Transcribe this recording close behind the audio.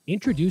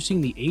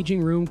Introducing the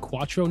Aging Room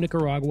Cuatro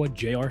Nicaragua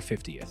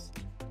JR50th.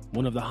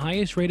 One of the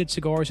highest rated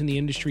cigars in the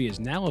industry is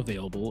now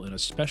available in a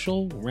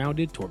special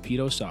rounded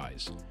torpedo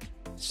size.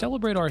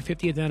 Celebrate our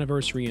 50th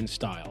anniversary in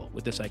style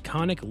with this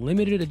iconic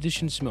limited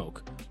edition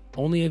smoke,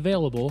 only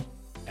available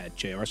at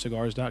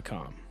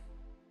jrcigars.com.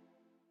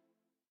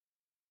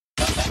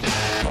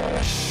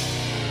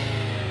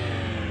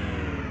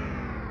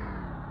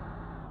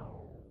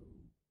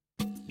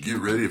 Get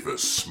ready for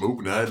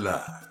Smoke Night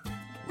Live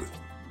with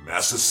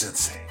Master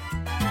Sensei.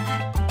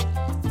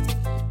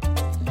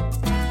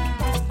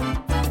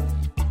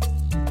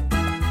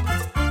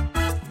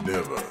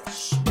 Never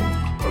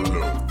smoke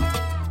alone.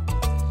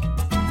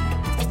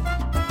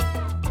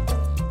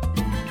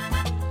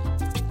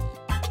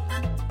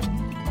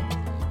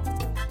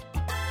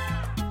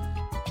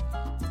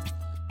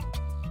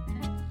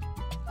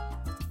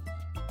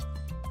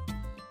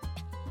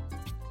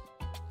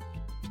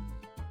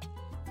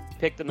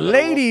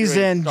 Ladies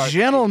and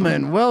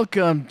gentlemen,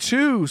 welcome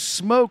to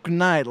Smoke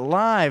Night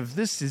Live.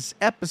 This is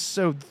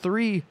episode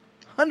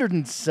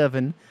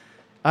 307.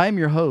 I'm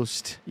your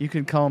host. You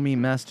can call me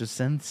Master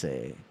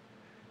Sensei.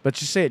 But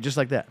you say it just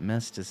like that,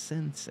 Master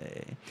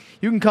Sensei.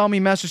 You can call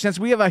me Master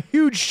Sensei. We have a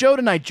huge show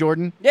tonight,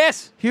 Jordan.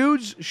 Yes.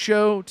 Huge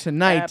show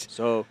tonight.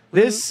 Absolutely.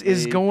 This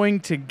is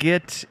going to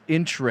get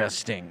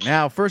interesting.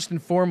 Now, first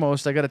and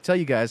foremost, I got to tell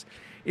you guys,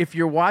 if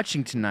you're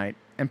watching tonight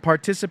and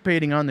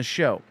participating on the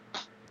show,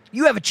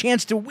 you have a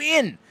chance to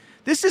win.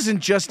 This isn't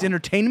just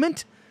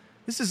entertainment.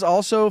 This is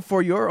also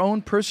for your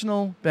own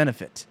personal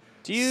benefit.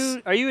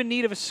 Are you in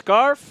need of a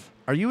scarf?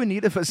 Are you in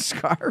need of a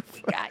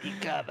scarf? Got you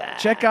covered.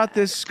 Check out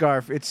this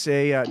scarf. It's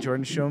a,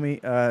 Jordan, show me.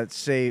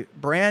 It's a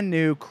brand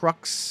new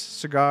Crux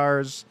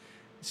Cigars.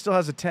 It still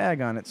has a tag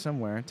on it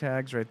somewhere.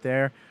 Tag's right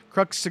there.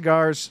 Crux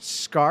Cigars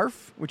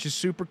scarf, which is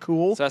super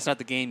cool. So that's not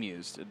the game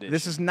used edition.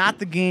 This is not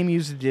the game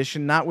used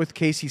edition, not with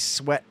Casey's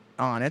sweat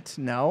on it,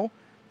 no.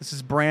 This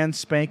is brand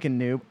spanking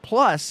new.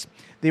 Plus,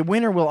 the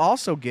winner will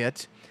also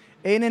get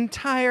an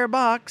entire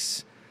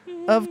box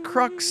of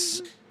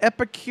Crux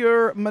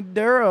Epicure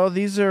Maduro.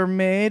 These are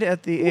made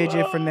at the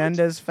AJ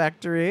Fernandez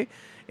factory.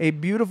 A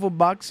beautiful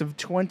box of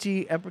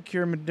 20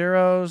 Epicure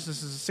Maduros.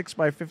 This is a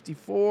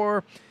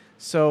 6x54.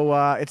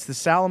 So it's the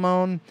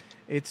Salomon.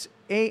 It's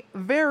a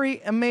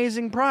very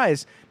amazing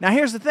prize. Now,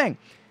 here's the thing.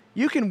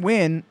 You can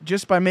win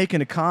just by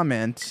making a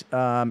comment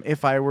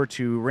if I were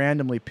to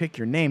randomly pick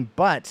your name,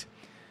 but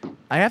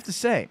I have to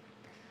say,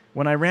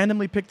 when I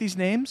randomly pick these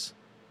names,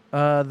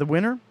 the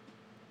winner,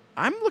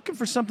 I'm looking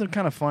for something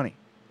kind of funny,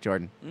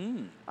 Jordan.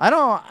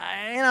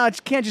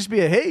 It can't just be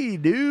a, hey,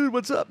 dude,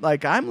 what's up?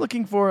 Like, I'm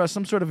looking for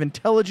some sort of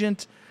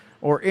intelligent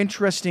or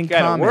interesting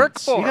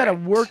comments. You got to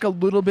work a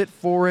little bit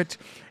for it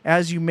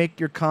as you make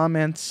your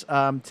comments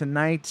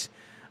tonight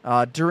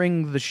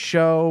during the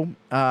show.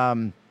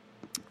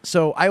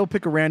 So I will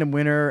pick a random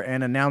winner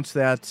and announce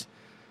that.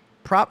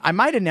 I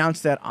might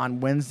announce that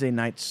on Wednesday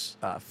night's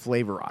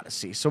Flavor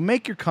Odyssey. So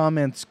make your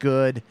comments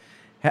good.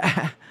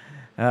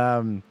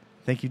 Thank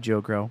you,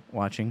 Joe Grow,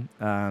 watching.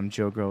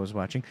 Joe Grow is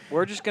watching.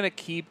 We're just going to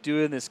keep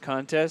doing this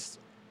contest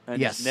and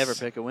just never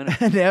pick a winner.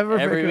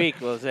 Every week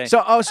we'll say,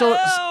 So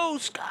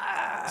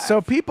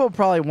people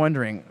probably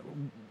wondering,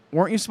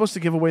 weren't you supposed to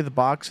give away the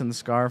box and the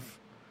scarf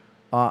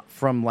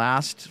from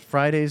last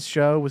Friday's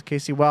show with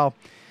Casey? Well,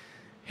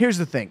 here's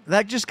the thing.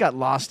 That just got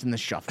lost in the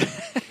shuffle.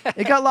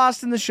 It got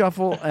lost in the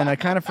shuffle, and I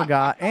kind of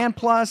forgot. And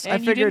plus, I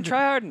figured you didn't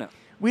try hard enough.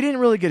 We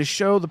didn't really get to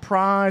show the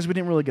prize. We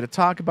didn't really get to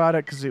talk about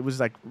it because it was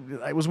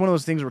one of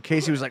those things where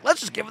Casey was like, let's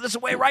just give this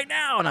away right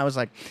now. And I was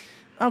like,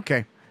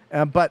 okay.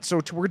 But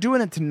we're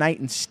doing it tonight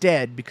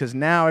instead because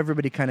now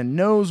everybody kind of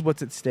knows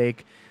what's at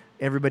stake.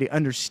 Everybody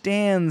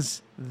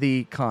understands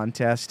the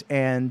contest,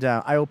 and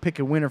I will pick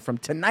a winner from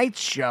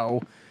tonight's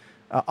show.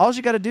 All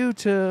you got to do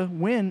to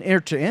win, or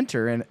to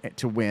enter and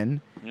to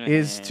win,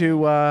 is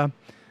to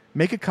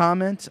make a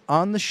comment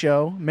on the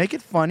show, make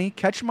it funny,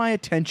 catch my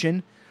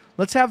attention.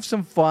 Let's have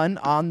some fun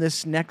on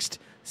this next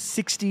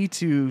 60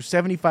 to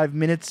 75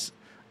 minutes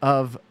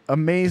of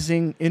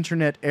amazing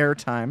internet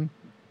airtime.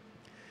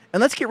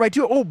 And let's get right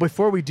to it. Oh,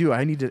 before we do,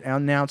 I need to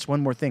announce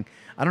one more thing.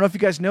 I don't know if you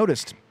guys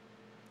noticed,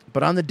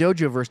 but on the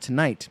Dojoverse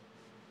tonight,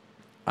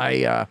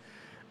 I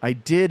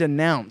did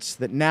announce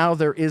that now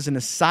there is an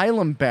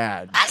Asylum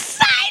badge.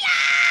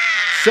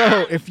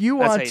 So if you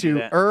want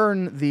to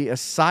earn the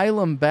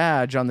Asylum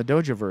badge on the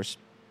Dojoverse,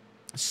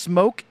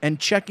 smoke and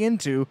check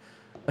into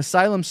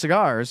Asylum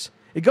Cigars.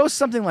 It goes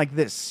something like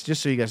this,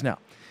 just so you guys know.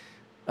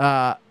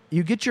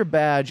 You get your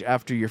badge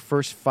after your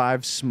first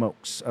 5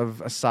 smokes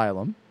of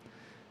Asylum.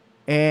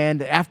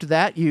 And after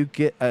that, you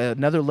get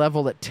another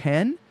level at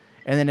 10.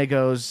 And then it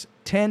goes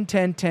 10,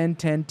 10, 10,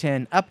 10,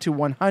 10, up to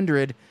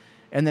 100.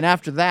 And then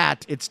after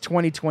that, it's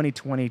 20, 20,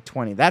 20,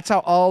 20. That's how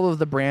all of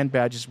the brand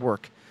badges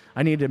work.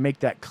 I need to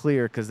make that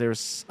clear because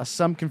there's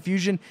some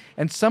confusion,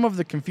 and some of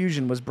the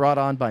confusion was brought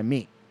on by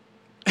me.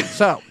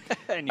 So,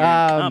 and your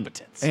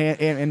incompetence.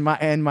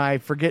 And my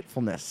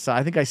forgetfulness. So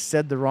I think I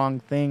said the wrong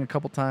thing a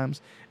couple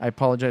times. I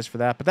apologize for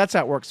that. But that's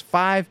how it works.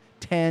 5,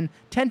 10,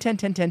 10, 10,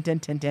 10, 10, 10,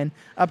 10, 10,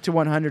 up to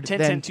 100. 10,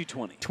 then 10 to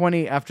 20.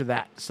 20 after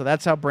that. So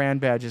that's how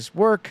brand badges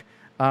work.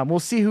 We'll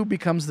see who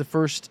becomes the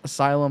first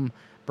Asylum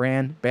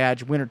brand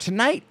badge winner.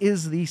 Tonight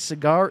is the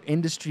Cigar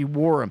Industry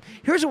War Room.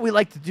 Here's what we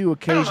like to do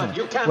occasionally.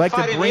 We like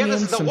to bring in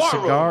some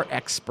cigar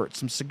experts,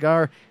 some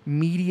cigar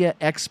media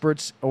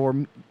experts,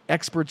 or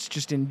experts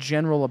just in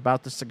general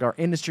about the cigar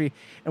industry.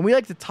 And we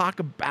like to talk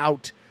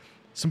about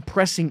some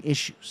pressing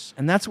issues.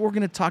 And that's what we're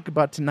going to talk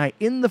about tonight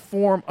in the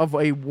form of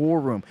a war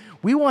room.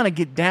 We want to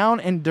get down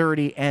and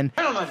dirty and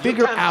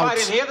figure out,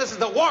 this is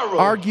the war room.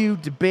 Argue,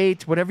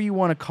 debate, whatever you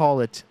want to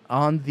call it,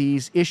 on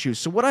these issues.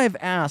 So what I've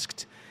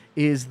asked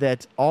is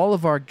that all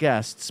of our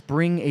guests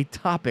bring a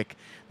topic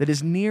that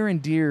is near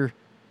and dear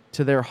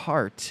to their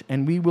heart.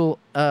 And we will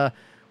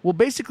we'll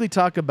basically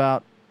talk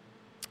about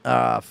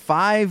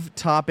 5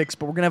 topics,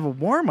 but we're going to have a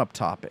warm-up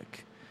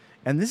topic.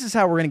 And this is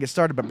how we're going to get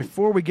started. But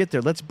before we get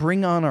there, let's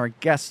bring on our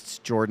guests,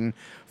 Jordan.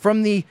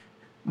 From the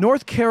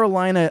North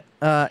Carolina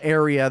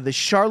area, the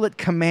Charlotte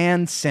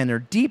Command Center,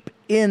 deep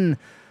in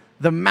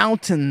the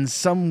mountains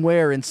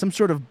somewhere in some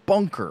sort of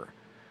bunker,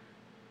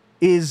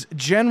 is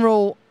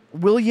General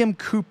William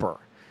Cooper.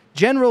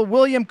 General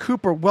William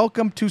Cooper,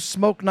 welcome to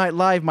Smoke Night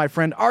Live, my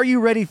friend. Are you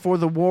ready for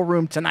the war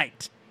room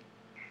tonight?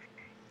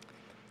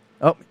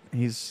 Oh,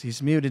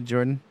 he's muted,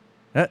 Jordan.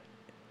 Are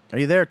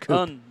you there,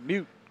 Coop?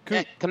 Unmute.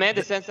 Coop.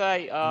 Commander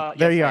Sensei. There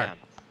yes, you I are. am.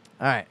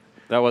 All right.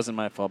 That wasn't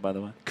my fault, by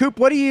the way. Coop,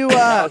 what do you?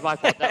 That was my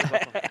fault. That was my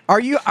fault.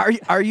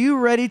 Are you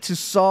ready to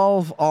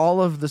solve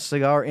all of the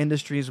cigar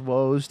industry's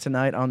woes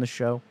tonight on the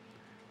show?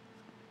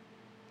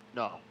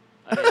 No.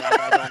 I mean,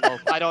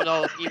 I don't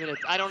know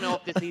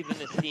if this even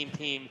the Steam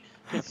team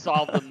can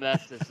solve the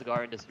mess the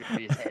cigar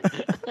industry is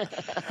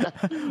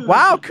in.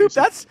 Wow, Coop,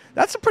 that's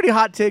a pretty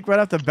hot take right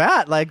off the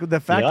bat. Like the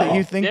fact that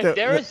you think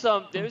there's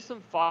some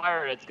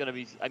fire that's going to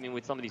be. I mean,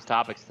 with some of these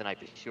topics tonight,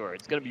 for sure.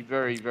 It's going to be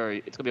very, very.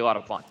 It's going to be a lot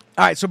of fun.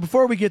 All right. So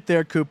before we get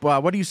there, Coop,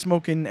 what are you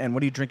smoking and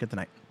what are you drinking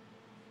tonight?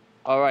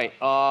 All right.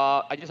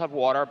 I just have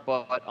water,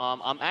 but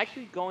I'm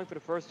actually going for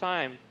the first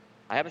time.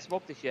 I haven't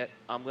smoked this yet.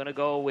 I'm going to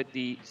go with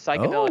the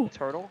psychedelic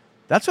turtle.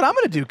 That's what I'm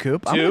going to do,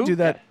 Coop. I'm going to do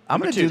that. Yeah.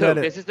 I'm going to do that.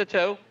 This is the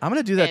 2. I'm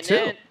going to do that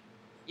too.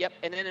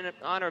 And then in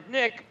honor of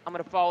Nick, I'm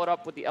going to follow it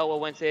up with the El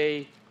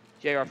Wente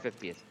JR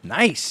 50th.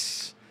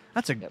 Nice.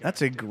 That's a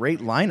great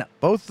lineup.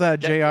 Both both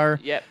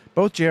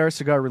JR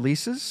cigar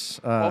releases.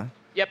 They're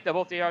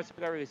both JR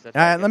cigar releases.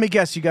 Let me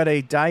guess. You got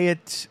a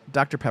Diet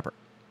Dr. Pepper.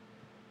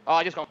 Oh,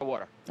 I just got the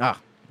water.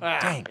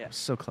 Dang, yeah.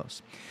 So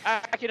close.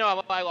 Actually,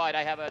 no, I lied.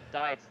 I have a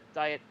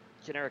Diet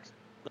Generic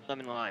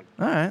Lemon Lime.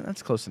 All right,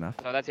 that's close enough.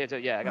 So that's it. So,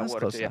 yeah, I got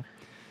water too. Enough.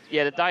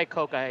 Yeah, the Diet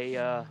Coke.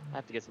 I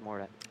have to get some more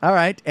of that. All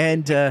right,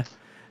 and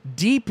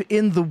deep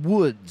in the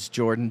woods,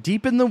 Jordan.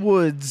 Deep in the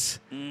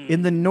woods,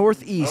 in the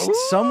Northeast,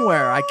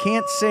 somewhere. I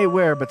can't say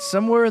where, but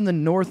somewhere in the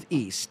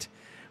Northeast,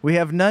 we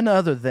have none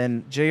other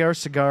than JR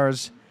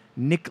Cigars'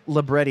 Nick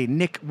Libretti.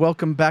 Nick,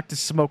 welcome back to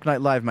Smoke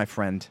Night Live, my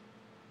friend.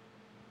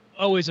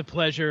 Always a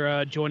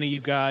pleasure joining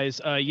you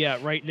guys.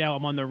 Right now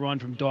I'm on the run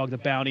from Dog the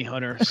Bounty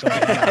Hunter, so I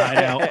had to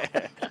hide out.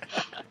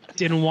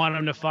 Didn't want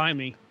him to find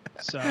me.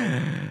 So,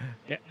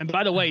 yeah. And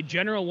by the way,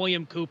 General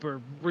William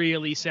Cooper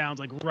really sounds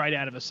like right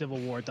out of a Civil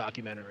War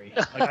documentary.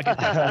 Like I could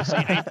definitely see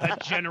a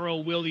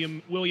General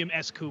William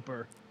S.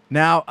 Cooper.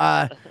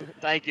 Now,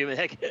 thank you,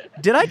 Nick.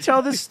 Did I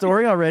tell this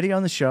story already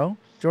on the show,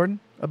 Jordan,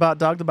 about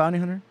Dog the Bounty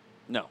Hunter?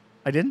 No.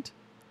 I didn't?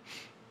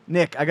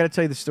 Nick, I got to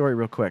tell you the story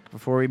real quick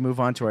before we move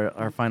on to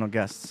our final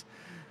guests.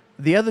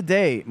 The other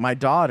day, my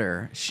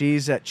daughter,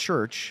 she's at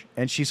church,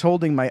 and she's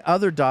holding my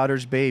other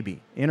daughter's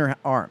baby in her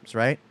arms,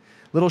 right?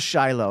 Little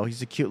Shiloh.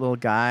 He's a cute little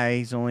guy.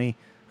 He's only,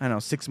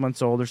 6 months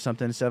old or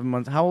something, 7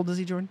 months. How old is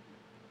he, Jordan?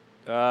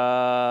 8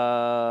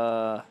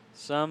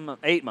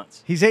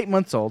 months. He's 8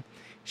 months old.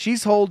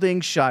 She's holding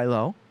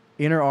Shiloh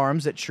in her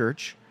arms at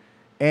church,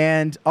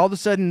 and all of a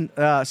sudden,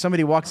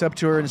 somebody walks up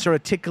to her and sort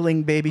of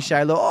tickling baby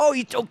Shiloh. Oh,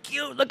 he's so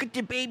cute. Look at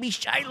the baby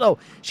Shiloh.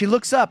 She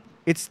looks up.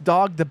 It's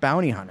Dog the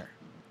Bounty Hunter.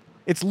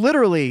 It's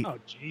literally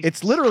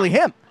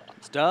him.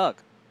 It's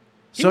Doug.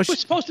 He was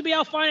supposed to be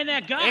out finding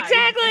that guy.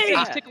 Exactly.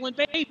 He's tickling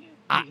babies.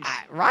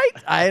 Right?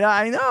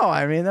 I know.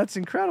 I mean, that's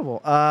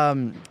incredible.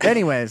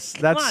 Anyways,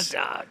 that's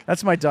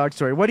my dog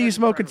story. What are you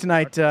smoking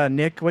tonight,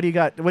 Nick? What do you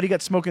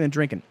got smoking and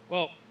drinking?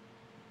 Well,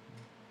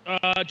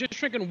 just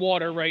drinking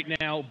water right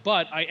now,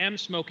 but I am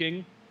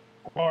smoking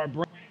our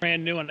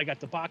brand new, and I got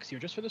the box here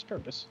just for this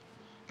purpose.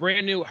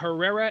 Brand new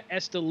Herrera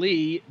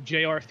Esteli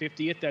JR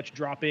 50th that's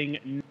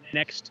dropping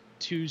next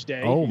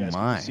Tuesday. Oh, you guys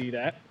my. can see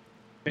that.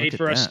 Made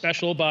for a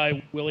special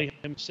by Willie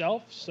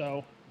himself.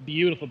 So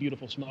beautiful,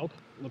 beautiful smoke.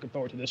 Looking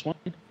forward to this one.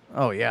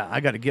 Oh, yeah. I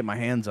got to get my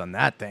hands on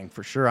that thing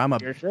for sure.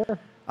 Sure.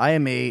 I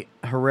am a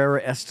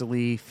Herrera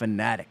Esteli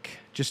fanatic.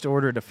 Just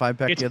ordered a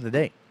 5-pack the other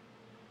day.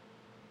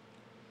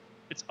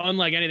 It's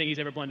unlike anything he's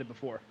ever blended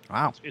before.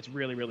 Wow. It's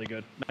really, really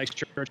good. Nice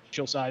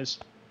Churchill size.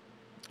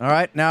 All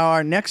right. Now,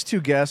 our next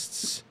two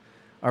guests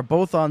are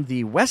both on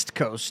the west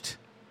coast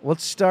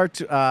Let's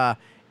start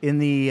in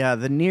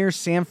the near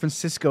San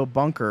Francisco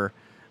bunker.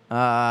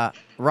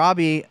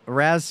 Robbie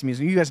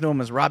Rasmussen, you guys know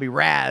him as Robbie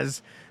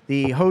Raz,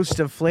 the host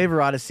of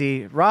Flavor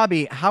Odyssey.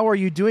 Robbie, how are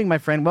you doing, my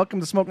friend? Welcome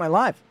to Smoke Night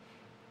Live.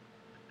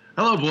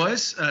 Hello,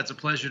 boys. It's a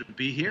pleasure to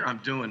be here. I'm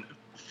doing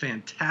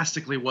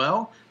fantastically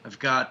well. I've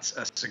got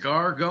a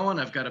cigar going.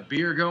 I've got a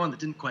beer going that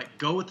didn't quite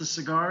go with the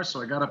cigar,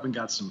 so I got up and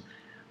got some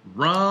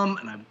rum,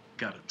 and I've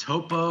got a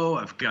topo.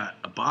 I've got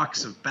a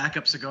box of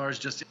backup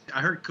cigars. I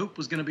heard Coop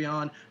was going to be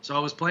on, so I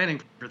was planning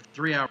for a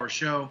 3-hour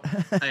show,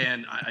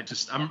 and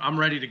I'm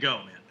ready to go,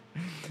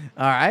 man.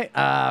 All right,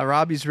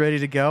 Robbie's ready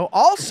to go.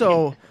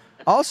 Also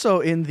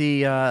in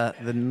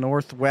the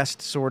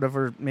northwest, sort of,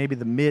 or maybe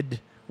the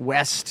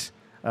Midwest,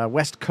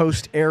 West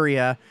Coast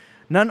area,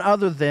 none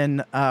other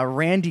than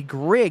Randy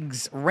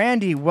Griggs.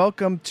 Randy,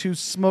 welcome to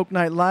Smoke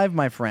Night Live,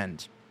 my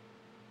friend.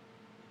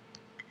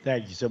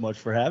 Thank you so much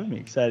for having me.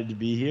 Excited to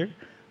be here.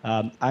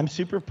 I'm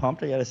super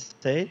pumped. I got to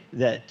say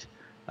that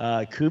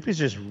Coop is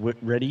just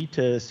ready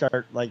to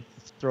start like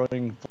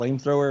throwing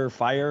flamethrower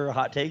fire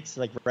hot takes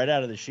like right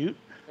out of the chute.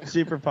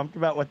 Super pumped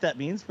about what that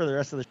means for the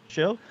rest of the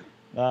show.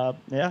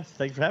 Yeah,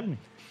 thanks for having me.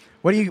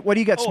 What do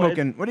you got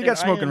smoking? What do you got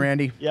smoking,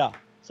 Randy? Yeah,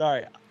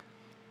 sorry.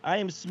 I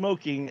am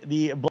smoking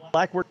the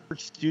Blackwork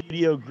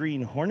Studio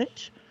Green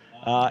Hornet,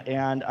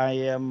 and I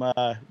am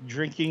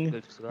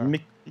drinking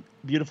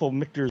beautiful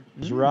Michter's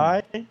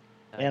Rye,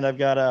 and I've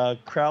got a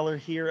crowler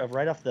here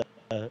right off the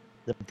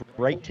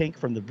Bright Tank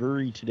from the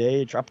brewery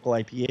today, a tropical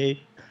IPA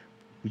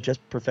we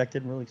just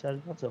perfected. I'm really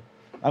excited about. So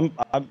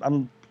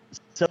I'm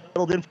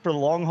settled in for the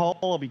long haul.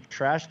 I'll be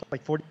trashed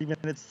like 40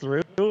 minutes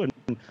through, and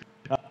this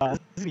is gonna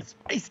be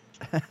spicy.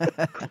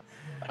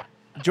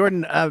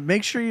 Jordan,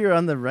 make sure you're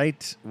on the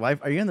right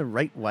Wi-Fi. Are you on the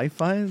right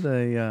Wi-Fi?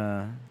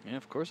 Yeah,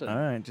 of course I am.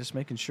 All right, just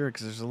making sure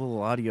because there's a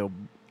little audio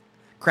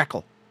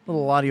crackle.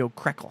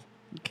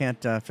 You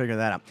can't figure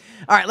that out.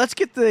 All right, let's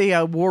get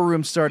the war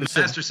room started.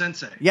 Master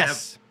Sensei.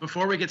 Yes.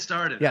 Before we get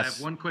started,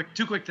 yes. I have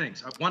two quick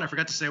things. One, I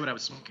forgot to say what I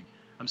was smoking.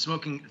 I'm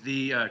smoking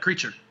the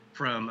Creature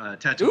from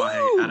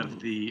Tatuaje out of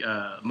the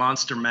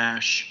Monster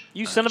Mash.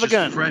 You son of a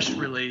gun. Fresh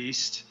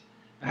released.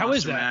 How Monster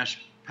is that?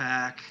 Mash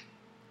pack.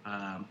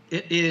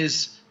 It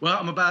is, well,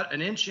 I'm about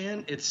an inch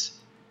in. It's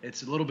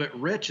a little bit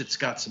rich. It's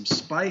got some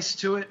spice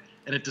to it,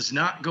 and it does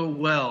not go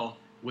well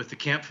with the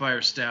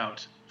Campfire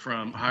Stout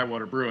from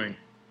Highwater Brewing.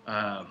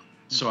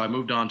 So I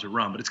moved on to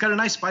rum, but it's got a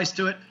nice spice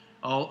to it.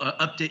 I'll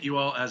update you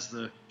all as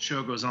the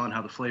show goes on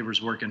how the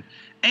flavor's working.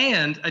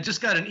 And I just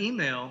got an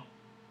email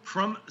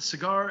from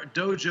Cigar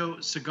Dojo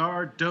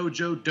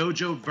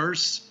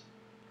Verse.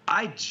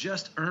 I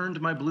just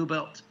earned my blue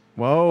belt.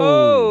 Whoa!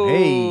 Oh,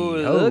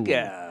 hey! Look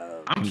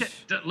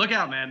out! Look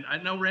out, man! I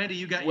know, Randy,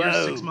 you got yours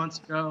 6 months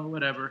ago,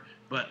 whatever.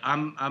 But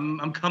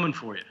I'm coming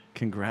for you.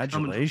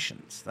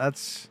 Congratulations!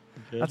 That's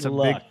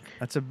luck.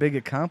 a big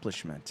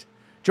accomplishment.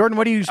 Jordan,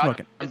 what are you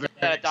smoking? Is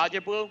that a Dodger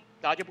Blue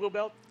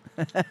belt?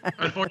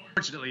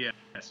 Unfortunately,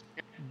 yes.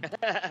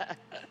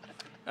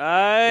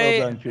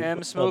 I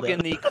am smoking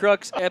the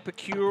Crux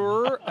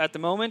Epicure at the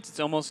moment. It's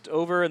almost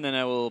over, and then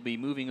I will be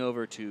moving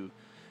over to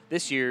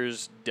this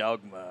year's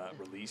Dogma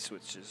release,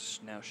 which is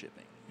now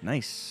shipping.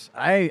 Nice.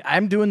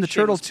 I'm doing the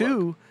Turtle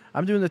 2.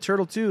 I'm doing the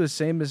Turtle 2, the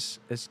same as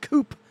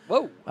Coop.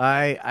 Whoa.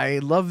 I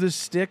love this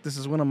stick. This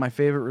is one of my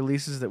favorite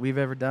releases that we've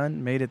ever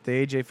done, made at the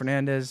AJ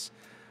Fernandez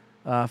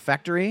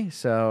factory.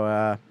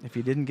 So if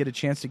you didn't get a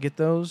chance to get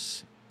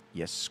those,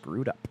 you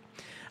screwed up.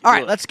 All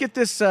right, let's get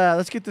this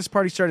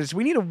party started. So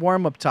we need a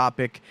warm-up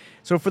topic.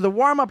 So for the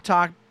warm-up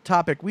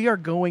topic, we are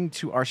going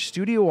to our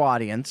studio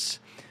audience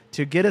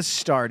to get us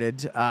started,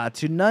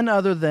 to none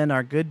other than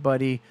our good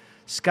buddy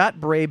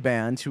Scott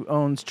Braband, who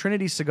owns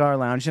Trinity Cigar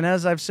Lounge. And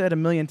as I've said a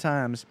million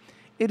times,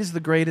 it is the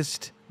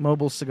greatest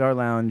mobile cigar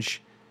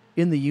lounge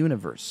in the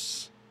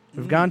universe.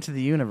 We've gone to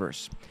the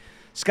universe.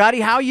 Scotty,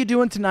 how are you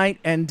doing tonight,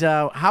 and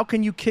how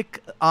can you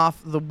kick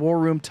off the War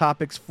Room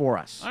topics for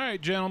us? All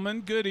right,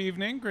 gentlemen, good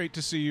evening. Great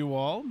to see you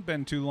all.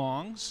 Been too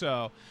long.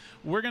 So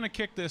we're going to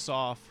kick this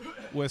off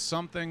with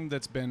something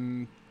that's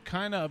been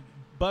kind of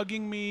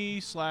bugging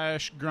me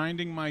 /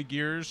 grinding my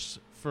gears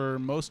for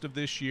most of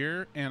this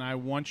year, and I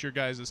want your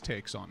guys'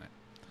 takes on it.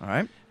 All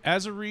right.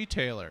 As a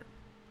retailer,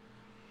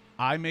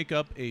 I make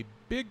up a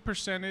big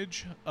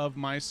percentage of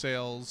my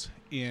sales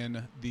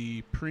in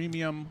the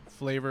premium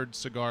flavored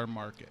cigar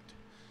market.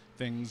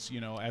 Things,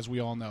 as we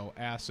all know,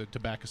 Acid,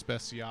 Tobacco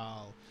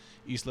Especial,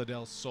 Isla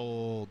del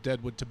Sol,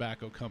 Deadwood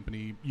Tobacco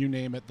Company, you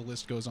name it, the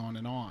list goes on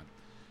and on.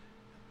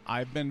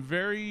 I've been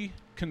very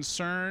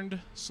concerned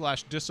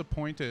 /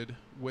 disappointed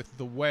with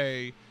the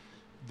way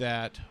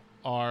that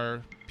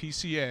our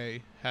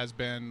PCA has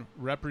been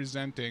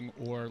representing,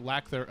 or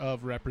lack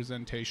thereof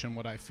representation,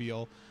 what I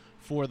feel,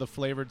 for the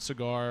flavored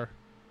cigar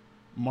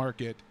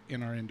market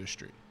in our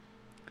industry.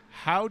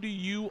 How do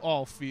you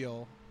all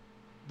feel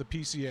the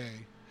PCA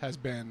has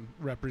been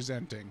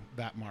representing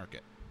that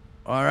market?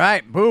 All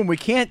right, boom. We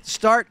can't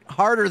start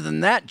harder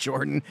than that,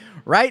 Jordan.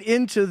 Right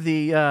into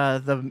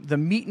the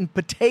meat and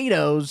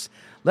potatoes.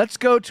 Let's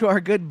go to our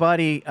good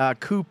buddy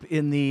Coop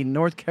in the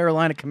North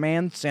Carolina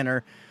Command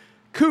Center.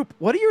 Coop,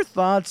 what are your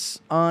thoughts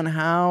on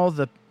how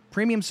the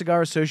Premium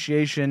Cigar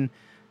Association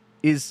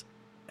is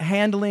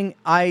handling,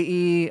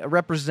 i.e.,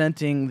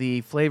 representing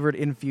the flavored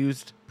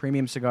infused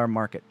premium cigar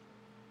market?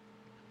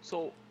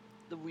 So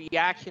the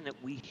reaction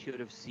that we should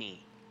have seen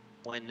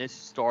when this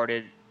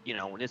started,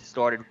 when this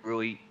started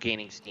really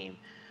gaining steam,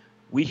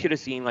 we should have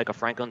seen like a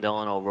Franklin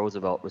Delano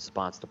Roosevelt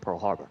response to Pearl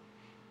Harbor.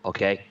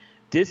 Okay,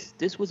 this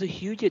was a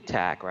huge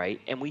attack, right?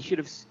 And we should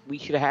have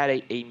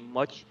had a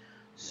much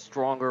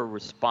stronger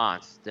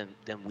response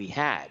than we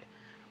had.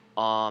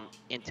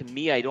 And to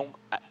me, I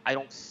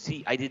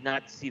did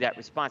not see that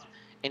response.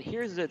 And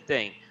here's the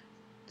thing,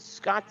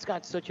 Scott's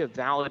got such a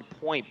valid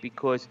point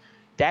because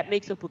that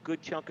makes up a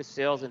good chunk of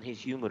sales in his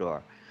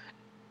humidor.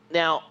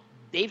 Now,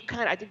 I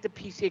think the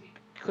PCA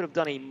could have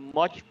done a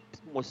much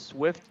more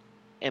swift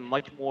and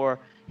much more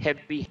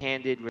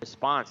heavy-handed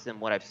response than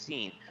what I've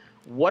seen.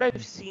 What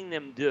I've seen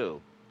them do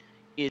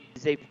is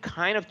they've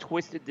kind of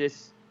twisted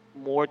this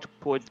more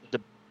towards the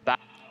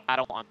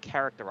battle on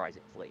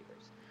characterizing flavors.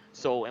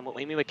 So, and what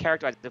we mean by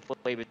characterizing the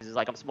flavors is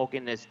like I'm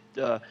smoking this,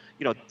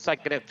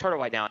 psychedelic turtle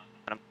right now, and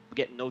I'm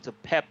getting notes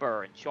of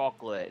pepper and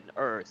chocolate and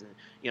herbs, and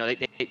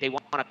they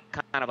want to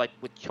kind of like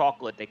with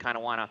chocolate, they kind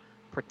of want to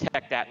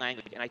protect that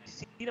language, and I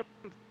see them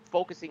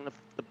focusing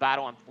the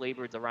battle on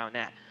flavors around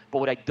that. But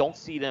what I don't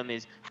see them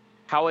is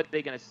how are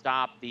they going to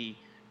stop the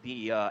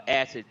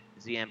acids,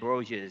 the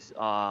ambrosias,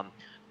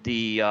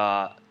 the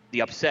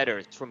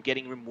upsetters from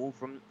getting removed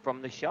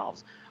from the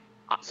shelves.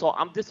 So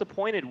I'm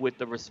disappointed with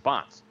the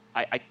response.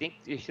 I think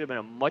there should have been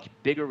a much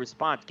bigger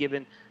response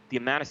given the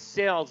amount of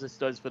sales this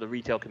does for the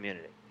retail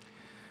community.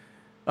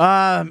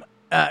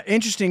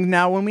 Interesting.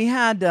 Now, when we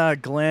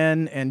had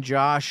Glenn and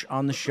Josh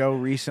on the show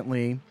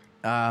recently,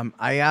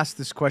 I asked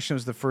this question. It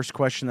was the first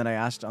question that I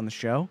asked on the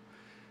show.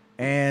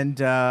 And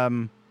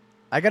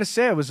I got to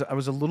say, I was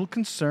a little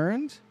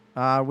concerned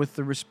with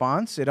the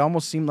response. It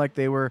almost seemed like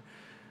they were,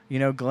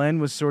 Glenn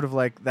was sort of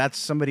like, that's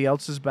somebody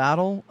else's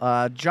battle.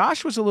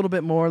 Josh was a little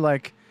bit more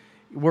like,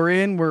 we're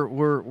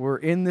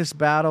in this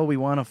battle. We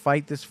want to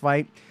fight this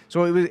fight.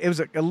 So it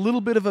was a little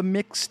bit of a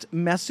mixed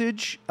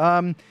message.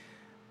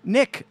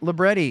 Nick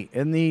Libretti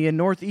in the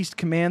Northeast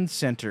Command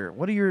Center.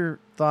 What are your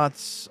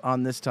thoughts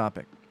on this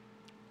topic?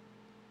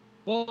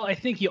 Well, I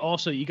think you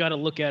got to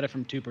look at it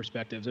from two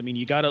perspectives. I mean,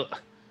 you got to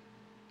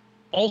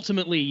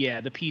ultimately,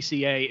 the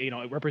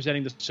PCA,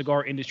 representing the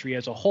cigar industry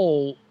as a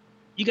whole,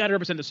 you got to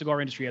represent the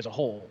cigar industry as a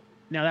whole.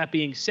 Now, that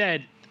being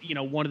said,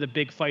 one of the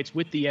big fights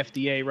with the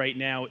FDA right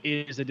now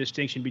is the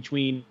distinction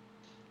between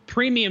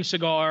premium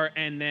cigar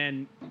and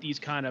then these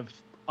kind of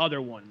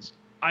other ones.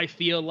 I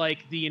feel like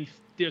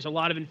there's a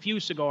lot of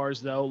infused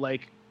cigars, though,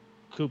 like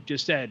Coop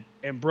just said,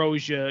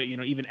 ambrosia,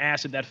 even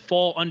acid, that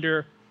fall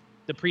under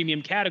the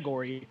premium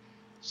category.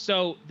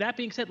 So that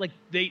being said, like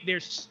they're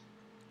still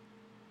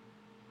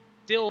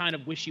kind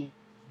of wishy.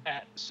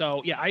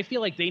 So yeah, I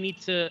feel like they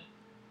need to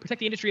protect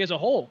the industry as a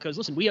whole. Because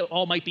listen, we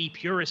all might be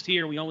purists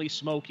here. We only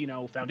smoke,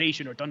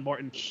 Foundation or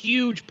Dunbarton.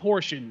 Huge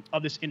portion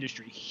of this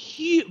industry,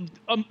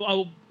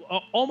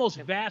 almost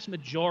vast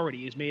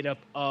majority is made up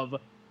of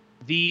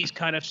these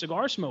kind of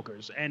cigar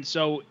smokers. And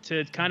so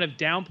to kind of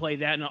downplay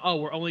that and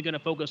we're only going to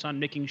focus on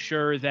making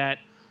sure that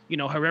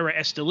Herrera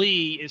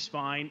Esteli is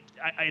fine.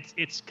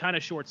 It's kind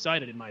of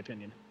short-sighted in my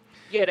opinion.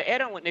 Yeah, to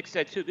add on what Nick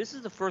said too, this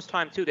is the first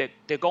time too that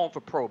they're going for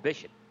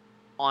prohibition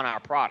on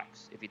our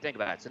products, if you think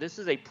about it. So this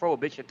is a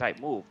prohibition type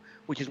move,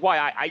 which is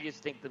why I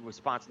just think the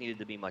response needed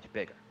to be much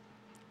bigger.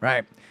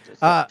 Right.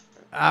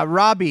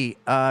 Robbie,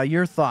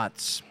 your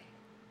thoughts?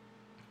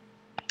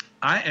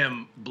 I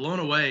am blown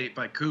away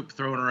by Coop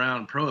throwing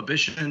around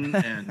prohibition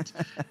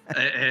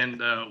and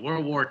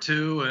World War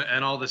II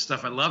and all this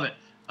stuff. I love it.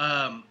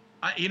 I'm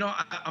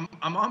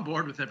on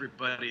board with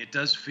everybody. It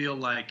does feel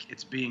like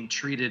it's being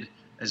treated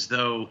as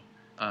though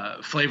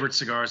flavored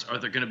cigars are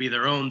going to be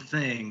their own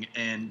thing,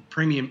 and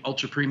premium,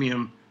 ultra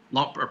premium,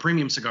 or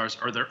premium cigars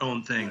are their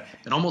own thing.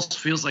 It almost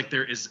feels like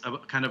there is a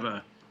kind of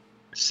a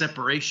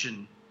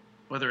separation,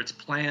 whether it's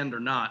planned or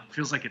not. It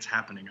feels like it's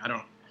happening. I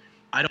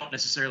don't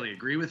necessarily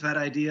agree with that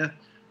idea,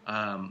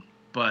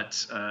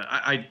 but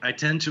I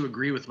tend to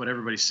agree with what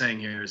everybody's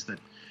saying here, is that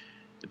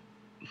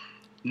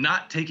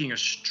not having a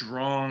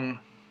strong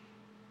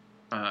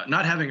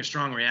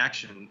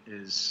reaction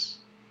is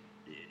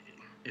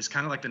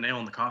kind of like the nail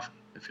in the coffin,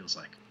 it feels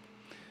like.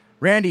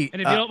 Randy,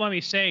 and if you don't mind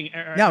me saying, go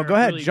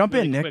ahead, really, jump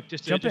really in, quick, Nick.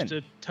 Just Jump in.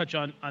 to touch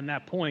on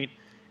that point,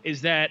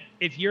 is that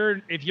if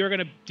you're going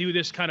to do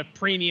this kind of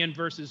premium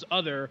versus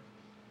other,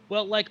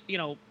 well,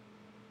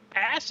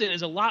 acid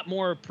is a lot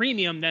more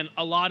premium than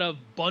a lot of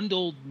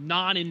bundled,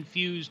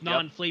 non-infused,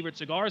 non-flavored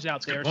cigars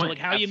out there. So,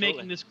 how are you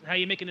making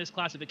this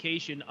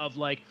classification of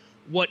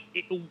what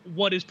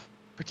is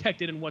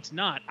protected and what's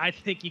not? I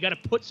think you got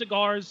to put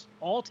cigars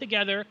all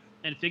together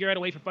and figure out a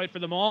way to fight for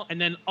them all, and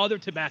then other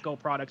tobacco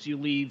products you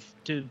leave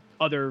to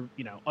other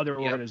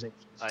organizations.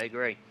 I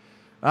agree.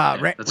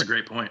 That's a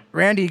great point.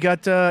 Randy, you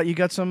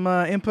got some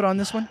input on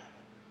this one?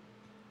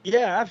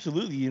 Yeah,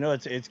 absolutely. You know,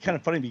 it's kind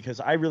of funny because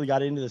I really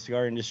got into the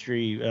cigar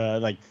industry,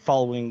 like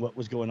following what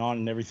was going on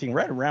and everything,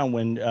 right around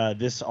when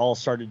this all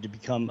started to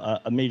become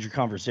a major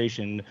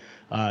conversation.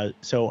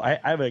 So I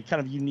have a kind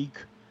of unique,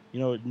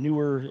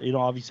 newer.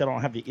 Obviously I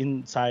don't have the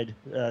inside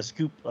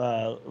scoop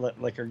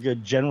like our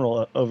good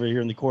general over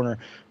here in the corner,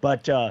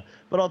 but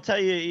I'll tell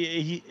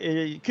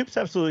you, Coop's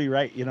absolutely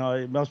right.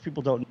 Most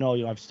people don't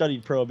know. I've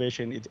studied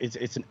prohibition.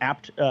 It's an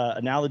apt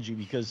analogy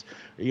because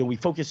we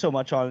focus so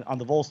much on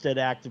the Volstead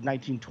Act of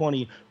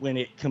 1920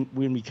 when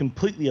we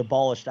completely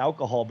abolished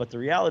alcohol, but the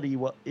reality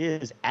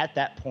is at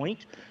that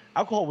point,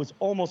 alcohol was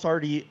almost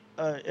already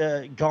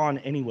gone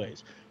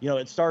anyways.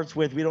 It starts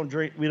with we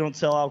don't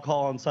sell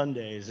alcohol on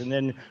Sundays, and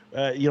then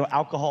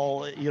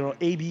alcohol,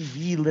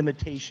 ABV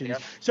limitations.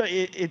 Yep. So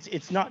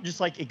it's not just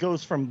like it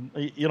goes from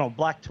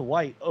black to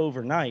white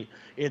overnight.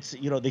 It's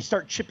they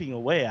start chipping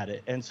away at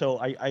it, and so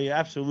I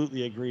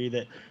absolutely agree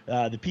that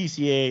the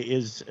PCA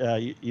is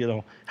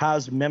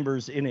has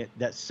members in it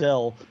that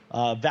sell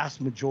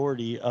vast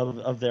majority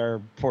of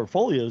their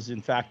portfolios.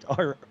 In fact,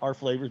 are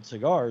flavored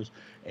cigars.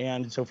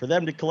 And so for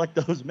them to collect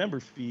those member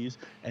fees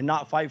and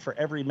not fight for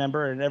every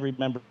member and every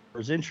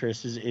member's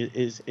interest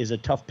is a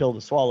tough pill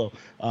to swallow.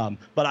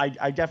 But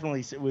I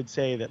definitely would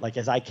say that, like,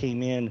 as I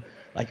came in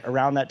like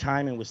around that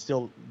time and was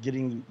still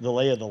getting the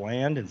lay of the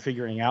land and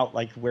figuring out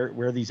like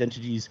where these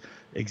entities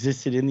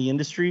existed in the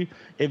industry,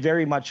 it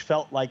very much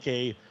felt like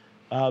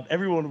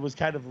everyone was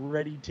kind of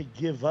ready to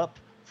give up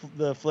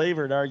the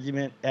flavored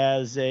argument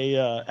as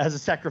a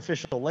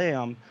sacrificial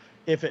lamb,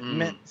 if it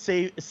meant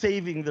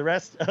saving the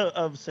rest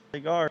of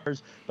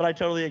cigars. But I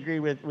totally agree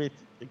with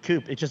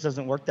Coop. It just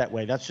doesn't work that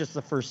way. That's just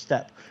the first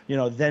step.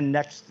 Then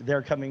next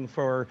they're coming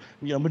for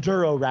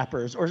Maduro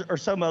wrappers or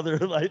some other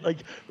like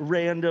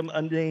random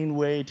unnamed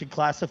way to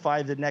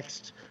classify the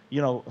next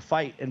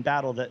fight and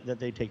battle that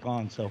they take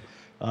on. So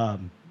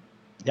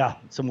yeah,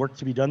 some work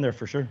to be done there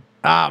for sure.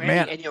 Randy,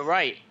 man, and you're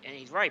right, and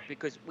he's right,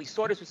 because we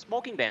saw this with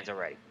smoking bans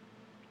already,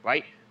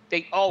 right?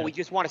 We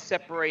just want to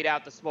separate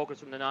out the smokers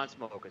from the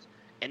non-smokers.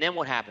 And then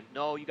what happened?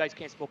 No, you guys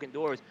can't smoke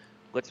indoors.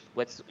 You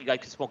guys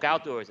can smoke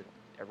outdoors, and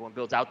everyone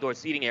builds outdoor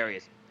seating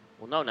areas.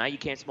 Well, no, now you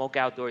can't smoke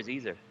outdoors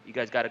either. You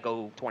guys got to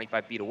go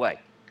 25 feet away.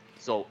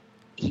 So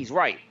he's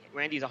right.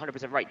 Randy's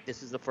 100% right.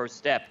 This is the first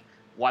step.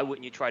 Why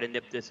wouldn't you try to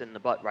nip this in the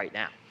butt right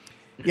now?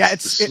 Yeah,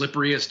 it's the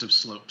slipperiest of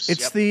slopes.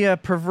 It's the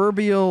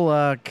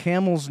proverbial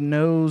camel's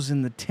nose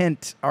in the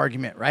tent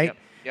argument, right?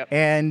 Yep.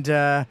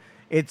 And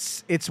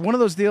it's one of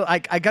those deals.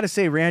 I got to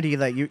say, Randy,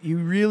 that you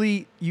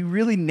really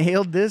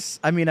nailed this.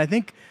 I mean, I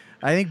think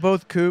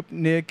both Coop,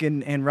 Nick,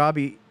 and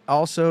Robbie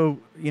also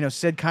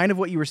said kind of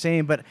what you were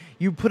saying, but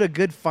you put a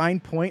good fine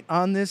point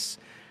on this,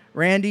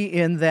 Randy,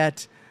 in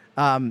that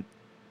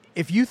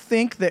if you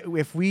think that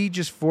if we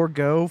just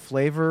forego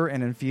flavor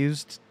and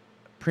infused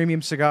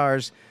premium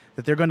cigars,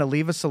 that they're going to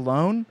leave us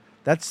alone,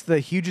 that's the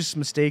hugest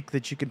mistake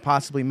that you could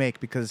possibly make,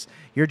 because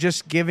you're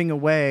just giving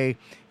away,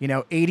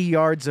 80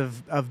 yards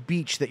of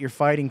beach that you're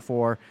fighting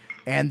for,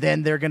 and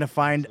then they're going to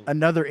find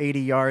another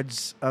 80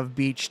 yards of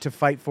beach to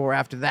fight for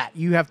after that.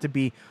 You have to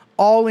be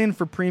all in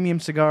for premium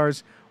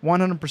cigars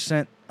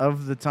 100%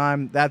 of the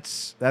time.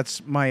 That's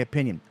my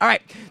opinion. All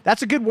right,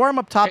 that's a good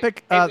warm-up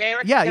topic. Hey,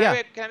 Eric,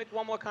 yeah. Can I make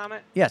one more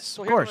comment? Yes,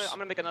 so of course. I'm going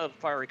to make another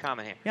fiery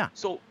comment here. Yeah.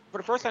 So for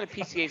the first time,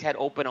 the PCA's had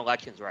open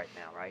elections right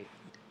now, right?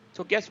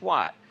 So guess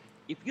what?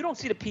 If you don't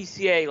see the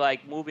PCA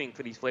like moving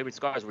for these flavored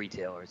cigars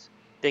retailers,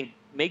 then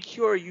make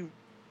sure you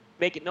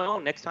make it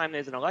known next time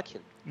there's an election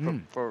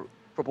for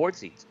board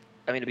seats.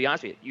 I mean, to be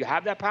honest with you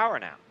have that power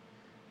now.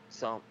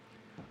 So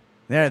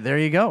there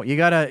you go. You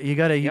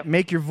gotta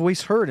make your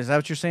voice heard. Is that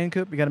what you're saying,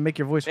 Coop? You gotta make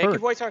your voice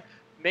heard.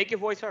 Make your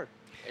voice heard.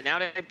 And now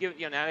that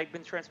they've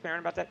been transparent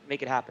about that,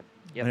 make it happen.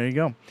 Yep. There you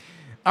go.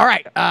 All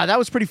right, that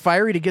was pretty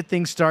fiery to get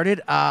things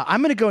started.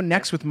 I'm going to go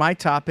next with my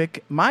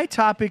topic. My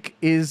topic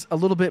is a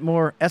little bit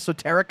more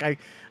esoteric.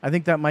 I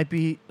think that might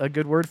be a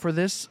good word for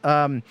this.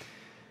 My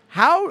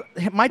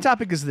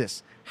topic is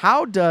this: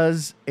 how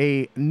does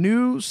a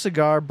new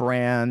cigar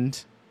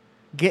brand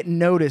get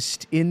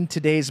noticed in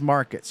today's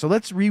market? So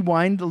let's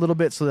rewind a little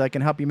bit so that I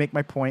can help you make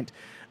my point.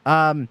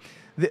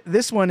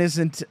 This one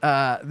isn't.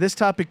 This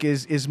topic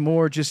is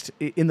more just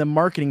in the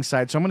marketing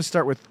side. So I'm going to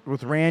start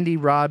with Randy,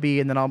 Robbie,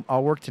 and then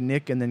I'll work to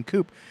Nick and then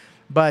Coop.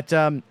 But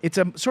it's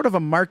a sort of a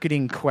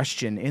marketing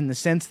question in the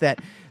sense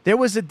that there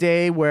was a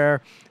day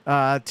where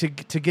to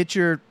get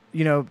to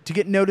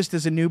get noticed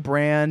as a new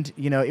brand,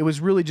 it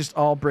was really just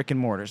all brick and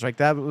mortars. Like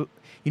that,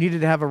 you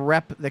needed to have a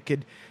rep that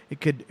could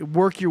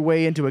work your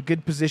way into a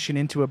good position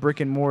into a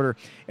brick and mortar.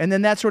 And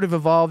then that sort of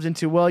evolved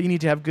into, well, you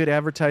need to have good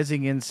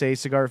advertising in, say,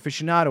 Cigar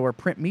Aficionado or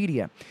print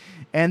media.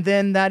 And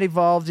then that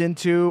evolved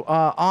into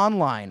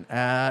online,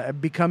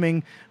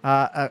 becoming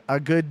a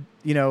good,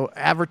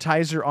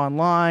 advertiser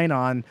online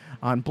on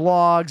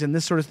blogs and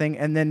this sort of thing.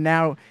 And then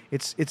now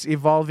it's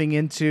evolving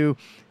into,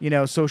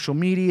 social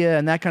media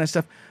and that kind of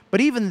stuff.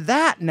 But even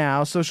that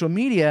now, social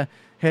media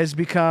has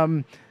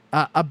become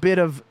a bit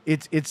of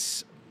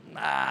it's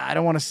I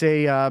don't want to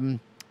say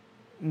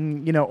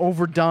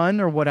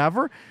overdone or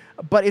whatever,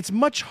 but it's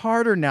much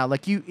harder now.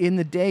 Like in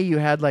the day, you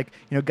had like,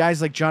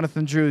 guys like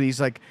Jonathan Drew, these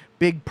like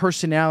big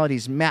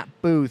personalities, Matt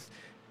Booth,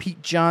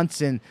 Pete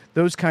Johnson,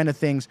 those kind of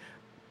things.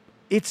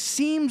 It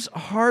seems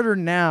harder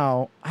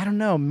now. I don't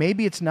know.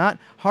 Maybe it's not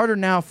harder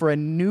now for a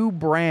new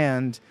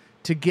brand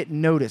to get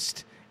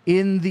noticed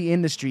in the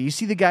industry. You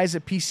see the guys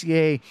at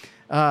PCA,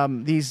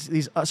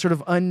 these sort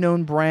of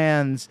unknown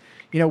brands.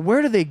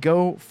 Where do they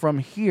go from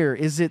here?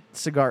 Is it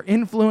cigar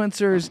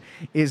influencers?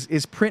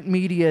 Is print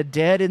media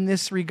dead in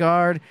this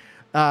regard?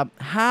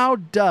 How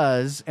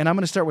does, and I'm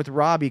going to start with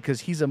Robbie because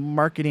he's a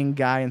marketing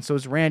guy and so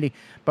is Randy,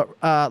 but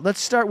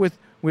let's start with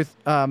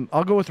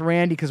I'll go with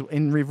Randy because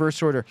in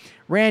reverse order.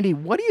 Randy,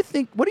 what do you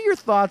think? What are your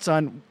thoughts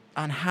on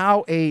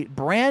how a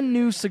brand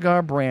new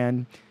cigar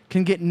brand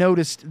can get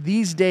noticed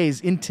these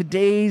days in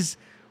today's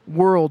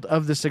world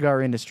of the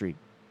cigar industry?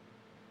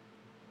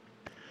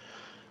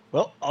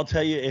 Well, I'll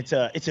tell you, it's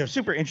a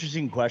super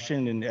interesting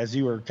question, and as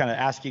you were kind of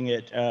asking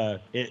it,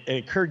 it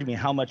occurred to me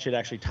how much it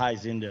actually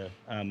ties into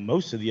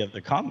most of the other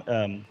kind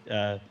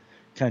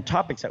of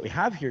topics that we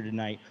have here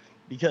tonight,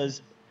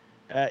 because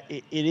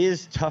it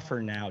is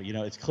tougher now.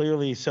 It's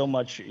clearly so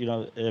much.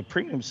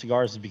 Premium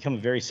cigars has become a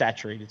very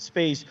saturated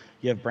space.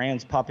 You have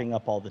brands popping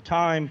up all the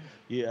time.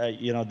 We've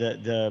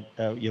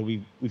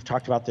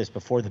talked about this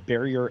before. The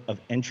barrier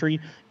of entry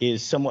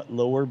is somewhat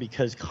lower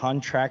because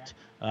contract,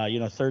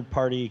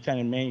 third-party kind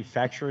of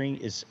manufacturing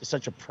is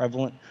such a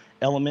prevalent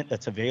element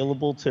that's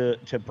available to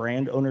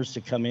brand owners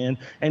to come in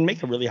and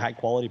make a really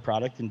high-quality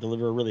product and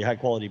deliver a really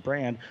high-quality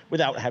brand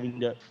without having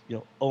to,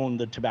 own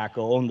the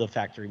tobacco, own the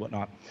factory,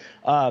 whatnot.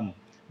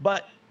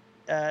 But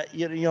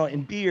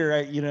in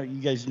beer,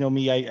 you guys know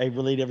me. I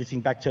relate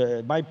everything back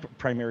to my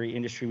primary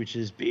industry, which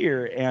is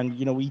beer. And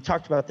we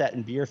talked about that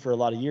in beer for a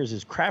lot of years.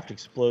 As craft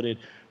exploded,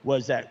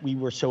 was that we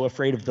were so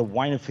afraid of the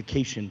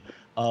winification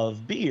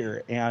of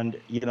beer. And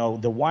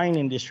the wine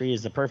industry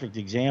is the perfect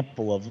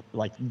example of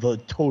like the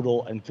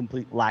total and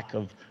complete lack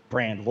of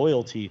brand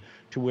loyalty,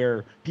 to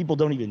where people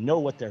don't even know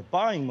what they're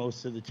buying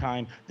most of the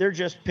time. They're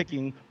just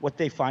picking what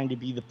they find to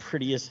be the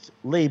prettiest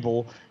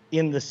label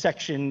in the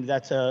section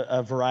that's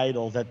a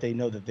varietal that they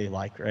know that they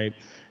like, right?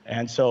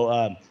 And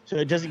so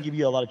it doesn't give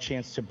you a lot of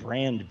chance to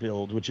brand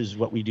build, which is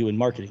what we do in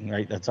marketing,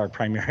 right? That's our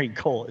primary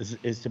goal,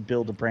 is to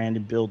build a brand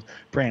and build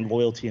brand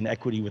loyalty and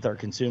equity with our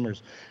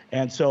consumers.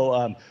 And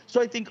so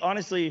I think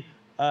honestly,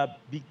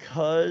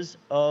 because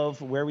of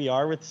where we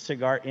are with the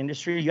cigar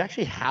industry, you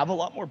actually have a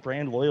lot more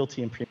brand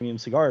loyalty in premium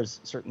cigars,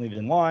 certainly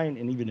than wine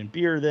and even in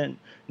beer than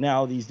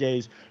now these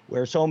days,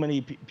 where so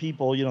many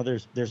people,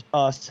 there's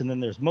us, and then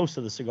there's most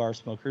of the cigar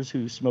smokers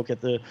who smoke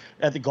at the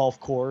golf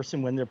course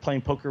and when they're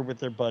playing poker with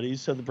their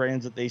buddies. So the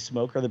brands that they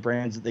smoke are the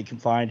brands that they can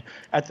find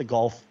at the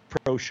golf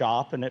pro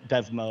shop and at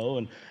Bevmo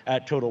and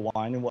at Total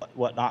Wine and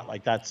whatnot.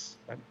 Like that's,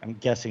 I'm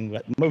guessing,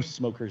 what most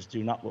smokers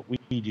do, not what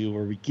we do,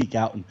 where we geek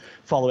out and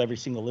follow every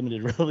single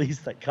limited release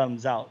that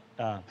comes out.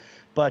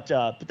 But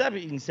that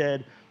being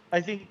said,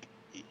 I think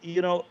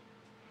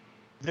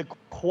the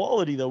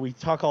quality, though, we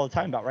talk all the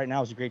time about right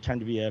now is a great time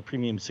to be a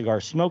premium cigar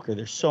smoker.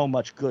 There's so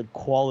much good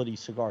quality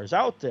cigars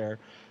out there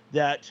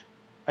that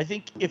I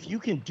think if you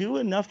can do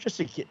enough just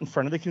to get in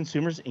front of the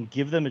consumers and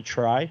give them a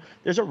try,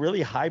 there's a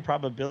really high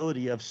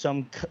probability of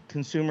some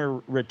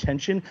consumer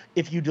retention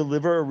if you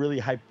deliver a really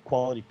high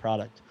quality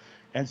product.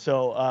 And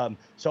so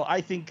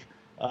I think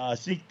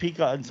sneak peek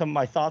on some of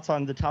my thoughts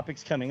on the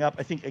topics coming up.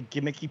 I think a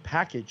gimmicky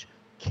package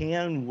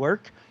can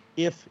work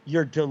if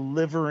you're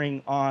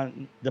delivering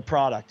on the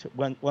product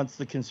once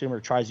the consumer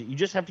tries it. You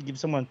just have to give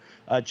someone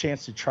a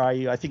chance to try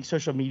you. I think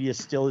social media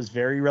still is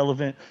very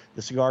relevant.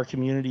 The cigar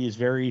community is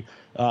very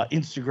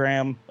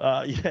Instagram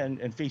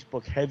and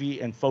Facebook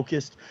heavy and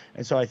focused.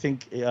 And so I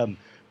think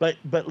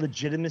but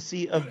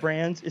legitimacy of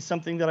brands is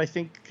something that I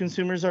think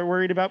consumers are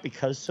worried about,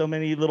 because so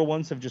many little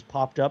ones have just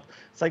popped up.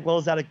 It's like, well,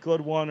 is that a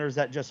good one or is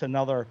that just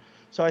another?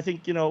 So I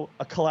think,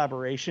 a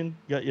collaboration,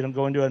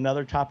 going to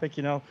another topic,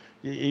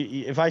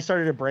 if I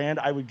started a brand,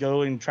 I would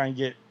go and try and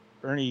get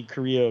Ernie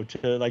Carrillo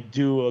to like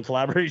do a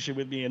collaboration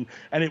with me, and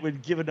it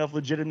would give enough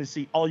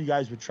legitimacy. All you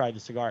guys would try the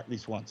cigar at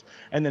least once,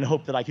 and then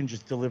hope that I can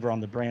just deliver on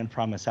the brand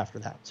promise after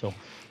that. So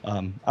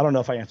I don't know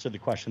if I answered the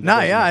question. No,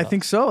 yeah, I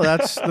think so.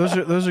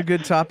 Those are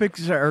good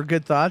topics or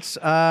good thoughts.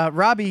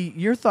 Robbie,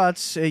 your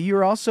thoughts?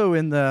 You're also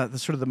in the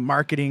sort of the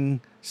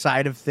marketing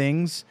side of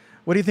things.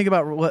 What do you think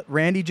about what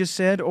Randy just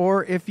said?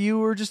 Or if you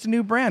were just a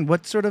new brand,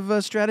 what sort of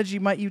a strategy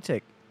might you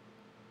take?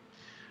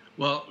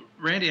 Well,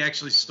 Randy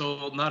actually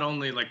stole not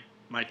only like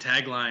my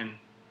tagline,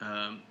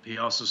 he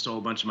also stole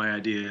a bunch of my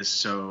ideas,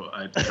 so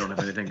I don't have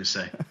anything to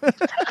say.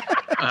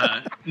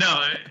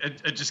 No,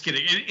 just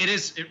kidding.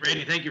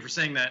 Randy, thank you for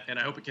saying that, and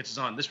I hope it catches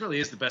on. This really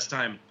is the best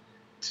time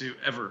to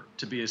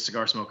be a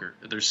cigar smoker.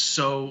 There's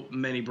so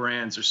many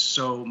brands. There's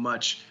so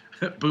much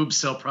boob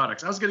sell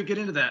products. I was going to get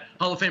into that.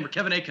 Hall of Famer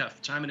Kevin Acuff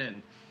chiming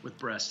in with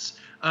breasts.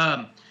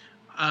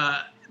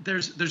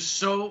 There's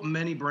so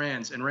many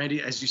brands, and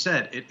Randy, as you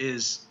said, it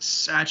is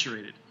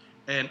saturated.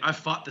 And I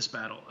fought this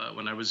battle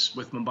when I was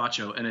with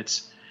Mombacho, and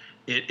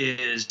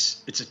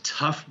It's a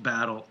tough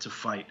battle to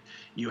fight.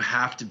 You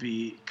have to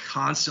be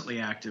constantly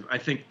active. I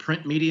think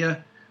print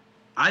media,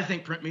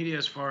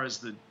 as far as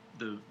the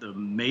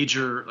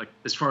major, like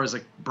as far as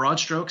like broad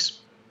strokes,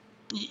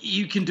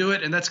 you can do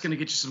it, and that's going to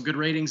get you some good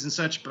ratings and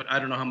such, but I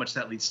don't know how much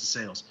that leads to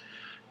sales.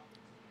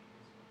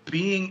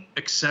 Being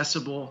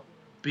accessible,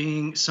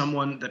 being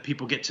someone that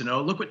people get to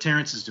know. Look what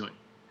Terrence is doing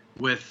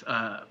with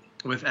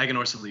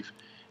Aganorsa Leaf.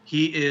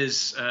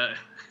 He's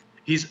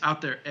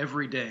out there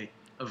every day,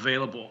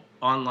 available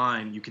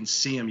online. You can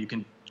see him. You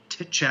can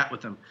chat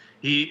with him.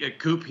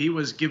 Coop, he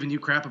was giving you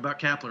crap about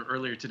Kapler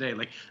earlier today.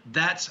 Like,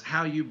 that's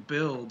how you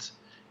build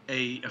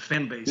a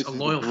fan base, a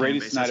loyal fan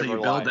base. That's how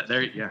you build that.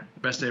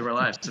 Best day of our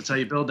lives. That's how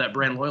you build that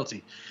brand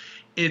loyalty.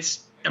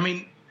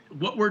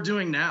 What we're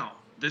doing now,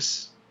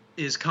 this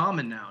is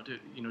common now,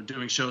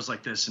 doing shows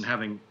like this and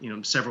having,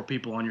 several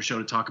people on your show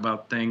to talk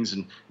about things.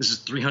 And this is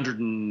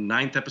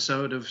 309th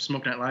episode of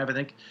Smoke Night Live, I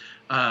think.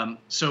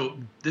 So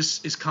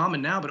this is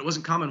common now, but it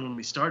wasn't common when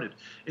we started.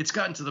 It's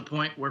gotten to the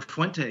point where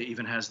Fuente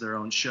even has their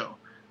own show.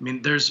 I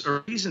mean, there's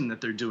a reason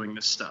that they're doing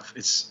this stuff.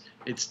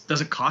 It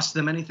doesn't cost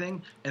them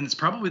anything, and it's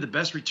probably the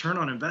best return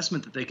on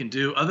investment that they can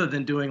do, other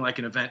than doing like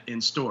an event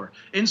in store.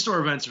 In-store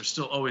events are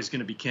still always going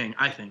to be king,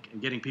 I think,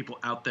 and getting people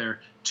out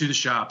there to the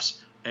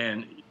shops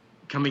and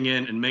coming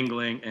in and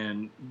mingling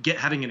and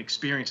having an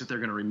experience that they're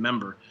going to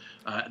remember.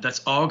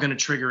 That's all going to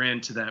trigger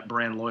into that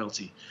brand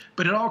loyalty.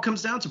 But it all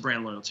comes down to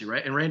brand loyalty,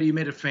 right? And Randy, you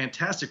made a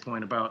fantastic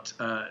point about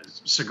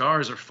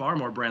cigar smokers are far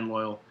more brand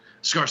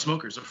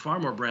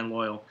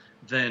loyal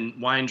than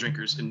wine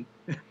drinkers. And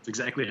it's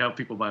exactly how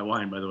people buy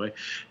wine, by the way.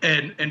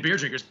 And beer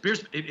drinkers.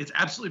 It's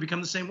absolutely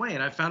become the same way.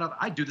 And I found out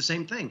I do the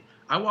same thing.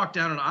 I walk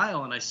down an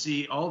aisle and I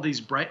see all these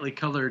brightly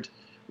colored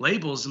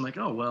labels. And I'm like,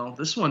 oh, well,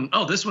 this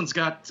one's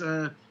got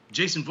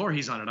Jason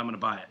Voorhees on it. I'm going to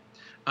buy it.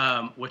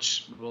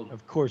 Which will...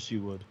 Of course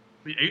you would.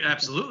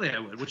 Absolutely, I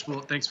would.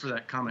 Thanks for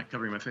that comment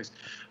covering my face.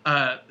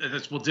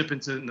 We'll dip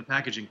into in the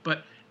packaging,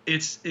 but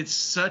it's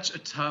such a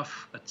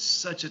tough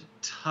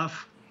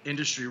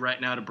industry right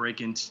now to break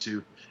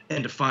into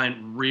and to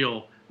find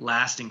real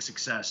lasting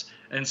success.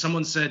 And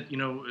someone said,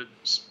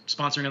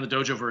 sponsoring on the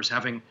Dojoverse,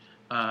 having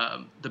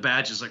the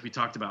badges like we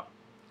talked about.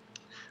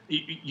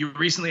 You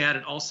recently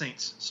added All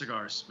Saints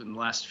cigars in the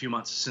last few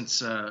months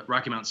since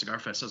Rocky Mountain Cigar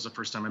Fest. That was the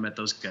first time I met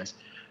those guys.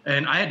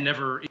 And I had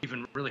never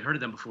even really heard of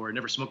them before,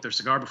 never smoked their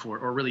cigar before,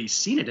 or really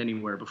seen it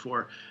anywhere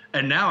before.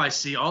 And now I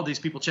see all these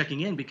people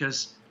checking in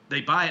because they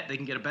buy it, they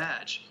can get a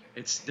badge.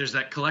 There's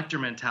that collector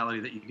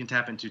mentality that you can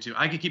tap into too.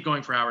 I could keep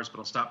going for hours, but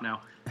I'll stop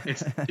now.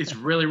 It's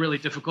really, really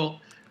difficult.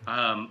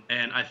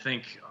 And I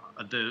think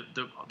the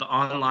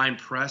online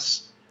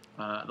press,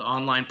 the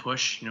online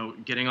push,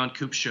 getting on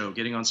Coop's show,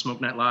 getting on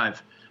Smoke Night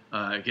Live,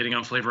 getting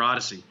on Flavor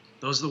Odyssey.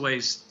 Those are the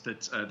ways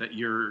that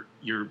you're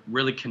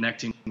really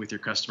connecting with your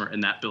customer,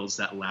 and that builds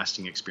that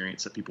lasting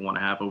experience that people want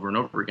to have over and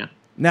over again.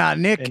 Now,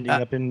 Nick, ending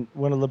up in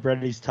one of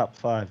Libretti's top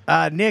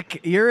 5. Nick,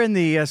 you're in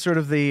the sort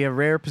of the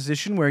rare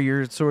position where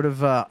you're sort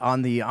of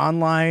on the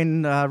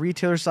online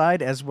retailer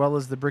side as well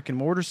as the brick and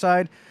mortar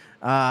side.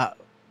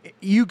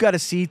 You got to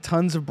see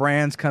tons of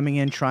brands coming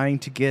in trying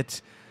to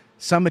get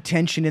some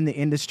attention in the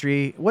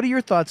industry. What are your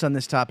thoughts on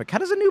this topic? How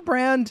does a new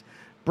brand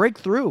break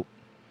through?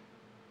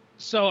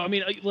 So, I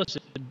mean,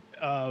 listen,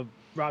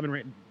 Rob and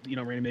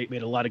Randy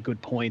made a lot of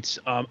good points.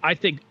 I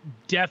think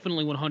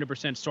definitely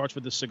 100% starts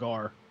with the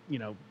cigar,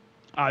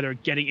 either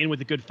getting in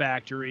with a good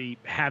factory,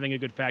 having a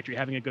good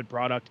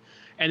product.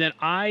 And then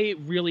I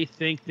really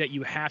think that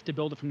you have to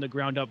build it from the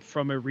ground up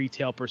from a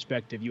retail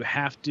perspective. You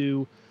have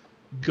to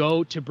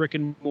go to brick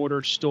and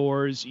mortar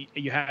stores.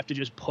 You have to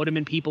just put them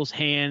in people's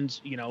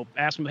hands,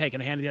 ask them, hey,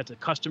 can I hand it to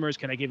customers?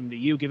 Can I give them to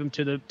you? Give them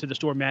to the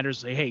store managers,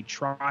 say, hey,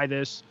 try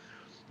this.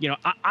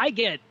 I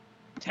get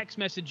text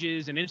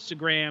messages and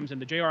Instagrams, and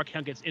the JR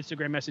account gets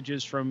Instagram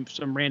messages from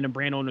some random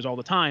brand owners all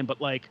the time. But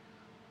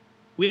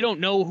we don't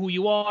know who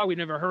you are. We've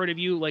never heard of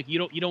you.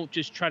 You don't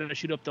just try to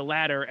shoot up the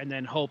ladder and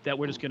then hope that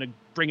we're just going to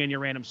bring in your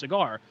random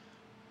cigar.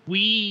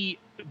 We,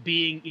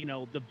 being,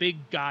 the big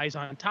guys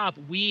on top,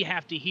 we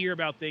have to hear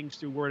about things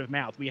through word of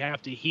mouth. We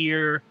have to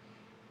hear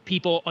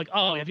people like,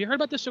 oh, have you heard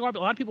about this cigar? But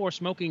a lot of people are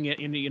smoking it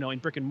in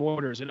brick and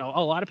mortars, and a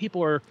lot of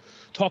people are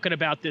talking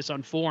about this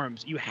on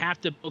forums. You have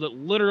to build it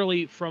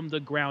literally from the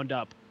ground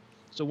up.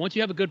 So once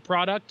you have a good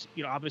product,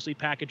 obviously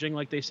packaging,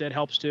 like they said,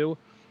 helps too,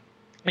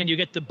 and you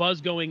get the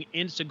buzz going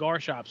in cigar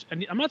shops.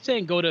 And I'm not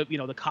saying go to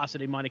the Casa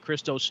de Monte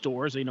Cristo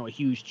stores, a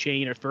huge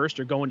chain at first,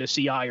 or going to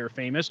CI or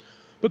Famous,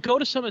 but go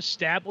to some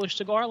established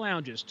cigar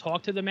lounges.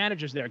 Talk to the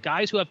managers there,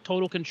 guys who have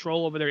total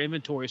control over their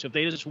inventory. So if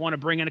they just want to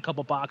bring in a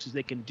couple boxes,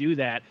 they can do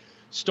that.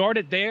 Start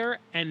it there,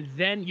 and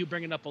then you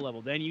bring it up a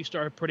level. Then you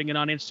start putting it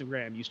on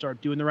Instagram. You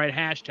start doing the right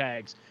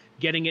hashtags,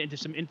 getting it into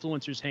some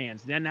influencers'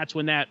 hands. Then that's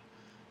when that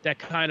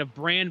kind of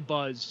brand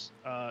buzz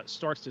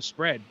starts to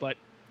spread. But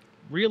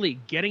really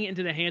getting it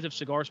into the hands of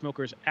cigar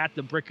smokers at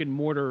the brick and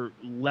mortar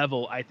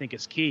level, I think,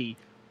 is key.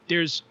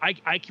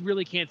 I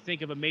really can't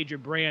think of a major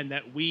brand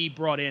that we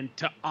brought in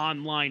to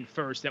online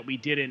first that we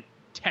didn't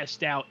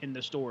test out in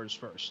the stores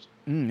first.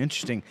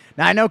 Interesting.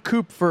 Now, I know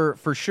Coop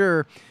for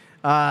sure.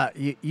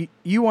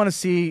 You want to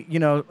see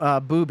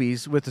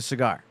boobies with a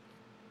cigar.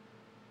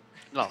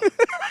 No.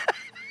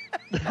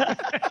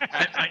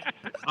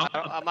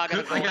 I'm not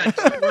gonna go. I got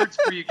 2 words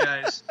for you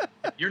guys.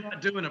 If you're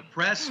not doing a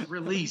press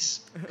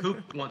release,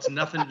 Coop wants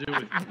nothing to do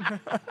with you.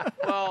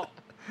 Well,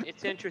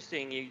 it's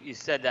interesting you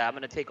said that. I'm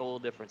going to take a little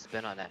different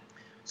spin on that.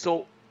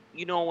 So,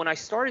 when I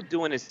started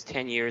doing this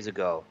 10 years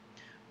ago,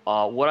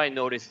 what I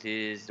noticed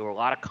is there were a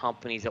lot of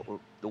companies that were,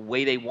 the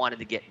way they wanted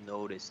to get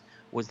noticed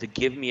was to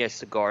give me a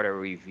cigar to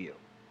review,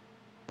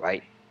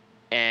 right?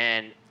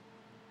 And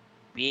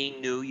being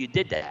new, you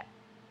did that.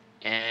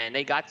 And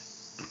they got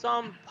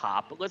some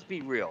pop, but let's be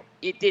real.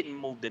 It didn't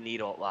move the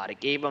needle a lot. It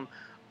gave them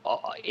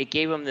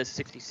the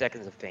 60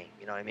 seconds of fame,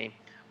 you know what I mean,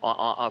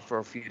 for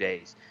a few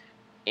days.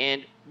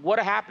 And what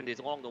happened is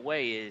along the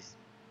way is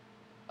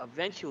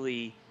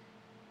eventually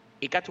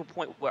it got to a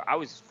point where I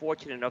was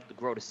fortunate enough to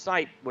grow the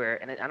site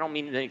where, and I don't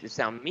mean to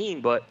sound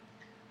mean, but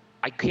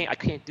I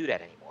can't do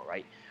that anymore,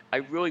 right?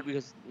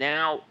 Because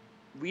now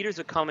readers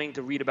are coming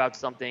to read about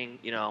something,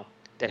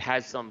 that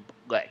has some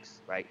legs,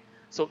 right?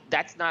 So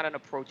that's not an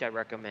approach I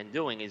recommend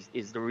doing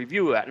is the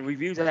review. And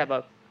reviews have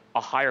a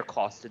higher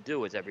cost to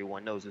do, as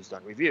everyone knows who's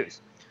done reviews.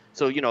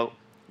 So,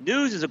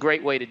 news is a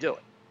great way to do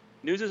it.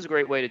 News is a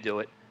great way to do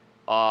it.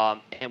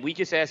 And we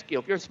just ask,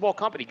 if you're a small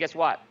company, guess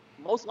what?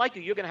 Most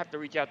likely you're going to have to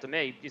reach out to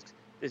me.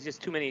 There's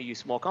just too many of you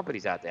small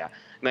companies out there. I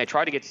mean, I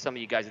try to get to some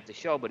of you guys at the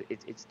show, but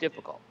it's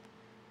difficult.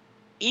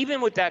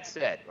 Even with that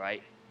said,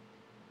 right,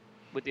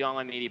 with the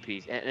online media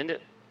piece, and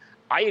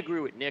I agree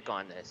with Nick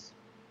on this.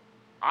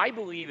 I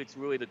believe it's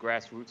really the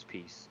grassroots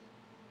piece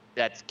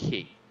that's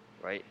key,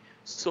 right?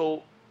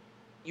 So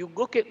you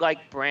look at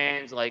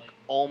brands like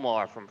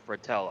Omar from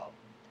Fratello,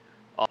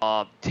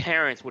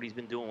 Terrence, what he's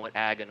been doing with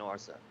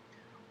Aganorsa,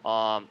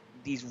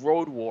 these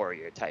Road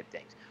Warrior type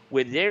things,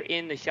 where they're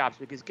in the shops,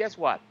 because guess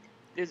what?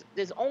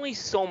 There's only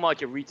so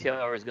much a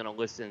retailer is going to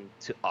listen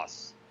to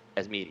us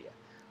as media.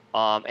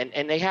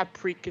 And they have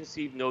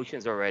preconceived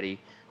notions already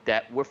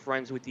that we're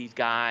friends with these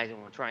guys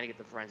and we're trying to get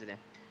the friends in there.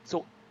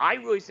 So I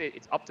really say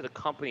it's up to the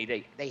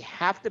company. They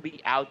have to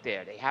be out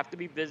there. They have to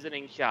be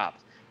visiting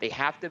shops. They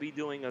have to be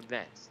doing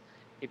events.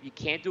 If you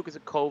can't do it because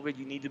of COVID,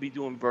 you need to be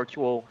doing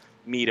virtual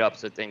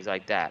meetups or things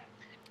like that.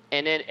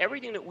 And then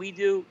everything that we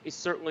do is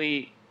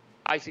certainly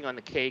icing on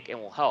the cake and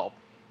will help.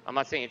 I'm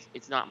not saying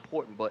it's not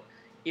important, but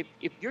if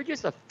you're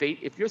just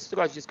if your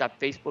cigar's just got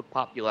Facebook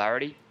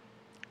popularity,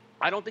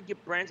 I don't think your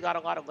brand's got a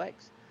lot of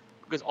legs,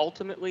 because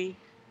ultimately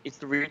it's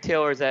the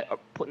retailers that are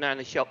putting that on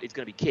the shelf. It's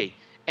going to be key.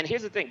 And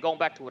here's the thing, going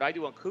back to what I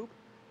do on Coop,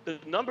 the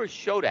numbers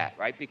show that,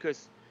 right?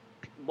 Because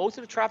most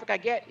of the traffic I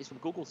get is from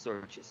Google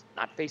searches,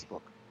 not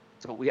Facebook.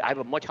 So I have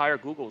a much higher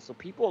Google. So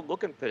people are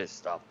looking for this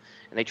stuff,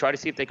 and they try to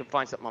see if they can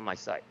find something on my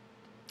site.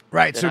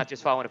 Right. They're so not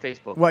just following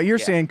Facebook. What you're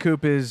saying,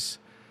 Coop, is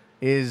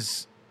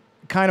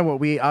kind of what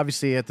we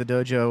obviously at the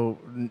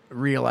dojo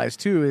realize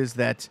too, is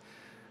that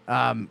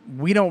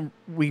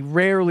we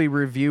rarely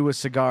review a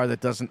cigar that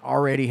doesn't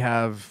already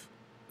have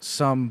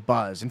some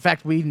buzz. In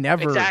fact, we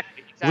never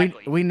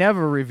Exactly. we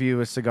never review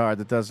a cigar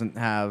that doesn't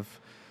have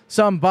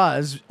some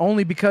buzz,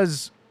 only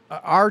because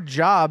our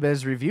job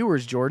as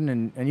reviewers,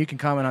 Jordan, and you can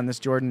comment on this,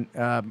 Jordan,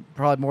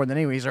 probably more than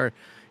anyone.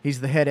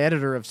 He's the head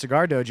editor of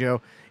Cigar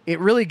Dojo. It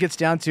really gets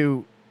down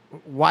to,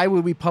 why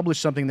would we publish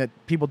something that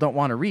people don't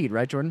want to read,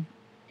 right, Jordan?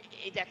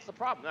 That's the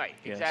problem, right?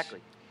 Yes. Exactly.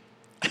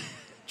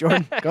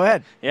 Jordan, go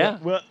ahead. Yeah.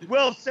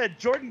 Well said,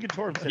 Jordan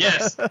Couture said.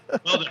 Yes.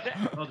 Well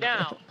done.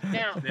 Now,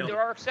 there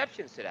are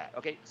exceptions to that.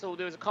 Okay, so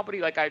there's a company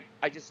like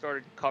I just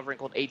started covering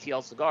called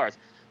ATL Cigars.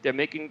 They're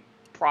making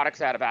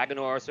products out of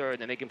Aganorsa, and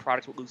they're making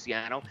products with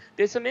Luciano.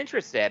 There's some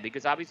interest there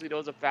because obviously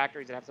those are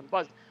factories that have some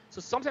buzz.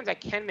 So sometimes I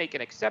can make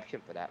an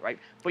exception for that, right?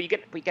 But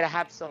you gotta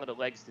have some of the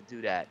legs to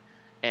do that,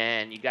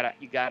 and you gotta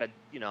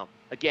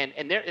again,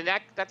 and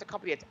that's a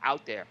company that's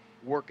out there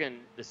working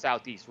the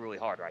Southeast really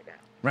hard right now.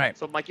 Right.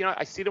 So, Mike,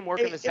 I see them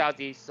working the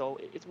Southeast, so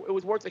it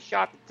was worth a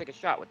shot to take a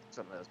shot with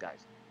some of those guys.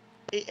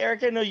 Hey,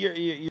 Eric, I know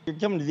you're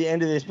coming to the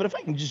end of this, but if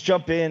I can just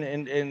jump in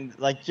and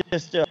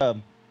just I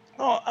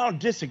don't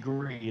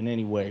disagree in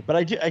any way, but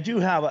I do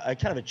have a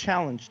kind of a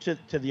challenge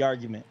to the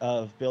argument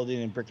of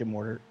building in brick and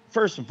mortar.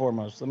 First and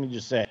foremost, let me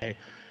just say,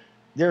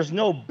 there's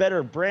no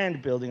better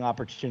brand building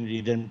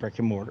opportunity than brick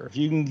and mortar. If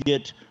you can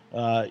get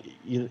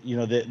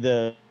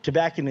the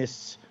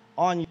tobacconists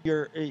on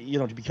your,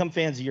 to become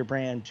fans of your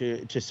brand,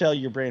 to sell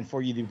your brand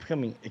for you, to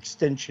become an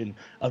extension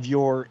of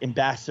your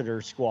ambassador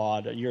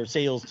squad, your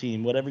sales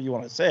team, whatever you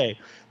want to say.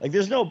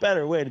 There's no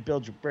better way to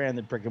build your brand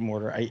than brick and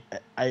mortar.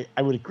 I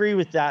would agree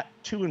with that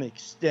to an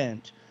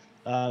extent.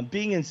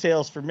 Being in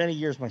sales for many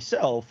years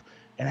myself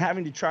and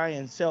having to try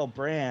and sell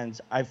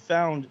brands, I've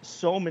found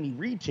so many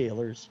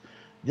retailers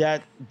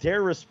that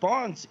their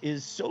response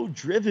is so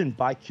driven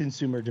by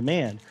consumer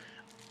demand.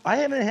 I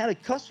haven't had a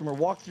customer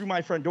walk through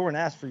my front door and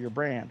ask for your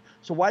brand.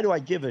 So why do I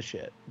give a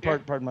shit?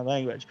 Pardon my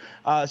language.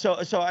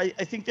 So I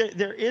think that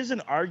there is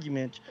an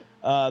argument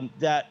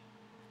that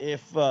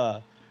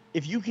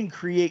if you can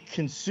create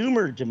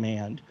consumer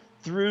demand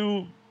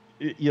through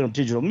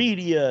digital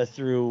media,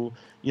 through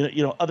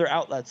other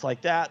outlets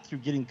like that, through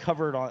getting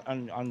covered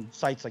on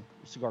sites like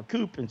Cigar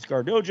Coop and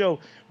Cigar Dojo,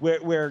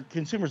 where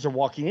consumers are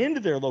walking into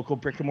their local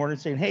brick and mortar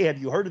and saying, hey, have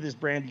you heard of this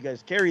brand? You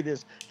guys carry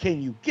this?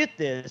 Can you get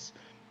this?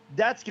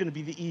 That's going to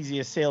be the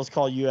easiest sales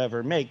call you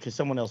ever make because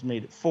someone else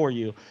made it for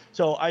you.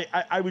 So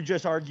I would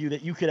just argue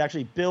that you could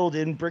actually build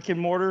in brick and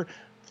mortar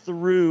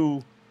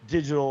through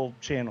digital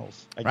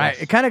channels. I right.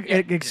 guess. It kind of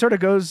it sort of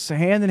goes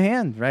hand in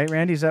hand, right,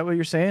 Randy? Is that what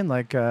you're saying?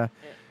 Like,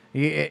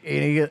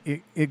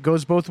 it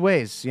goes both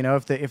ways.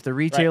 If the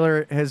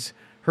retailer has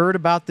heard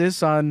about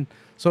this on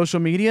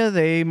social media,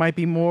 they might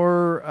be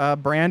more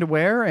brand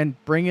aware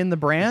and bring in the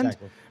brand.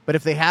 Exactly. But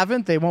if they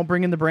haven't, they won't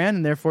bring in the brand,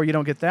 and therefore you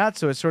don't get that.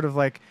 So it's sort of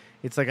like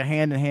a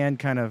hand in hand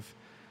kind of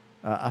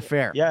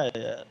affair.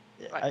 Yeah.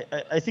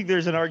 I think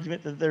there's an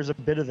argument that there's a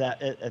bit of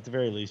that at the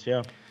very least.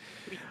 Yeah.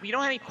 You know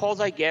how many calls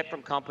I get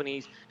from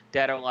companies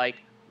that are like,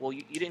 well,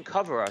 you didn't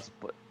cover us,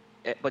 but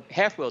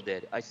Half Wheel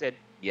did. I said,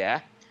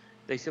 yeah.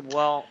 They said,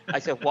 well, I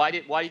said, why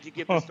did you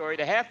give the story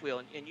to Half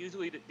Wheel? And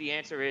usually the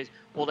answer is,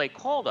 well, they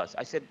called us.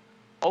 I said,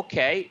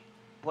 okay,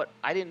 but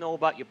I didn't know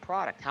about your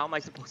product. How am I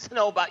supposed to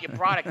know about your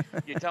product?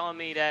 You're telling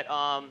me that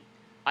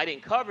I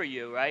didn't cover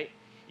you, right?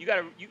 You got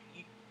to you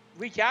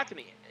reach out to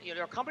me.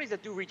 There are companies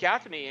that do reach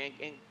out to me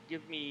and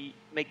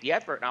make the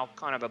effort, and I'll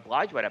kind of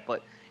oblige by that.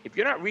 But if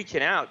you're not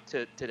reaching out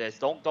to this,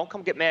 don't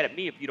come get mad at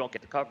me if you don't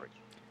get the coverage.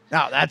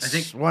 No, that's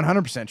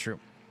 100% true.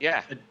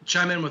 Yeah.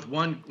 Chime in with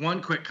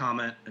one quick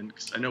comment, and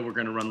 'cause I know we're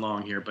going to run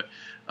long here, but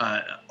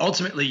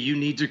ultimately you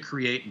need to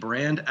create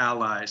brand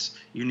allies.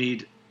 You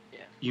need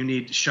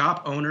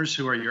shop owners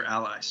who are your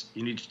allies.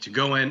 You need to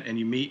go in and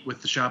you meet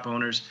with the shop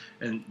owners,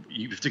 and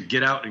you have to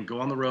get out and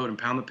go on the road and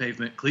pound the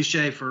pavement.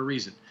 Cliche for a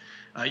reason.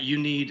 You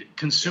need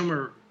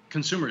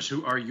consumers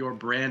who are your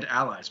brand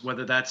allies,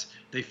 whether that's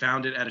they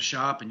found it at a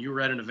shop and you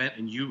were at an event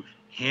and you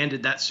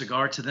handed that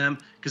cigar to them,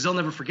 because they'll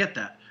never forget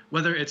that.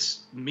 Whether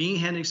it's me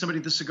handing somebody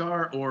the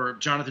cigar or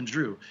Jonathan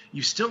Drew,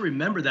 you still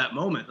remember that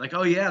moment. Like,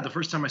 oh yeah, the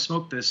first time I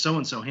smoked this,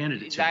 so-and-so handed it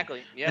to me.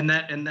 Exactly. Yeah. And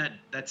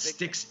that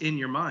sticks in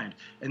your mind.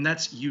 And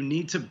you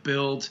need to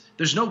build,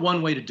 there's no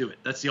one way to do it.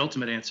 That's the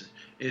ultimate answer,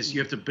 is you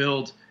have to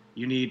build,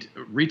 you need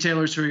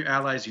retailers who are your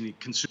allies, you need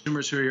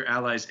consumers who are your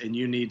allies, and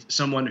you need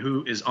someone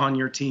who is on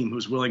your team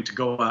who's willing to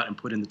go out and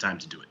put in the time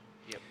to do it.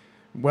 Yep.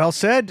 Well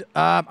said.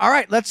 All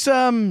right, let's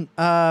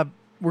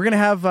we're gonna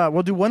have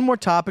we'll do one more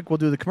topic. We'll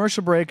do the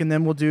commercial break, and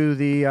then we'll do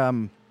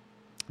the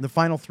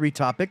final three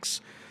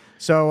topics.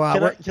 So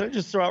can I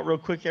just throw out real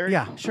quick, Eric?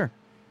 Yeah, sure.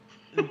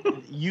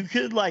 You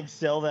could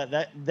sell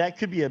that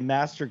could be a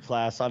master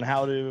class on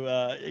how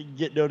to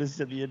get noticed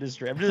in the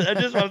industry. I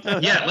just want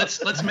to let's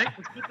put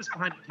this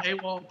behind a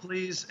paywall,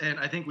 please. And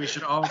I think we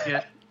should all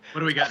get, what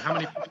do we got? How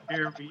many people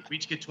here? We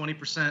each get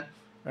 20%.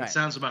 That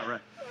sounds about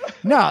right.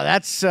 No,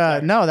 that's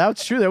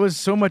true. There was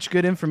so much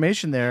good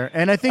information there,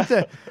 and I think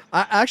that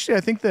I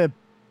think the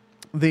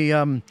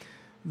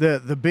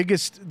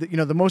biggest,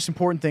 the most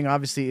important thing,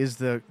 obviously, is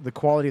the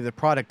quality of the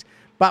product.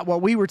 But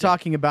what we were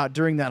talking about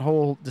during that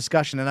whole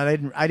discussion, and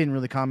I didn't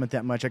really comment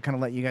that much. I kind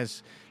of let you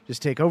guys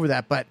just take over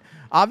that. But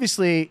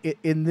obviously,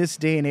 in this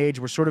day and age,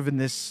 we're sort of in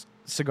this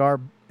cigar.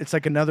 It's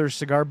like another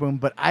cigar boom,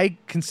 but I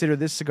consider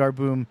this cigar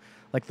boom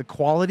like the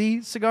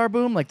quality cigar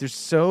boom. Like, there's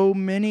so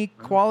many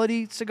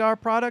quality cigar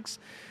products.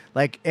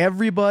 Like,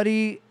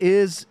 everybody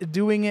is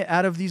doing it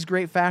out of these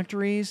great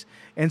factories.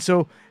 And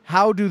so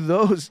how do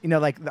those,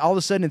 all of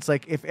a sudden it's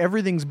like, if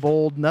everything's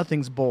bold,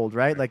 nothing's bold,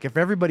 right? Like, if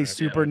everybody's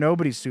super,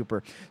 nobody's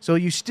super. So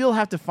you still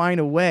have to find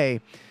a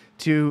way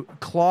to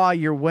claw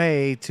your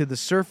way to the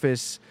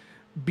surface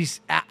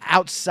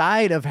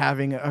outside of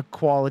having a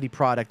quality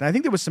product. And I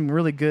think there was some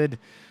really good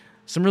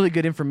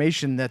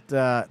information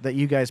that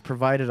you guys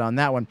provided on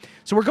that one.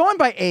 So we're going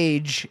by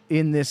age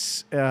in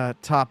this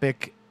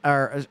topic,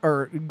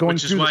 or going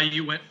Which is why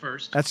you went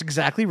first. That's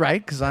exactly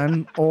right, because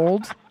I'm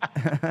old.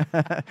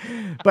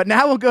 But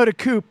now we'll go to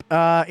Coop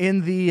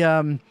in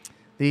the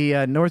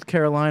North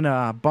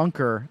Carolina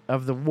bunker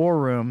of the War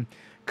Room.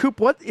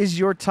 Coop, what is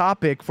your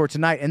topic for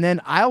tonight? And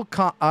then I'll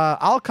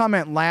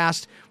comment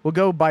last. We'll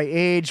go by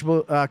age.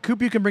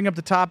 Coop, you can bring up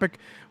the topic.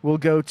 We'll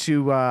go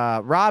to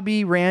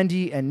Robbie,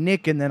 Randy, and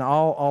Nick, and then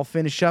I'll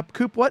finish up.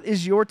 Coop, what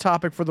is your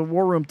topic for the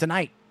War Room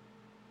tonight?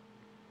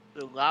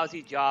 The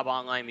lousy job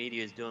online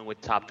media is doing with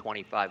top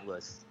 25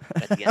 lists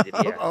at the end of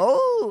the year.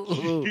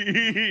 Oh.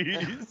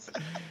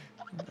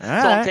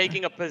 I'm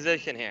taking a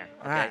position here.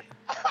 Okay.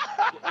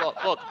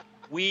 Look,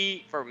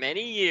 we for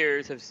many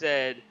years have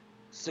said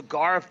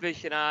cigar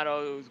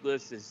aficionados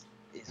list is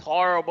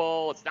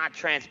horrible. It's not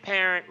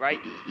transparent, right?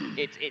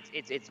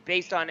 It's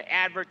based on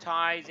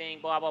advertising,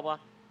 blah blah blah.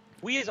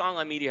 We as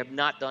online media have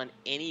not done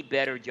any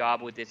better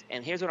job with this.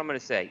 And here's what I'm going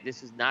to say: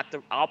 this is not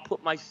I'll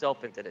put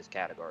myself into this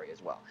category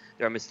as well.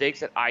 There are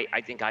mistakes that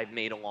I think I've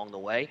made along the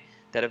way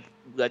that have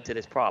led to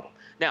this problem.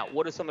 Now,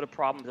 what are some of the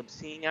problems I'm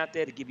seeing out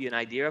there to give you an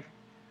idea of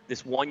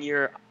this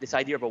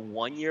idea of a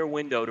 1 year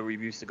window to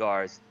review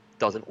cigars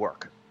doesn't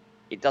work.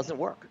 It doesn't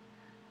work.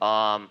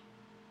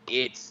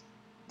 They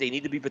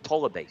need to be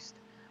Vitola based.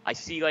 I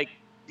see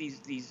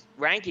these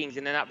rankings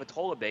and they're not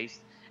Vitola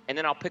based, and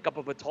then I'll pick up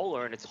a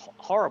Vitola and it's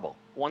horrible.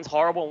 One's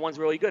horrible and one's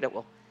really good.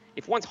 Well,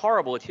 if one's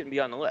horrible, it shouldn't be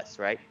on the list,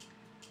 right?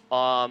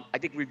 I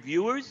think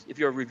reviewers, if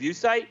you're a review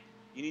site,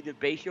 you need to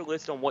base your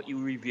list on what you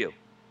review.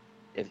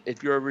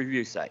 If you're a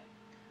review site,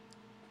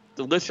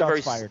 the lists are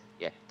very fired.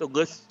 Yeah, the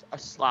lists are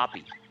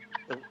sloppy.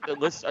 The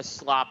lists are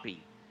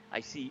sloppy. I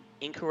see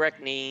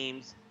incorrect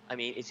names. I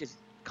mean, it's just,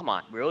 come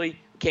on, really?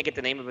 We can't get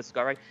the name of a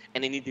cigar right,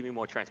 and they need to be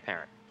more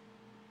transparent.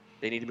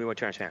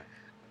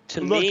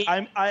 To Look, me,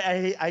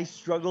 I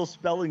struggle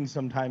spelling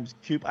sometimes,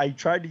 Coop. I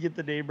tried to get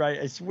the name right.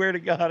 I swear to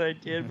God I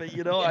did, but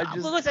I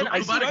just. Well, listen,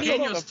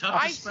 Cubaniqueño's tough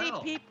to I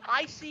spell.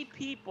 see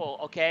people,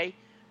 okay,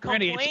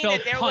 Randy, complain it's spelled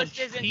that their punch.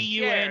 list isn't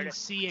shared.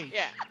 Punch.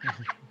 Yeah.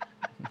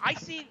 I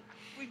see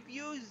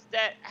reviews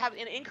that have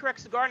an incorrect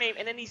cigar name,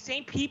 and then these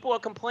same people are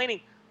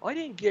complaining, I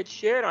didn't get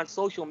shared on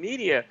social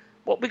media.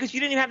 Well, because you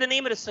didn't even have the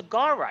name of the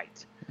cigar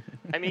right.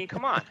 I mean,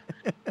 come on.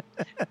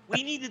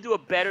 We need to do a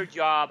better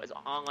job as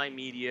online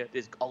media.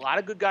 There's a lot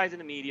of good guys in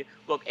the media.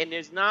 Look, and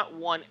there's not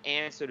one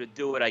answer to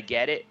do it. I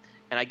get it.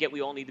 And I get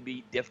we all need to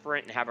be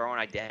different and have our own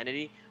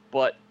identity.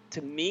 But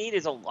to me,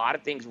 there's a lot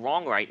of things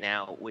wrong right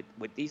now with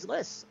these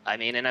lists. I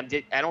mean, and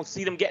I don't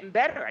see them getting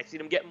better. I see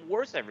them getting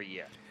worse every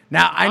year.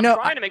 Now I'm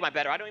trying to make my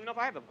better. I don't even know if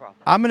I have a problem.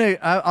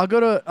 I'll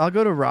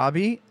go to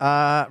Robbie.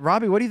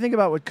 Robbie, what do you think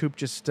about what Coop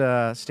just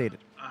stated?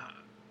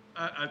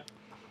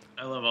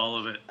 I love all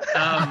of it.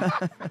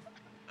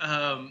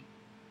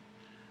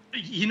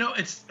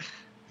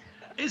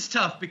 It's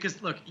tough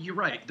because, look, you're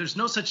right. There's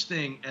no such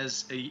thing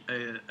as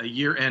a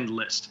year-end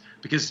list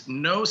because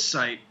no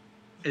site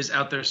is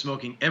out there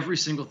smoking every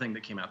single thing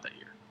that came out that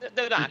year.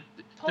 They're not.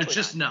 They're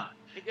just not.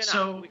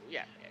 So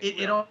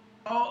it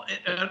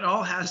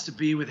all has to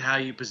be with how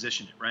you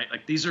position it, right?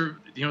 Like this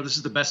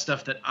is the best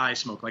stuff that I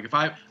smoke. Like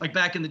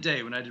back in the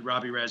day when I did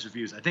Robbie Raz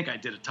reviews, I think I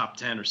did a top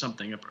 10 or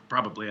something.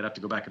 Probably I'd have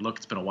to go back and look.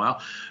 It's been a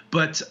while,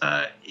 but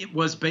it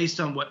was based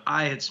on what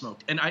I had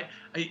smoked. And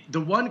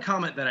the one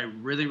comment that I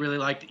really, really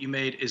like that you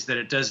made is that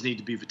it does need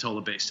to be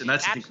Vitola based, and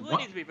that's needs to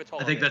be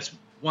Vitola. I think that's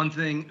one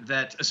thing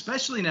that,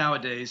 especially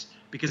nowadays,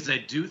 because I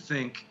do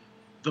think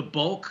the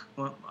bulk.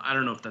 Well, I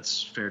don't know if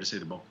that's fair to say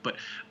the bulk, but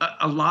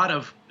a lot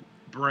of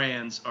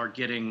brands are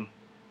getting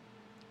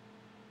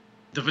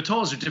the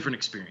Vitolas are different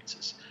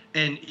experiences.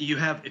 And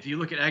if you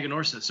look at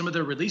Aganorsa, some of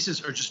their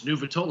releases are just new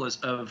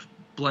Vitolas of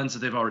blends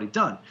that they've already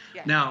done.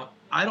 Yeah. Now,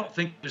 I don't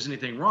think there's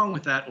anything wrong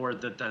with that or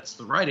that that's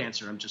the right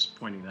answer. I'm just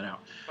pointing that out.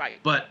 Right.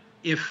 But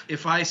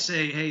if I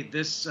say, hey,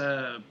 this,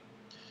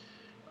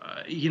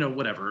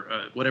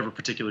 whatever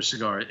particular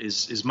cigar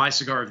is my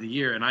cigar of the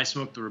year, and I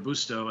smoke the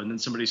Robusto, and then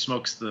somebody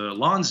smokes the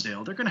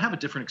Lonsdale, they're going to have a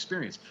different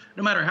experience,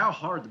 no matter how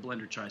hard the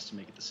blender tries to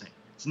make it the same.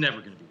 It's never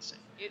going to be the same.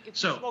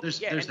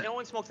 There's that. No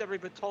one smokes every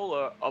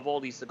Vitola of all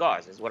these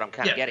cigars is what I'm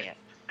kind of getting at.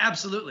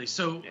 Absolutely.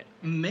 So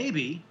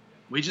maybe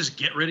we just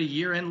get rid of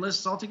year-end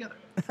lists altogether.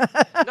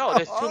 No,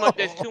 there's too much.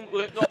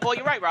 Well,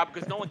 you're right, Rob,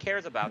 because no one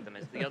cares about them.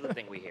 Is the other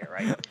thing we hear,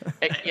 right?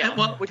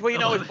 Which we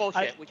know is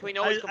bullshit. Which we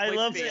know is complete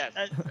BS.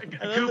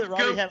 I love that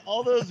Robbie had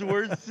all those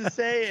words to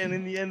say, and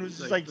in the end was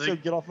just like, so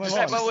get off my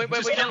lawn.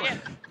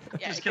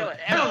 Just kill it.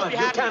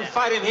 You can't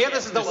fight in here.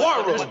 This is the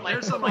war room.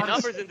 My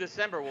numbers in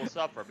December will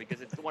suffer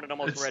because it's one of the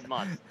most read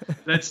months.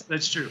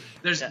 That's true.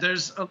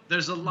 There's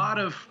a lot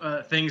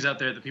of things out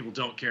there that people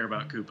don't care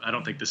about, Coop. I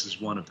don't think this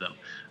is one of them.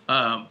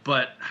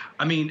 But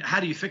I mean, how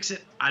do you fix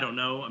it? I don't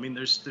know. I mean,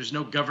 there's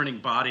no governing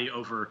body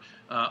over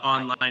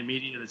online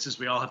media that says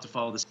we all have to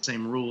follow the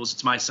same rules.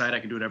 It's my site. I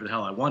can do whatever the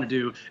hell I want to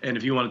do. And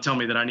if you want to tell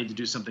me that I need to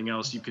do something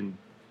else, you can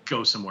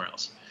go somewhere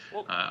else.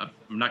 Well, I'm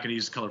not going to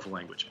use colorful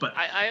language, but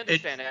I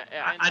understand.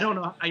 I don't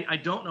know. I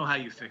don't know how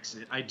you fix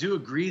it. I do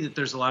agree that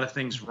there's a lot of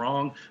things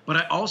wrong, but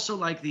I also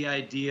like the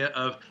idea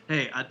of,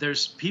 hey,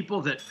 there's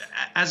people that,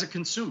 as a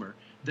consumer,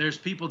 there's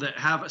people that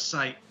have a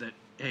site that,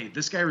 hey,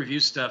 this guy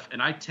reviews stuff,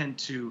 and I tend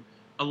to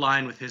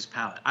align with his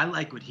palate. I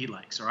like what he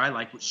likes, or I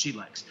like what she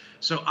likes.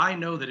 So I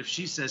know that if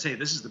she says, hey,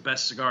 this is the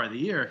best cigar of the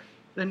year,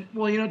 then,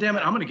 well, damn it,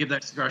 I'm going to give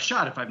that cigar a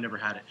shot if I've never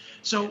had it.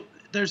 So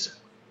there's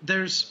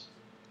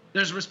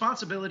a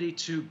responsibility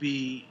to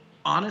be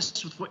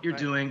honest with what you're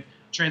doing,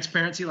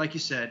 transparency, like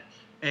you said,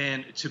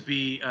 and to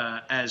be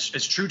as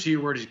true to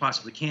your word as you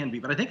possibly can be.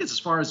 But I think it's as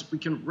far as we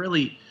can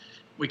really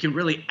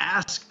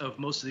ask of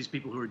most of these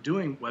people who are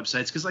doing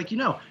websites, because, like,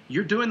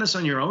 you're doing this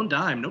on your own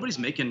dime. Nobody's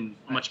making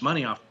much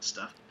money off this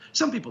stuff.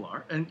 Some people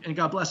are, and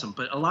God bless them.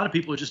 But a lot of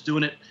people are just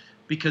doing it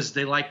because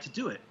they like to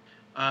do it.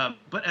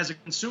 But as a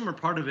consumer,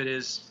 part of it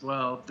is,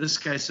 well, this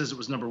guy says it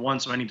was number one,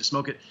 so I need to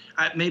smoke it.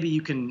 Maybe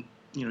you can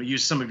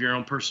use some of your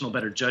own personal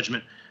better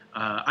judgment.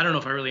 I don't know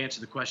if I really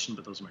answered the question,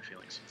 but those are my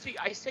feelings. See,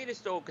 I say this,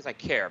 though, because I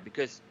care.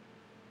 Because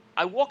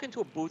I walk into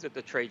a booth at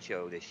the trade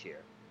show this year,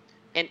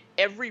 and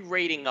every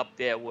rating up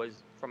there was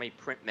from a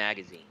print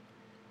magazine.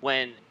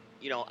 When,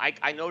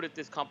 I know that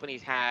this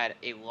company's had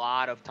a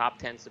lot of top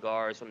 10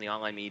 cigars from the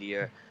online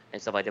media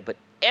and stuff like that, but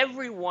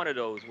every one of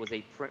those was a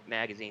print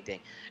magazine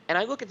thing. And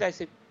I look at that and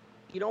say,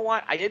 you know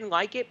what? I didn't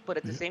like it, but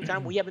at the same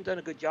time, we haven't done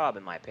a good job,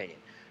 in my opinion.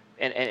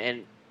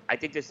 And I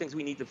think there's things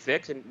we need to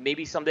fix, and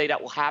maybe someday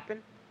that will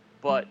happen.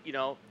 but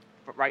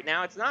but right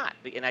now it's not.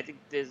 And I think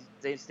there's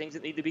things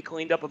that need to be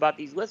cleaned up about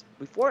these lists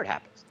before it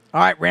happens.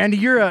 All right, Randy,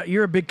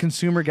 you're a big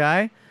consumer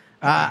guy.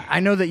 I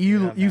know that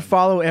you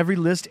follow every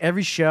list,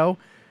 every show,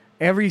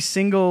 every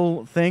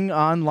single thing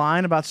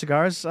online about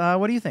cigars.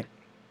 What do you think?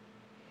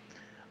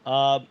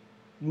 The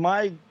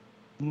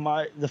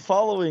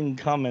following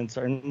comments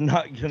are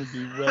not going to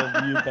be well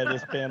viewed by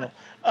this panel.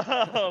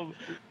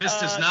 This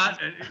does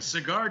not,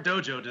 Cigar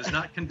Dojo does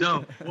not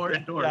condone or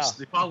endorse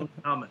the following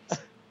comments.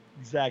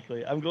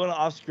 Exactly. I'm going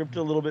off script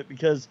a little bit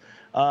because,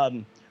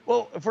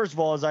 well, first of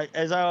all,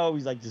 as I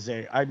always like to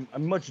say, I'm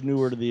much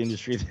newer to the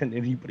industry than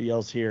anybody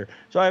else here.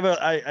 So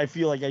I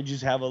feel like I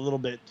just have a little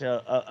bit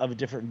of a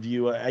different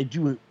view. I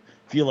do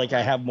feel like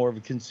I have more of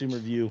a consumer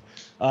view.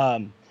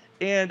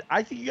 And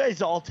I think you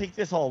guys all take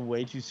this all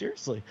way too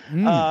seriously.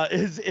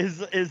 Is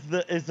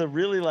the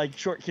really like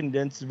short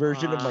condensed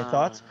version of my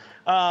thoughts.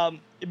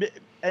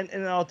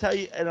 And I'll tell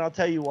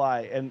you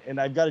why. And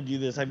I've got to do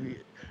this.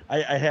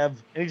 I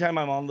have anytime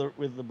I'm on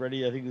with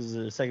Libretti, I think this is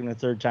the second or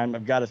third time,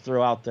 I've got to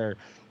throw out there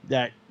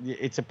that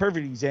it's a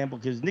perfect example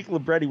because Nick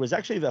Libretti was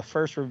actually the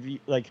first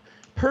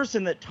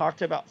person that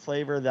talked about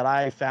flavor that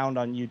I found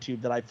on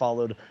YouTube that I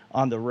followed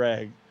on the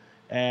reg,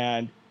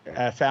 and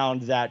I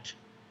found that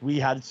we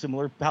had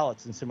similar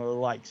palates and similar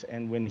likes.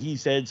 And when he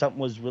said something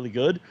was really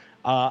good,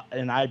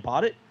 and I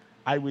bought it,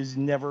 I was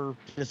never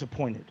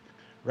disappointed,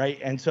 right?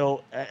 And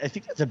so I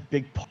think that's a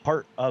big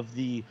part of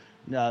the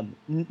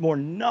more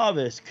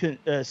novice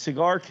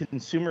cigar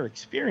consumer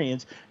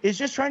experience is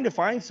just trying to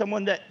find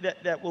someone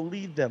that will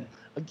lead them.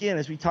 Again,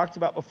 as we talked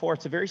about before,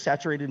 it's a very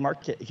saturated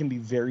market. It can be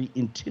very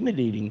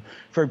intimidating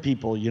for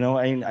people.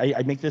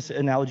 I make this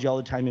analogy all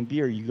the time in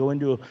beer. You go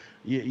into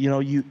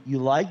you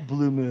like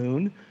Blue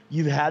Moon.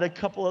 You've had a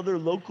couple other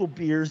local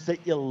beers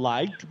that you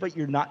liked, but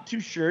you're not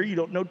too sure. You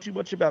don't know too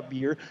much about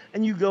beer,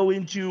 and you go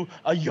into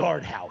a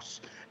Yard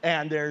House.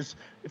 And there's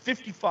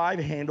 55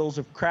 handles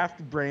of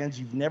craft brands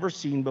you've never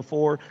seen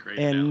before. Great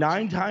and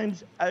nine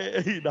times out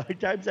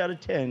of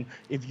 10,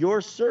 if your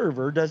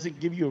server doesn't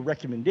give you a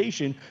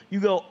recommendation,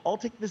 you go, I'll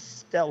take the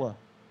Stella.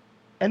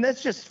 And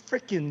that's just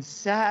freaking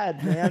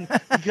sad, man,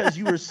 because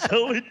you were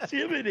so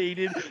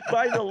intimidated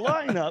by the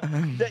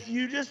lineup that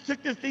you just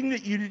took the thing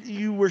that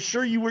you were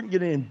sure you weren't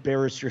going to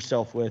embarrass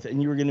yourself with,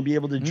 and you were going to be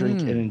able to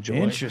drink and enjoy.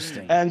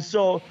 Interesting. And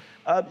so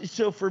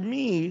for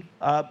me,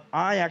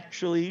 I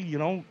actually,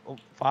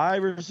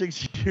 5 or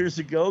 6 years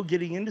ago,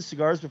 getting into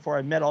cigars before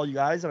I met all you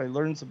guys and I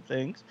learned some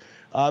things,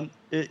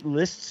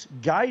 lists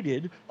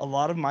guided a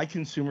lot of my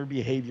consumer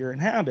behavior and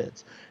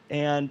habits.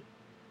 And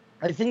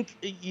I think,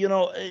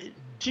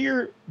 to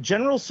your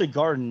general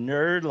cigar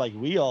nerd like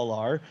we all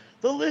are,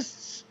 the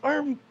lists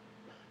are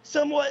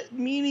somewhat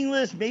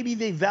meaningless. Maybe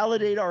they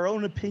validate our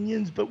own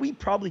opinions, but we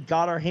probably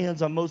got our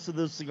hands on most of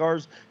those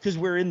cigars because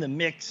we're in the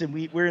mix and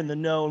we're in the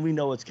know and we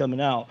know what's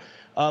coming out.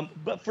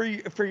 But for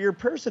your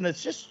person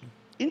that's just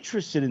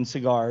interested in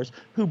cigars,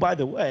 who, by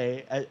the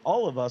way,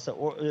 all of us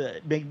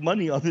that make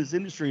money on this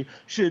industry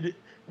should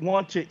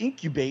want to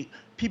incubate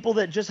people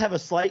that just have a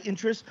slight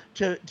interest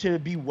to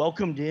be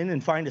welcomed in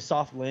and find a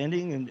soft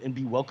landing and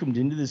be welcomed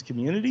into this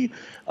community.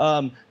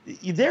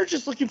 They're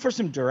just looking for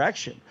some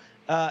direction.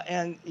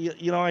 Obviously,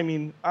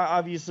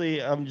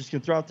 I'm just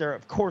going to throw out there,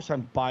 of course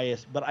I'm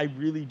biased, but I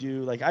really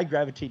do. I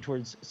gravitate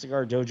towards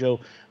Cigar Dojo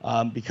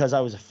because I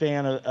was a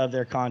fan of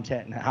their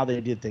content and how they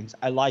did things.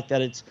 I like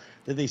that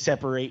they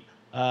separate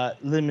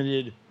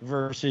limited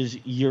versus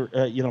your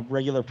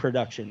regular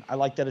production. I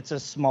like that it's a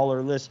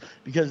smaller list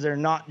because they're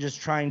not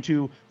just trying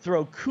to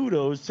throw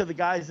kudos to the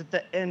guys at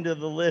the end of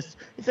the list.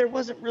 If there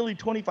wasn't really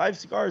 25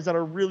 cigars that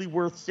are really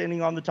worth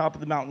standing on the top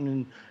of the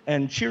mountain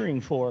and cheering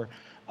for.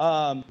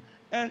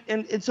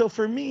 And so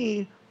for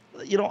me,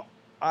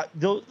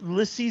 the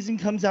list season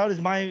comes out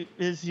I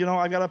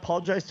got to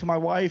apologize to my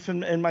wife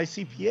and my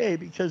CPA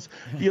because,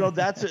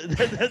 that's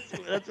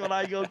when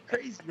I go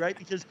crazy, right?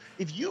 Because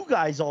if you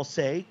guys all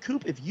say,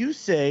 Coop, if you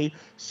say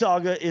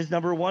Saga is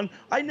number one,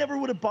 I never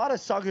would have bought a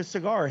Saga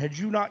cigar had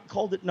you not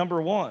called it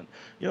number one.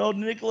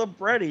 Nick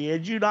Libretti,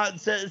 had you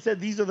not said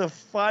these are the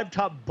 5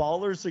 top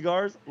baller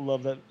cigars?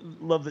 Love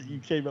that you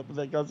came up with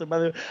that concept, by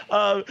the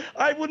way.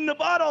 I wouldn't have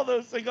bought all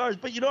those cigars,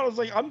 but I was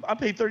like, I'm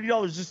paying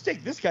 $30 a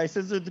stick. This guy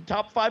says they're the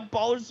top 5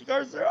 baller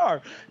cigars there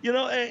are,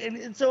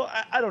 and so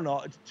I don't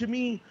know. To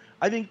me,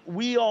 I think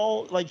we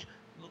all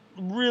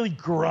really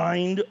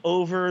grind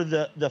over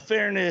the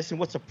fairness and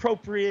what's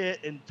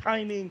appropriate and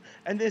timing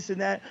and this and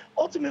that.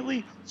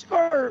 Ultimately,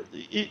 cigar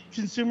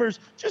consumers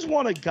just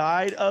want a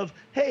guide of,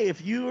 hey,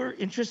 if you're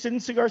interested in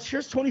cigars,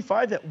 here's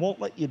 25 that won't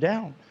let you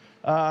down,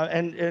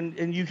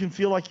 and you can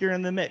feel like you're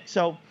in the mix.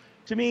 So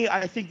to me,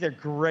 I think they're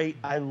great.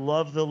 I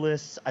love the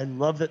lists. I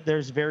love that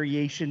there's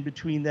variation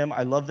between them.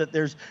 I love that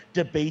there's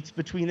debates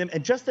between them.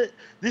 And just that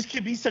this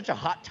could be such a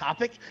hot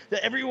topic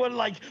that everyone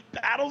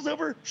battles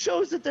over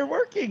shows that they're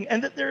working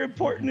and that they're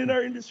important in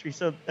our industry.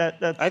 So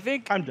I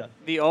think I'm done.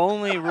 The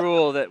only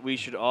rule that we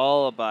should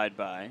all abide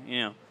by,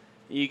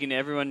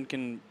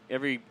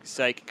 every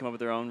site can come up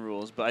with their own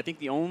rules, but I think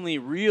the only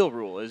real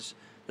rule is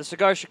the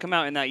cigar should come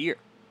out in that year.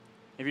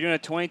 If you're doing a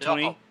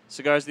 2020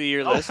 Cigars of the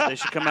Year list. They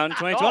should come out in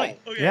 2020.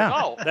 Oh, okay. Yeah.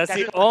 No, That's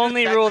the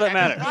only rule that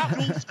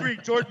matters. Dual screen,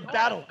 Jordan.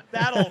 Battle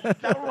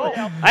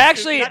royale.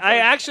 I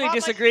actually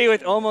disagree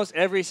with almost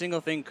every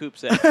single thing Coop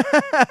said.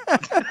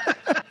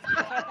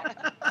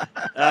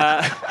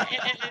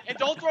 And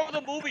don't throw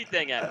the movie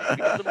thing at me,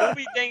 because the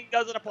movie thing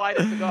doesn't apply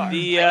to cigars.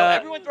 I know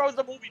everyone throws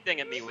the movie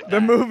thing at me with that.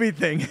 The movie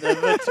thing.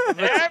 Everyone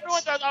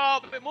says,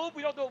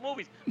 we don't do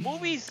movies.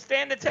 Movies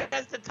stand the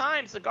test of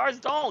time. Cigars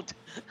don't.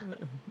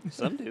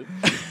 Some do.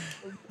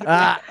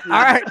 All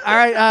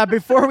right.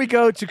 Before we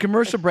go to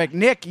commercial break,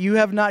 Nick, you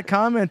have not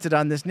commented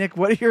on this. Nick,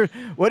 what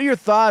are your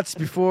thoughts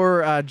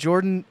before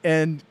Jordan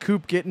and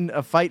Coop get in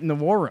a fight in the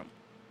war room?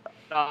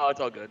 No, it's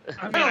all good.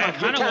 I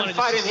kind of wanted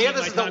to see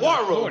this is the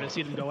war room to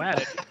see them go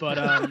at it. But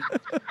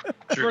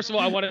first of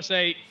all, I want to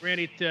say,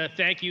 Randy,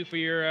 thank you for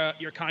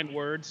your kind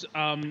words.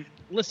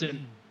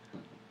 Listen,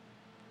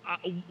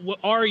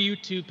 our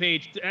YouTube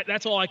page,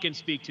 that's all I can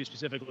speak to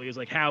specifically, is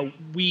like how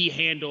we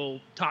handle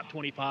top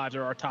 25s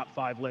or our top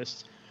 5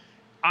 lists.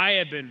 I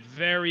have been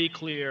very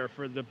clear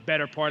for the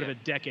better part of a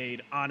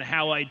decade on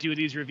how I do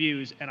these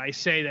reviews, and I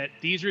say that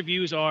these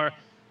reviews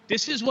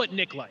this is what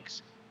Nick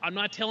likes. I'm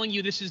not telling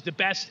you this is the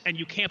best and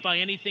you can't buy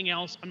anything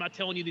else. I'm not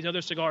telling you these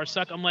other cigars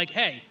suck. I'm like,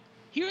 hey,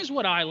 here's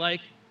what I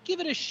like.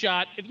 Give it a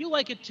shot. If you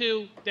like it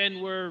too,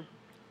 then we're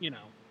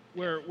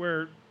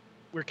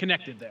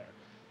connected there.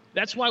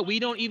 That's why we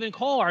don't even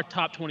call our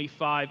top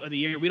 25 of the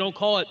year. We don't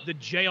call it the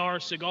JR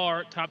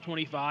Cigar top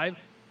 25.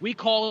 We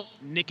call it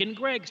Nick and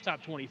Greg's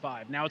top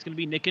 25. Now it's going to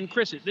be Nick and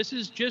Chris's.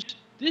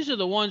 These are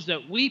the ones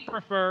that we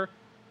prefer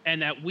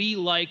and that we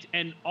liked.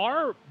 And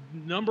our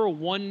number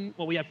one,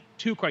 we have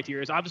 2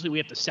 criteria. Obviously, we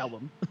have to sell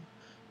them.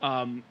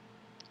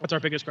 That's our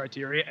biggest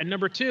criteria. And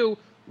number 2,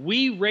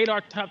 we rate our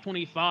top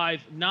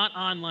 25 not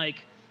on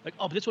like, but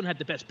this one had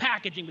the best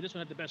packaging, but this one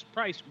had the best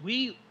price.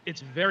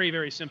 It's very,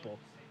 very simple.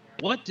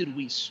 What did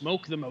we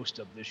smoke the most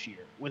of this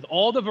year? With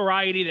all the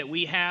variety that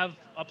we have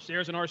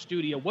upstairs in our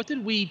studio, what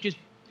did we just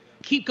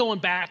keep going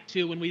back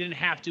to when we didn't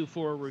have to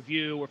for a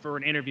review or for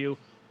an interview?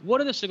 What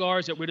are the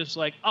cigars that we're just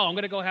like, I'm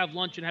going to go have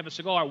lunch and have a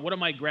cigar. What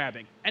am I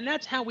grabbing? And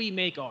that's how we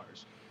make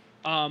ours.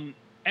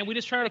 And we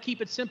just try to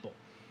keep it simple.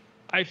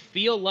 I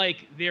feel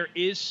like there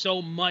is so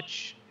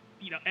much,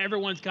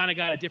 everyone's kind of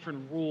got a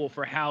different rule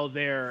for how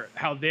they're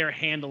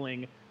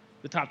handling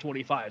the top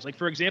 25s. Like,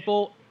 for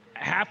example,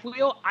 Half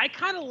Wheel, I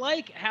kind of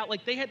like how,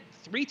 they had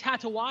 3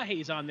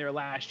 Tatuajes on there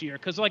last year.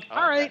 Because, all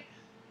right,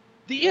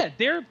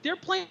 they're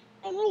playing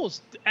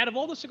rules. Out of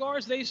all the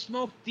cigars they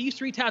smoked, these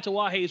 3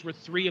 Tatuajes were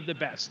 3 of the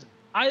best.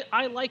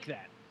 I like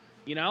that.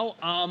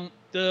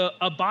 The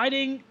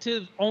abiding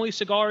to only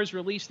cigars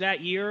released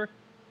that year,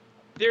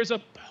 there's a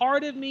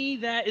part of me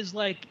that is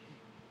like,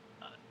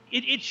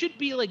 it should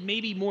be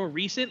maybe more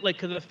recent,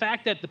 because the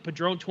fact that the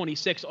Padron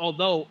 26,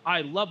 although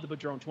I love the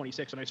Padron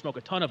 26 and I smoke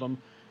a ton of them,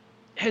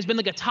 has been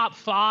a top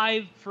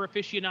 5 for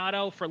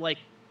aficionado for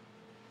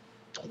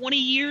 20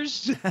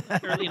 years,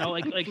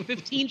 or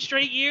 15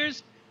 straight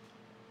years.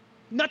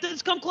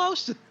 Nothing's come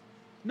close.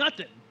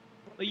 Nothing.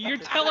 You're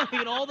telling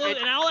me in all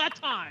that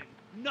time,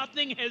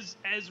 nothing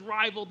has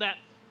rivaled that.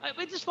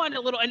 I just find it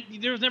a little, and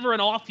there's never an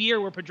off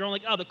year where Padron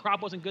the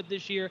crop wasn't good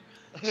this year.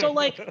 So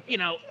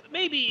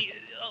maybe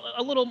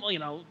a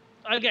little,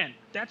 again,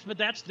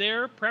 that's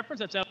their preference.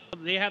 That's how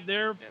they have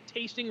their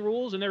tasting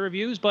rules and their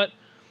reviews. But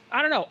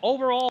I don't know.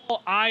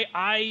 Overall,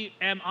 I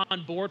am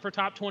on board for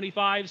top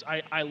 25s.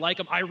 I like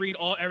them. I read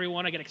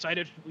everyone. I get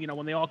excited,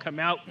 when they all come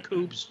out.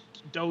 Coops,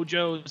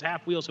 Dojos,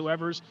 Half Wheels,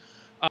 whoever's.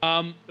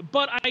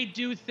 But I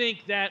do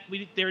think that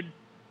their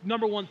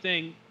number one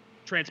thing,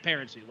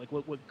 transparency, like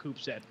what Coop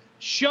said.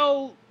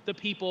 Show the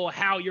people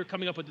how you're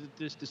coming up with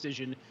this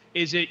decision.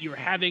 Is it you're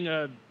having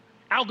a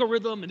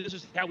algorithm and this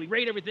is how we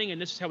rate everything and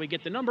this is how we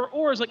get the number?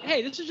 Or is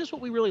hey, this is just what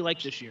we really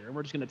like this year and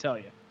we're just going to tell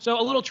you. So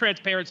a little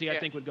transparency, I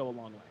think, would go a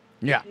long way.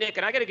 Yeah. Nick,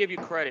 and I got to give you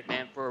credit,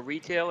 man. For a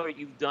retailer,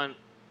 you've done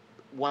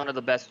one of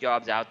the best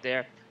jobs out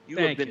there. You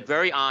have been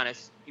very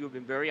honest. You have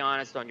been very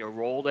honest on your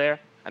role there.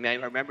 I mean,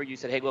 I remember you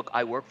said, hey, look,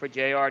 I work for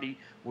JRD,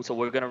 so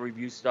we're going to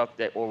review stuff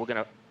or we're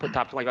going to put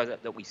top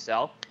 25 that we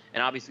sell.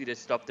 And obviously there's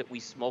stuff that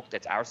we smoke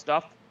that's our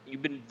stuff.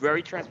 You've been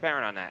very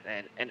transparent on that.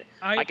 And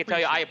I can tell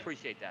you, I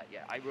appreciate that.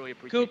 Yeah, I really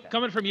appreciate Coop, that.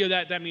 coming from you,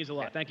 that means a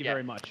lot. Thank you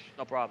very much.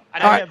 No problem.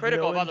 And I'm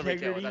critical of other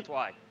retailers, that's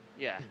why.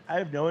 Yeah. I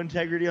have no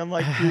integrity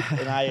unlike Coop,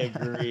 and I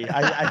agree.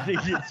 I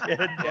think it's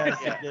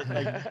fantastic.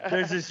 That,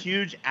 there's this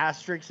huge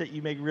asterisk that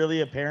you make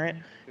really apparent,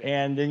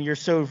 and then you're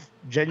so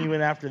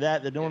genuine after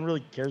that no one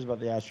really cares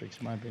about the asterisk,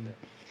 in my opinion.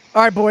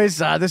 All right, boys.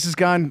 This has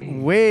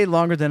gone way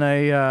longer than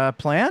I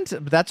planned,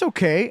 but that's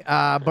okay.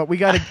 But we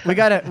gotta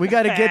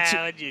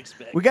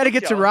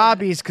get to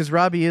Robbie's because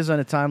Robbie is on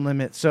a time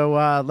limit.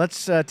 So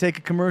let's take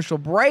a commercial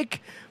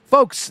break.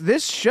 Folks,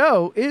 this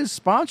show is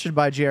sponsored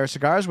by JR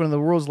Cigars, one of the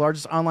world's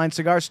largest online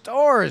cigar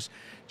stores.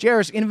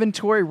 JR's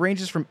inventory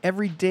ranges from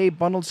everyday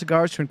bundled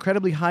cigars to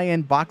incredibly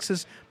high-end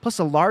boxes, plus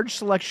a large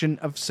selection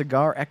of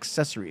cigar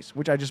accessories,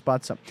 which I just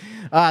bought some.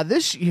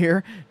 This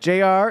year,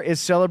 JR is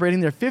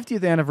celebrating their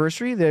 50th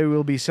anniversary. They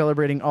will be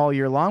celebrating all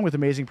year long with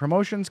amazing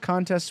promotions,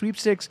 contests,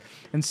 sweepstakes,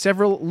 and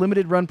several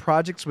limited-run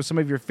projects with some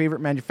of your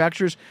favorite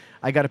manufacturers.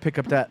 I got to pick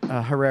up that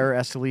Herrera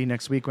Esteli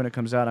next week when it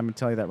comes out. I'm going to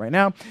tell you that right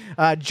now.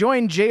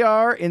 Join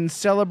JR in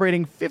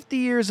celebrating 50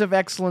 years of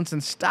excellence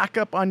and stock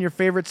up on your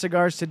favorite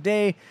cigars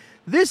today.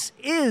 This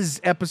is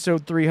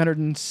episode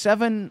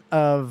 307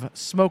 of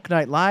Smoke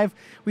Night Live.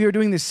 We are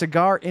doing the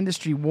Cigar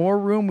Industry War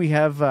Room. We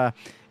have a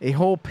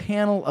whole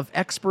panel of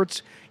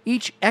experts.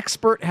 Each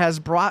expert has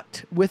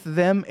brought with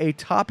them a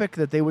topic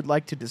that they would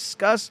like to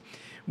discuss.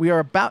 We are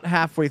about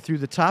halfway through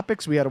the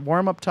topics. We had a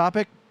warm-up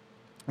topic.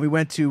 We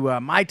went to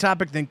my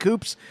topic, then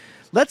Coops.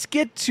 Let's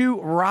get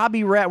to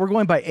Robbie Rat. We're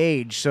going by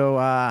age.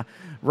 So,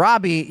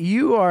 Robbie,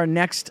 you are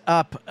next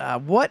up.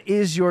 What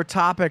is your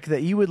topic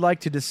that you would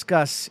like to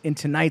discuss in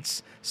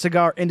tonight's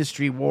Cigar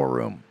Industry War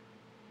Room?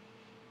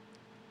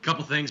 A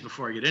couple things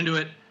before I get into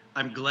it.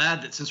 I'm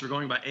glad that since we're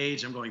going by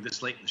age, I'm going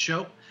this late in the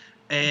show.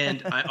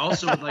 And I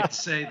also would like to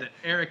say that,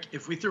 Eric,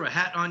 if we threw a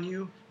hat on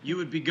you, you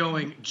would be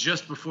going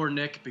just before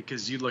Nick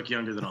because you look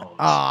younger than all of us.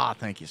 Ah,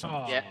 thank you so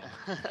much. Yeah.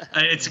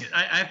 I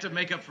have to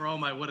make up for all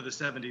my what are the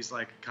 70s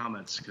like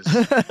comments because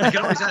I can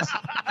always ask.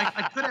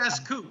 I could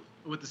ask Coop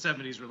what the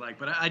 70s were like,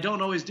 but I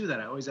don't always do that.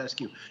 I always ask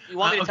you. You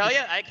want me to tell you?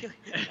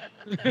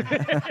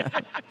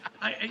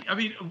 I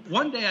mean,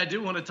 one day I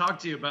do want to talk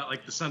to you about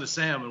like the Son of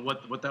Sam and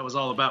what that was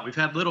all about. We've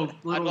had little.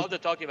 I'd love to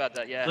talk to you about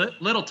that. Yeah.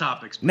 Little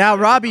topics. Now,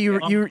 Robbie,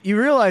 you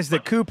realize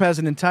that Coop has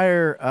an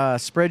entire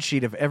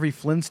spreadsheet of every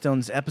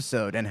Flintstones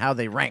episode and how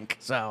they rank.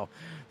 So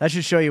that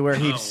should show you where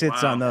he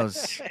sits on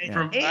those.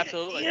 Yeah.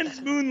 Absolutely. And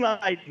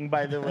moonlighting,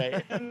 by the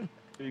way.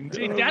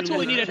 See, that's what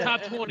we need a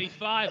top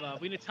 25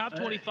 of. We need a top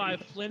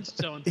 25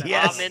 Flintstones.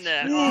 Yes. I'm in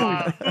there.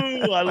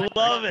 Ooh, I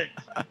love it.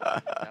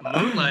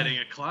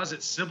 Moonlighting, a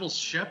closet Sybil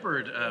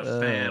Shepherd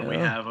fan we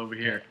have over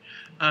here.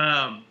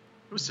 It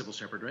was Sybil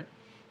Shepherd, right?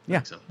 Yeah,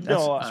 I think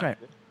so. that's right.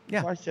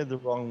 Yeah, I said the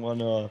wrong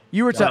one.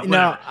 You were talking.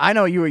 No, I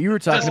know you were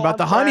talking about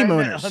the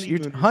honeymooners.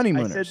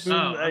 Honeymooners. I said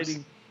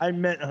moonlighting. I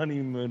meant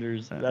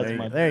honeymooners. That's there you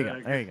go.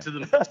 There you go. To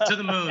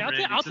the moon.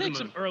 Yeah, I'll take moon.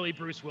 some early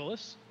Bruce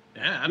Willis.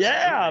 Yeah,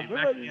 absolutely.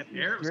 Back in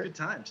the air, it was good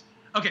times.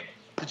 Okay,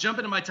 to jump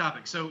into my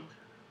topic. So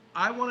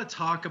I want to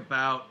talk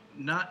about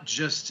not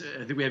just,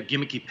 I think we have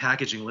gimmicky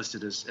packaging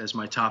listed as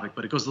my topic,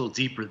 but it goes a little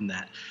deeper than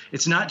that.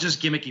 It's not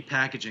just gimmicky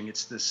packaging.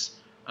 It's this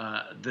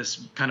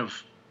kind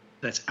of,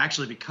 that's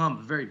actually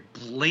become very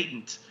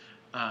blatant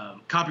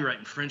copyright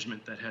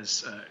infringement that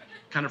has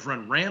kind of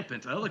run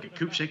rampant. Oh, look at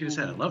Coop shaking his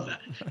head. I love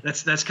that.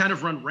 That's kind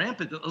of run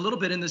rampant a little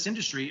bit in this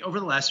industry over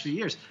the last few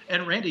years.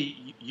 And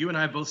Randy, you and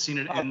I have both seen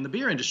it in the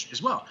beer industry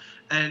as well.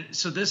 And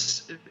so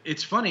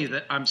it's funny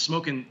that I'm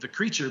smoking the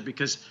creature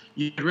because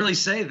you could really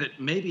say that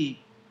maybe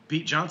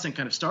Pete Johnson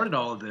kind of started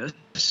all of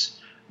this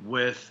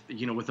with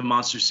the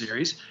Monster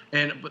Series.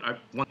 But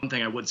one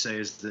thing I would say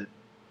is that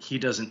he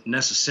doesn't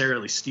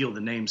necessarily steal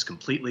the names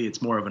completely.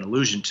 It's more of an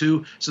illusion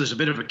too. So there's a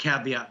bit of a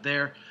caveat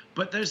there.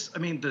 But the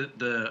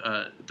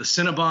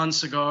Cinnabon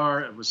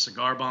cigar, it was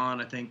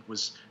Cigarbon, I think,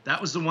 was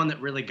the one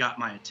that really got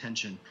my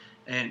attention,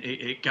 and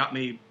it got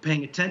me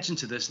paying attention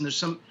to this. And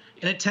and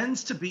it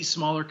tends to be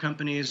smaller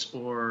companies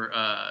or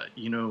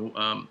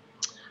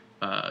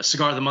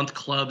Cigar of the Month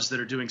clubs that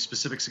are doing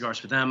specific cigars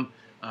for them.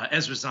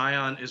 Ezra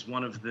Zion is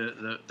one of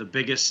the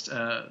biggest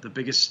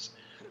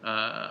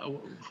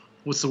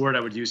what's the word I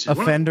would use here?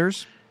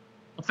 Offenders.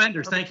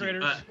 Offenders. Thank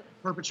you.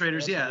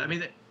 Perpetrators. Yeah. I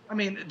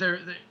mean,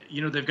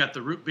 they've got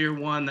the root beer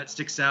one that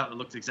sticks out. It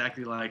looked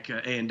exactly like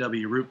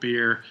A&W root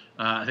beer.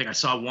 I think I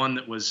saw one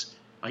that was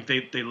like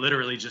they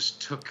literally just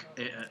took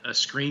a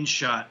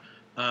screenshot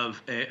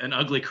of an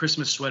ugly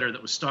Christmas sweater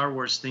that was Star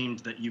Wars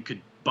themed that you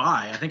could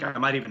buy. I think I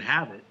might even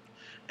have it,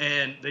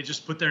 and they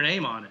just put their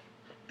name on it.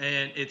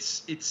 And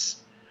it's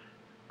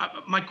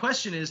my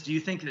question is, do you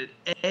think that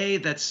A,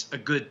 that's a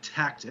good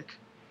tactic,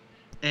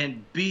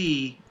 and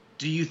B,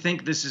 do you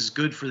think this is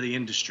good for the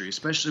industry,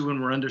 especially when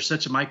we're under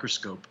such a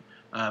microscope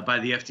by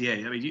the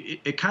FDA? I mean,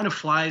 it kind of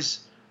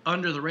flies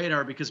under the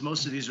radar because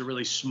most of these are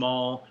really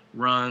small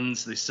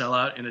runs. They sell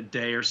out in a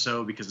day or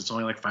so because it's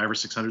only like 500 or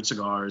 600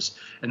 cigars,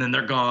 and then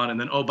they're gone. And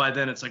then, by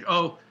then it's like,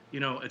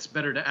 it's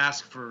better to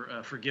ask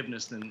for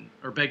forgiveness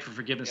beg for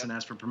forgiveness than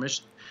ask for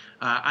permission.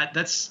 I'm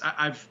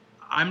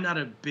not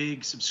a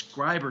big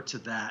subscriber to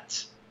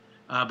that.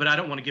 But I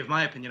don't want to give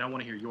my opinion. I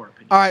want to hear your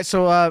opinion. All right,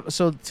 so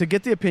to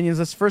get the opinions,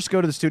 let's first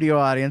go to the studio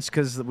audience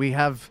because we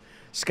have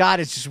Scott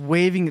is just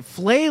waving,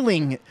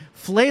 flailing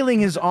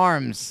his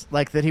arms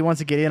like that he wants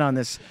to get in on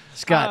this.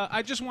 Scott,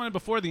 I just wanted,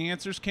 before the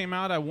answers came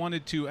out, I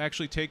wanted to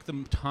actually take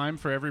the time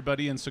for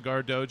everybody in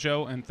Cigar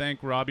Dojo and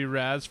thank Robbie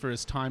Raz for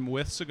his time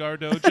with Cigar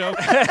Dojo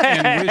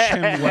and wish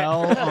him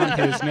well on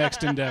his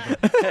next endeavor.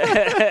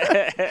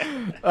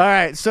 All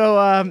right,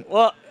 so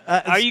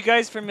are you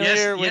guys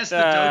familiar with? Yes, the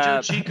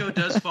Dojo Chico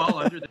does fall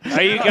under the.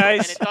 Are you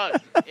guys?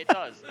 And it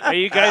does. Are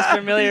you guys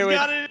familiar with?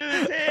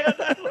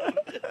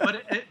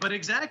 But But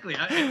exactly,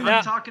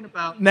 I'm talking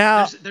about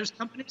now. There's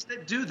companies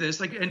that do this,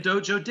 like, and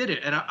Dojo did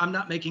it, and I'm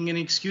not making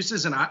any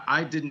excuses, and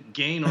I didn't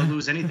gain or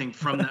lose anything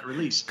from that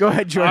release. Go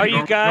ahead, Jordan. Are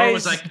you guys nor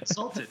was I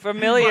consulted.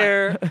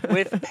 familiar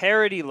with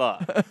parody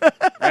law?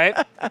 Right.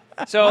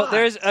 So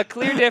there's a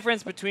clear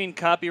difference between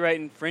copyright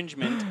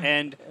infringement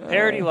and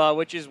parody law,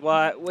 which is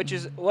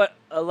what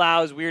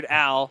allows Weird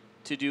Al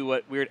to do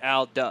what Weird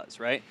Al does,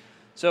 right?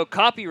 So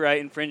copyright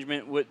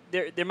infringement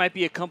there might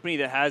be a company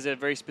that has a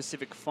very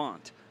specific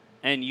font,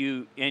 and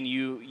you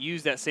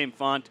use that same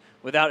font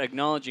without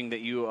acknowledging that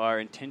you are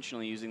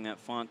intentionally using that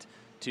font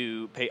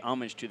to pay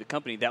homage to the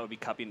company. That would be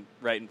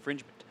copyright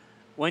infringement.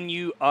 When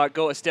you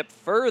go a step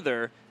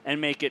further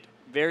and make it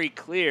very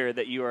clear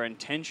that you are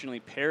intentionally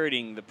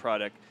parodying the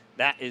product,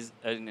 that is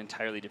an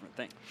entirely different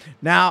thing.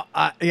 Now,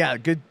 yeah,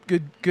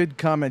 good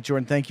comment,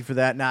 Jordan. Thank you for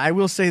that. Now, I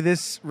will say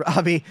this,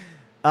 Robbie.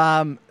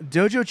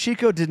 Dojo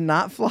Chico did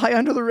not fly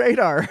under the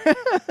radar,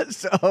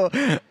 so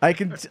I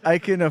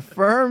can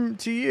affirm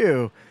to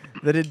you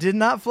that it did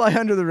not fly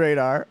under the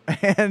radar,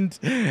 and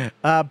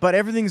but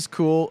everything's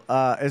cool.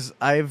 As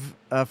I've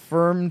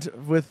affirmed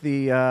with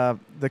the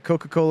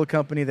Coca-Cola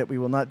company that we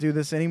will not do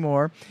this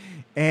anymore,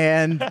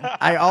 and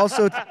I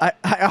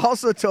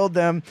also told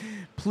them,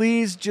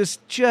 please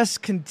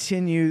just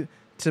continue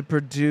to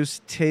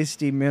produce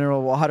tasty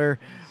mineral water.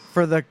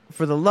 For the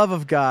love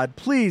of God,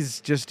 please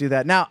just do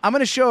that. Now, I'm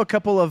going to show a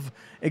couple of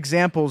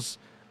examples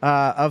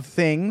of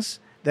things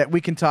that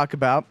we can talk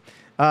about.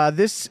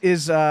 This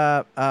is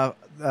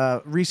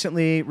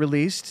recently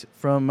released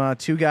from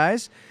two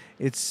guys.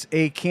 It's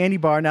a candy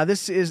bar. Now,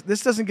 this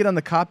doesn't get on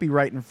the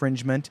copyright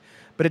infringement,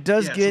 but it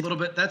does get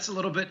That's a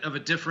little bit of a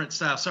different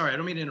style. Sorry, I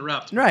don't mean to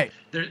interrupt. Right.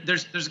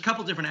 There's a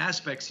couple different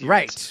aspects here.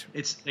 Right.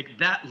 It's like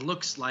that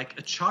looks like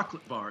a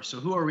chocolate bar. So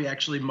who are we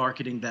actually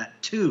marketing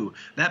that to?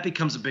 That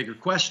becomes a bigger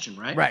question,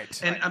 right?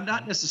 Right. And I'm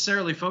not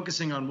necessarily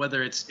focusing on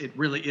whether it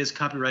really is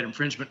copyright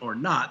infringement or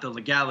not. The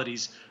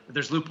legalities,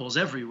 there's loopholes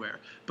everywhere.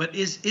 But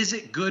is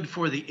it good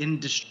for the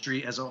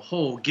industry as a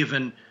whole,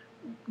 given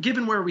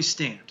where we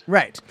stand?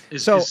 Right.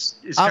 Is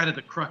kind of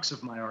the crux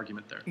of my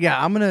argument there.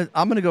 Yeah, I'm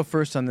gonna go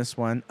first on this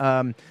one.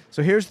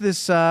 So here's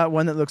this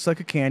one that looks like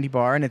a candy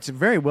bar, and it's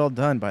very well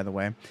done, by the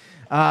way.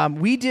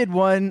 We did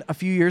one a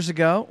few years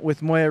ago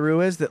with Moya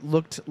Ruiz that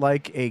looked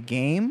like a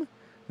game.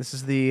 This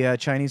is the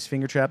Chinese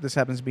finger trap. This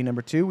happens to be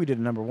number 2. We did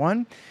a number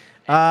 1.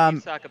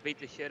 Saka beat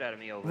the shit out of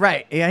me over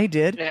right. that. Yeah, he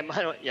did.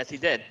 Yes, he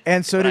did.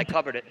 And so did I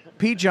covered it.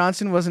 Pete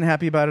Johnson wasn't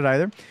happy about it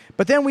either.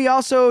 But then we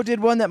also did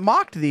one that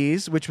mocked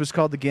these, which was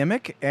called The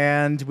Gimmick,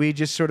 and we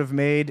just sort of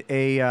made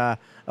a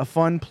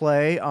fun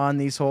play on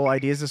these whole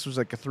ideas. This was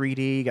like a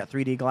 3D. You got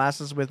 3D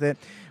glasses with it.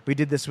 We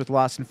did this with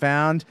Lost and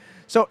Found.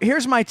 So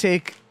here's my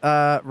take,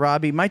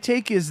 Robbie. My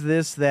take is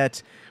this,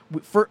 that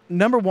for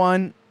number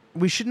 1,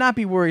 we should not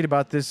be worried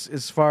about this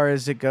as far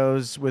as it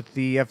goes with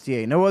the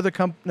FDA.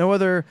 No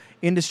other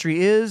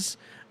industry is.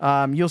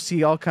 You'll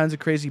see all kinds of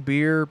crazy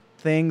beer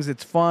things.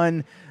 It's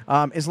fun.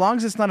 As long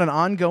as it's not an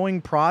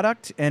ongoing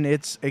product and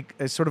it's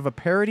a sort of a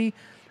parody,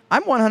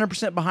 I'm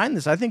 100% behind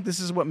this. I think this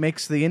is what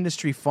makes the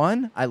industry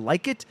fun. I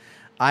like it.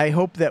 I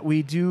hope that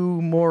we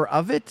do more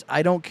of it.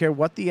 I don't care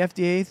what the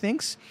FDA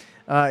thinks.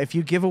 If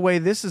you give away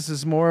this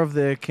is more of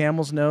the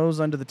camel's nose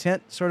under the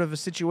tent sort of a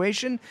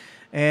situation.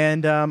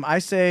 And I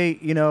say,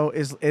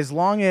 as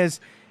long as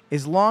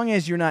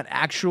you're not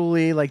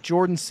actually, like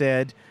Jordan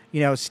said,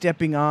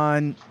 stepping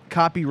on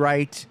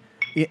copyright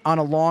on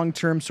a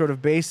long-term sort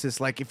of basis.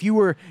 Like if we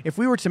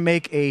were to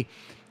make a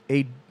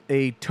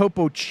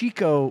Topo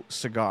Chico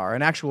cigar,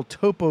 an actual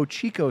Topo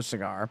Chico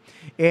cigar,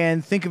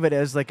 and think of it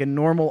as like a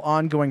normal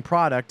ongoing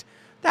product,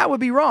 that would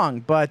be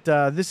wrong. But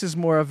this is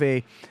more of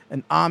an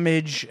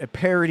homage, a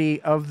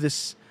parody of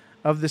this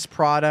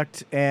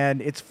product,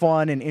 and it's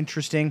fun and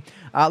interesting.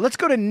 Let's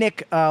go to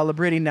Nick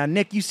Labriti now.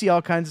 Nick, you see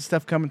all kinds of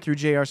stuff coming through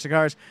JR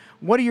Cigars.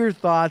 What are your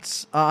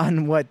thoughts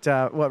on what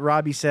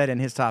Robbie said in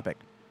his topic?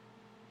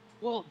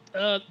 Well,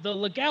 the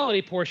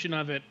legality portion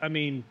of it, I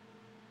mean,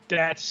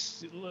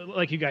 that's,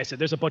 like you guys said,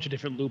 there's a bunch of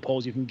different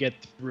loopholes you can get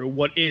through.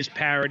 What is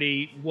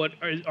parody? What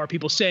are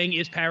people saying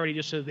is parody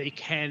just so they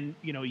can,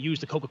 use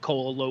the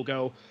Coca-Cola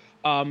logo?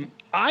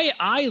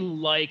 I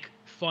like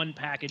fun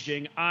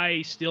packaging.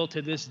 I still,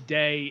 to this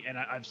day, and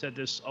I've said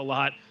this a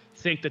lot,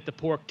 think that the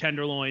pork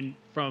tenderloin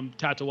from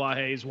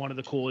Tatuaje is one of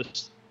the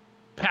coolest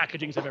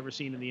packagings I've ever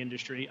seen in the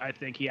industry. I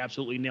think he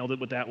absolutely nailed it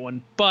with that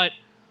one. But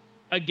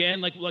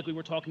again, like we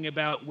were talking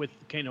about with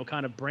kind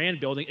of brand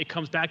building, it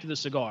comes back to the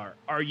cigar.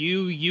 Are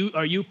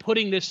you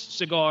putting this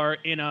cigar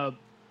in an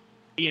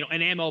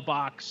ammo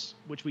box,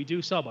 which we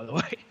do sell, by the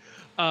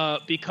way,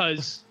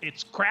 because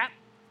it's crap?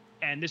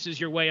 And this is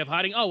your way of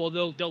hiding. Oh,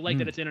 well, they'll like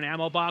that it's in an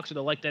ammo box, or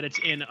they'll like that it's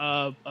in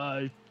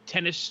a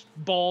tennis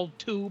ball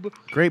tube.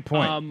 Great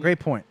point. Great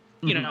point.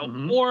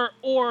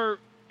 Or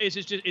is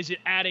it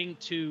adding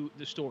to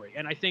the story?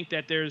 And I think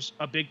that there's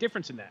a big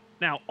difference in that.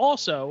 Now,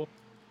 also,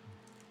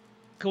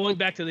 going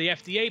back to the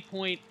FDA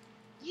point,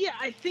 yeah,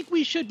 I think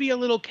we should be a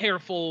little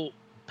careful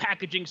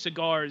packaging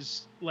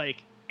cigars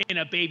like in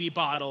a baby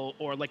bottle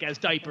or like as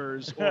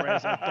diapers or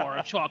as a bar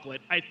of chocolate.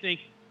 I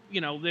think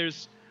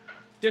there's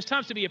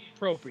times to be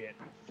appropriate.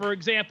 For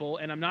example,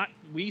 and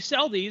we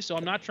sell these, so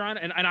I'm not trying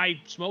to, and I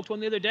smoked one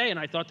the other day, and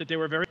I thought that they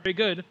were very, very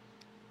good.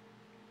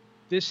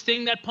 This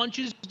thing that Punch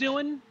is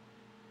doing,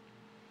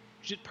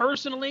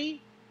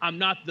 personally, I'm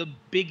not the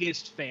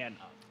biggest fan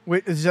of.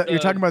 Wait, you're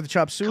talking about the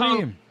chop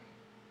suey?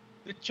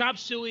 The chop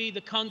suey,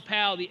 the kung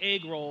pao, the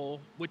egg roll,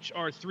 which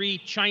are 3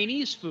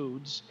 Chinese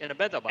foods. In a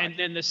bento box. And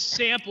then the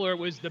sampler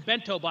was the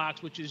bento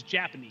box, which is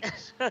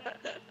Japanese.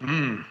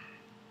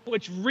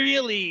 Which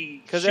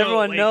really... Because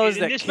everyone knows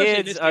that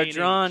kids are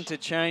drawn to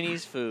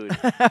Chinese food.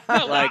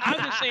 I'm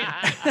just saying...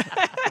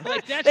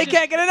 they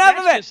can't get enough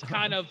of it! Just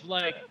kind of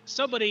like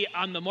somebody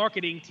on the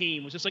marketing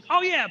team was just like,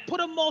 oh yeah, put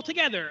them all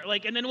together.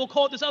 And then we'll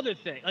call it this other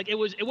thing. It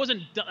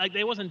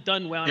wasn't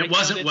done well. It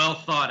wasn't well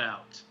thought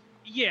out.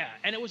 Yeah,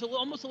 and it was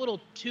almost a little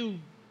too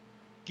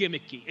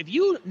gimmicky. If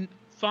you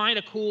find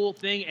a cool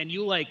thing and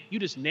you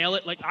just nail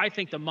it, I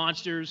think the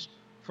Monsters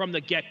from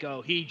the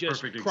get-go, he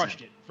just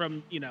crushed it.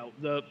 From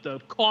the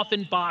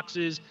coffin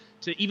boxes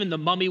to even the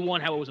Mummy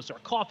one, how it was a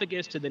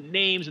sarcophagus, to the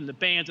names and the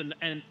bands,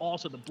 and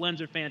also the blends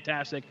are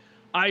fantastic.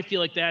 I feel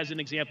like that is an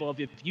example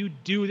of if you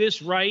do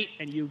this right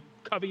and you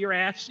cover your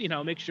ass,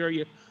 make sure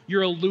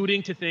you're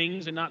alluding to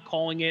things and not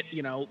calling it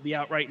the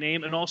outright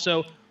name, and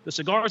also. The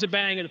cigar's a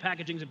banger. The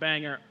packaging's a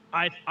banger.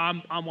 I'm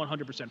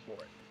 100% for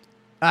it.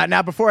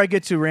 Now, before I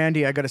get to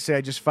Randy, I got to say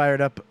I just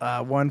fired up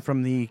one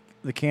from the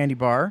candy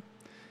bar.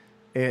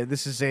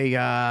 This is a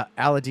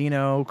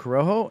Aladino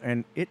Corojo,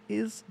 and it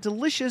is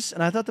delicious.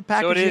 And I thought the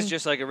packaging... So it is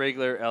just like a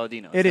regular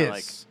Aladino. It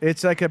is.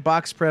 It's like a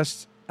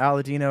box-pressed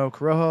Aladino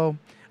Corojo.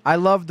 I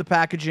love the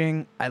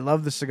packaging. I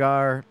love the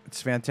cigar.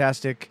 It's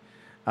fantastic.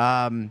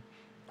 I'm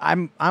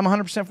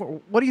 100% for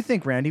it. What do you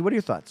think, Randy? What are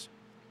your thoughts?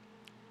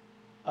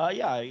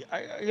 I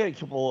got a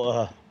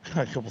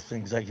couple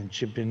things I can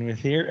chip in with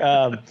here.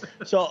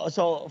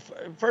 So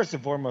first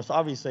and foremost,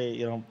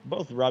 obviously,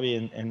 both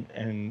Robbie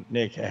and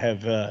Nick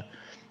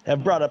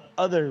have brought up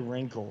other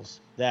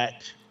wrinkles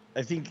that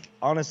I think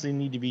honestly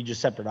need to be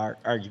just separate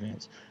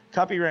arguments.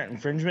 Copyright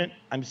infringement,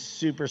 I'm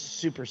super,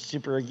 super,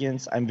 super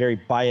against. I'm very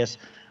biased.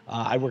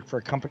 I work for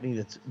a company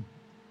that's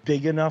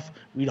big enough.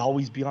 We'd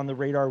always be on the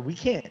radar. We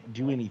can't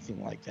do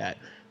anything like that.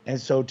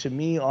 And so to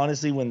me,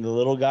 honestly, when the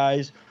little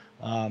guys...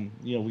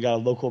 we got a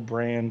local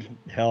brand.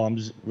 Hell,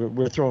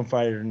 we're throwing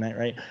fire tonight,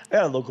 right? I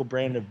got a local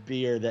brand of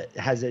beer that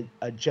has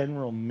a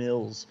General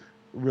Mills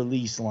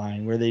release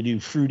line where they do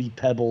fruity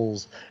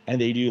pebbles and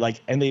they do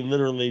and they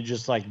literally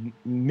just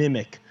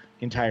mimic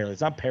entirely. It's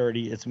not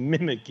parody. It's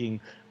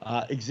mimicking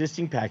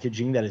existing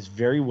packaging that is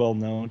very well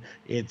known.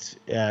 It's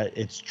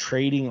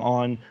trading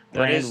on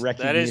brand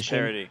recognition. That is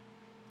parody.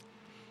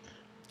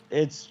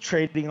 It's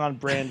trading on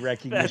brand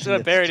recognition. That's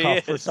what parody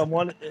is. For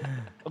someone,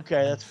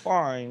 okay, that's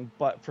fine.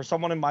 But for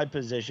someone in my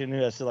position who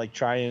has to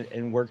try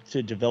and work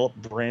to develop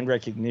brand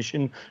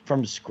recognition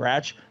from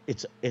scratch,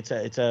 it's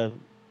a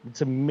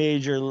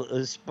major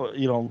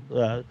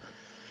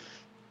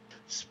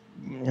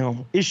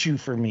issue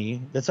for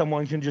me that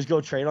someone can just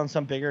go trade on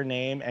some bigger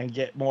name and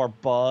get more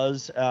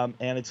buzz,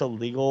 and it's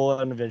illegal,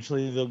 and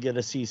eventually they'll get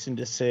a cease and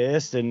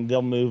desist and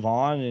they'll move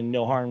on and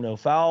no harm, no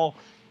foul.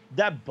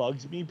 That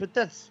bugs me, but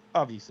that's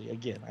obviously,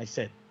 again, I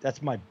said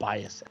that's my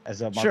bias as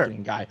a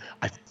marketing guy.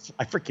 I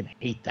freaking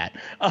hate that.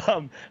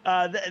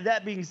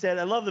 That being said,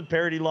 I love the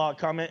parody law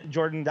comment,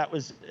 Jordan. That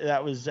was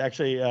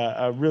actually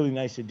a really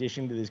nice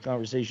addition to this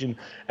conversation.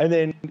 And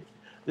then,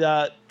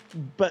 but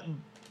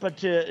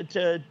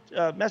to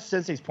Master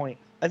Sensei's point,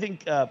 I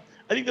think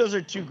those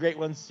are two great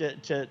ones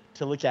to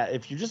look at.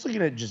 If you're just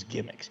looking at just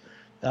gimmicks,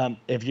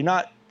 if you're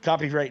not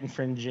copyright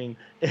infringing,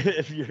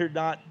 if you're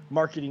not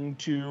marketing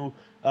to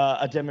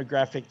a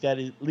demographic that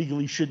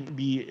legally shouldn't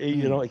be,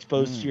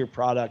 exposed to your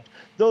product.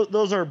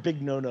 Those are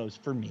big no-nos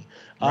for me.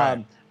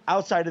 Right.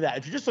 Outside of that,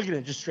 if you're just looking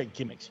at just straight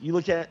gimmicks, you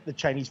look at the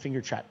Chinese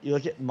finger trap, you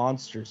look at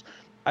Monsters.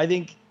 I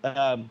think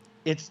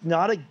it's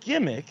not a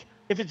gimmick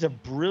if it's a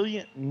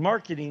brilliant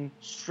marketing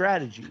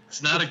strategy.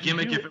 It's not a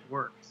gimmick if it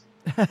works.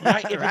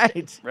 Right? If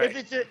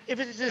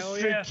it's a Hell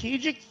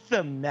strategic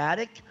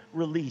thematic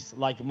release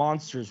like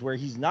Monsters, where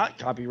he's not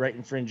copyright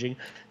infringing,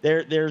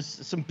 there's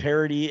some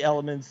parody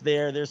elements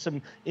there's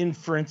some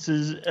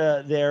inferences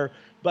there,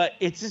 but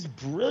it's this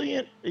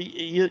brilliant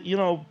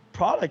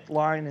product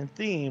line and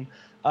theme,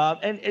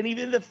 and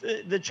even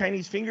the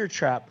Chinese finger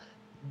trap.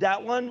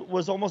 That one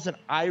was almost an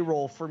eye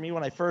roll for me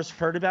when I first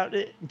heard about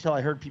it until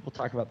I heard people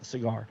talk about the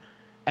cigar.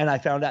 And I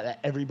found out that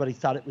everybody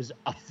thought it was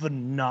a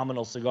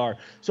phenomenal cigar.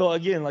 So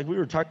again, we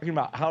were talking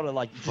about how to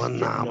just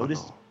get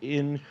noticed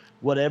in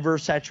whatever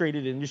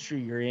saturated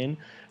industry you're in.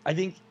 I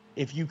think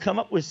if you come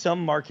up with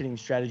some marketing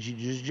strategy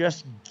to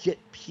just get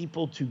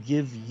people to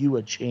give you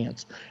a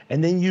chance,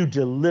 and then you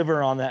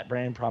deliver on that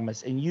brand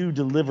promise, and you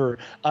deliver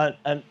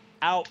an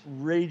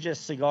outrageous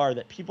cigar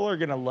that people are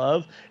gonna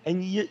love,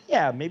 and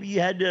maybe you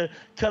had to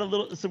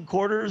cut some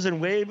quarters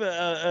and wave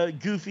a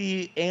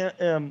goofy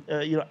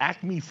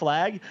Acme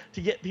flag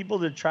to get people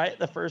to try it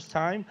the first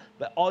time,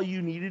 but all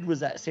you needed was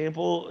that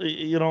sample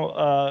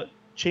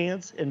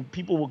chance, and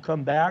people will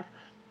come back.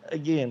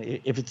 again,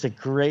 if it's a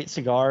great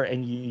cigar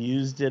and you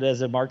used it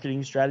as a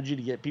marketing strategy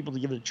to get people to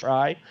give it a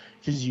try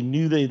because you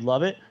knew they'd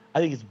love it, I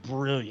think it's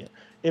brilliant.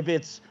 If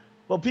it's,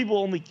 well, people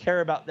only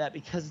care about that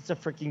because it's a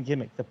freaking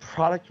gimmick. The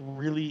product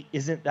really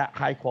isn't that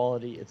high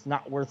quality. It's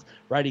not worth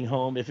writing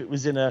home. If it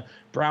was in a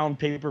brown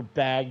paper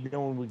bag, no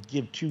one would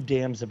give two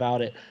damns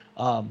about it.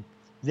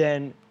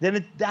 Then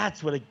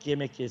that's what a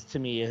gimmick is to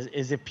me.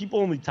 Is if people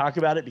only talk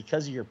about it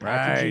because of your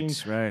packaging,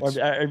 right.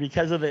 Or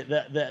because of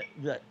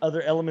the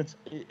other elements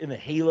in the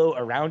halo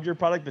around your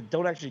product, but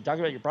don't actually talk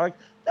about your product.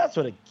 That's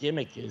what a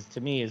gimmick is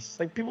to me. It's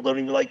like people don't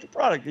even like the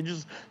product. They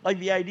just like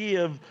the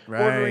idea of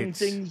ordering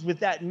things with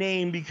that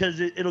name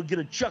because it'll get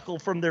a chuckle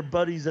from their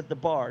buddies at the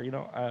bar.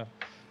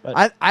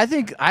 But I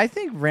think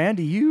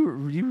Randy, you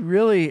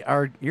really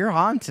you're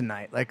on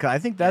tonight. Like I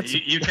think that's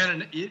you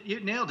kind of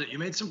you nailed it. You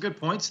made some good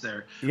points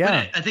there.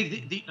 Yeah, but I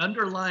think the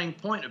underlying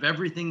point of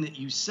everything that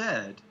you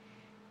said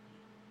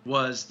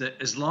was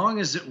that as long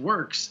as it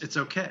works, it's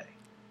okay.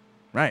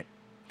 Right.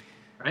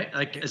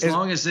 Like as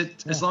long as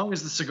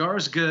the cigar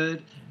is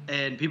good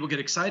and people get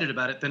excited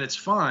about it, then it's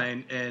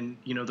fine, and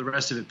the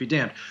rest of it be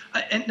damned.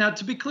 And now,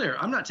 to be clear,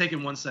 I'm not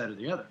taking one side or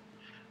the other.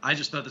 I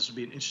just thought this would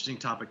be an interesting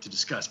topic to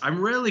discuss.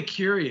 I'm really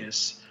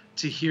curious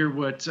to hear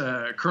what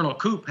Colonel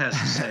Coop has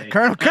to say.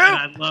 Colonel Coop.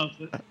 I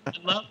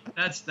love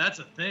that's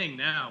a thing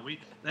now.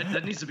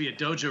 That needs to be a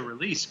dojo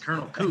release.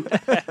 Colonel Coop.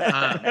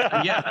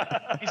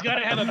 Yeah, he's got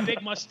to have a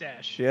big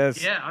mustache.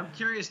 Yes. Yeah, I'm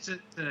curious to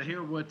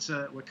hear what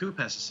Coop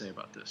has to say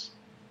about this.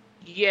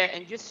 Yeah,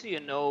 and just so you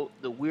know,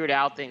 the Weird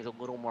Al thing is a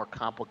little more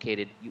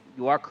complicated.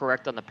 You are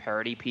correct on the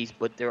parody piece,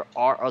 but there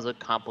are other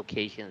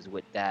complications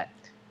with that,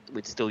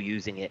 with still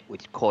using it,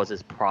 which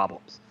causes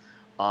problems.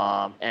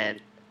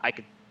 And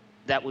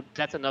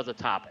that's another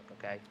topic,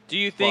 okay? Do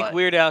you think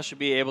Weird Al should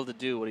be able to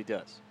do what he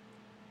does?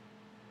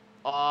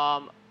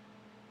 No.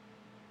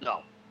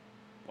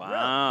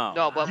 Wow.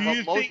 No, but do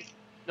you think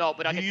I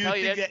can tell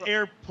you this. an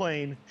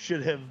airplane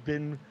should have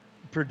been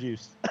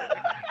produced?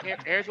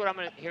 Here's what I'm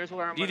gonna Do you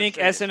say, think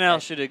SNL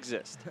should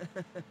exist?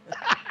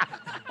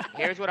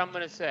 Here's what I'm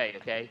gonna say,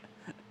 okay?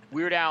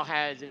 Weird Al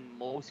has, in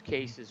most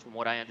cases, from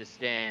what I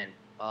understand,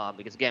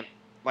 because again,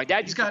 my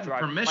dad He's gotten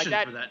permission for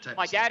that type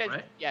of stuff,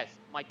 right? Yes,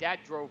 my dad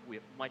drove.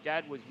 My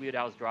dad was Weird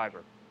Al's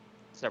driver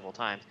several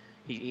times.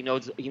 He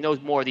knows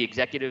more of the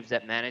executives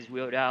that manage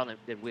Weird Al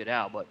than Weird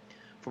Al. But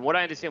from what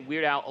I understand,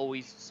 Weird Al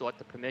always sought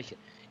the permission.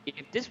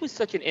 If this was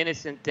such an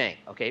innocent thing,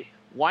 okay,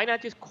 why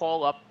not just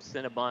call up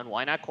Cinnabon?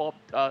 Why not call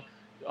up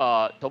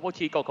Topo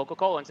Chico,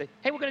 Coca-Cola, and say,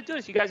 hey, we're going to do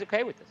this. You guys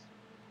okay with this?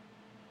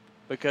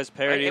 Because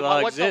parody law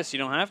exists. You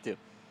don't have to.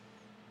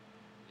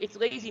 It's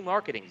lazy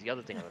marketing is the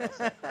other thing I'm going to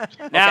say.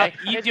 Now,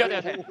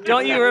 okay?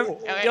 don't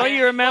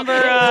you remember?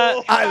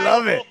 I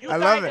love it. You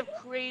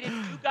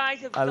guys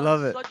have I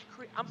love it.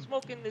 I'm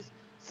smoking this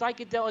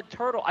psychedelic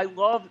turtle. I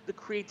love the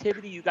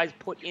creativity you guys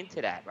put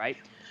into that, right?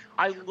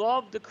 I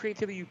love the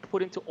creativity you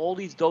put into all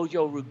these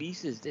dojo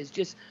releases. There's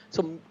just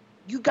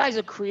you guys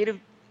are creative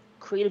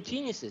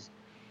geniuses.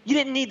 You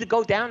didn't need to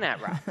go down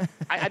that route.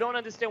 I don't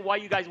understand why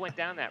you guys went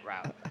down that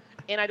route.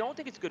 And I don't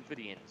think it's good for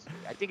the industry.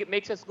 I think it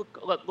makes us look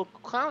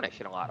clownish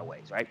in a lot of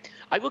ways, right?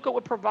 I look at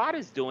what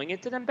Pravada's doing.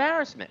 It's an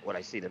embarrassment what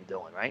I see them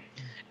doing, right?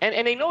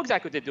 And they know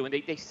exactly what they're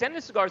doing. They send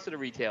the cigars to the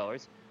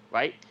retailers,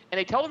 right? And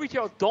they tell the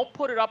retailers, don't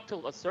put it up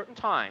till a certain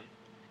time.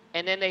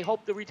 And then they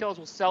hope the retailers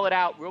will sell it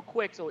out real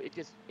quick so it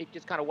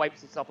just kind of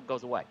wipes itself and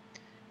goes away.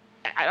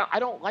 I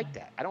don't like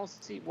that. I don't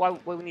see why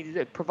we need to do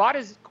it.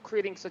 Pravada's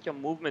creating such a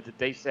movement that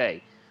they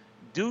say,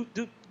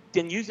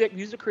 then use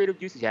the creative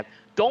juices you have.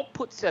 Don't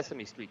put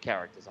Sesame Street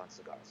characters on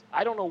cigars.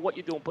 I don't know what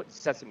you're doing putting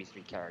Sesame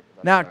Street characters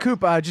on now, cigars.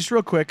 Coop, just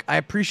real quick, I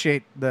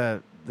appreciate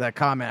that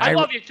comment. I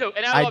love you too,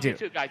 and I love do. you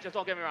too, guys. Just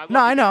don't get me wrong.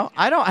 I know.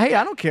 I don't. Hey,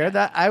 I don't care.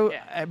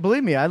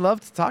 Believe me, I love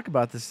to talk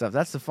about this stuff.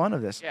 That's the fun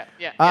of this.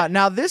 Yeah.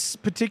 Now, this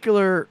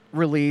particular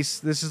release,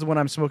 this is the one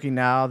I'm smoking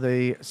now,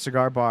 the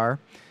Cigar Bar.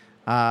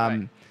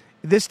 Right.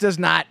 This does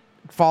not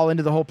fall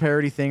into the whole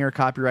parody thing or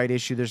copyright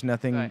issue. There's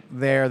nothing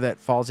there that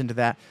falls into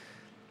that.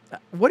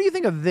 What do you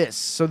think of this?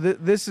 So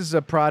this is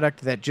a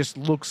product that just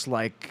looks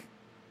like,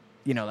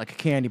 like a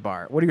candy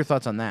bar. What are your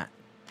thoughts on that?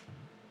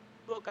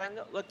 Look, I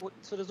know.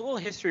 So there's a little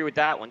history with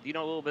that one. Do you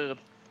know a little bit of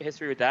the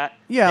history with that?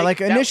 Yeah,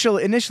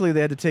 initially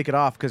they had to take it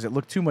off because it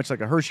looked too much like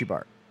a Hershey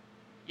bar.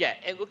 Yeah,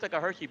 it looked like a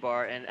Hershey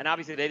bar, and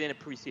obviously they didn't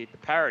appreciate the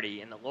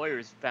parody, and the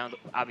lawyers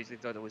obviously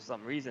thought there was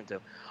some reason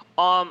to.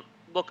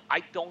 Look,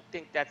 I don't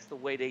think that's the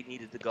way they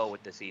needed to go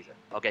with this either.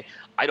 Okay,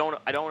 I don't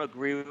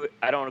agree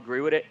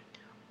with it.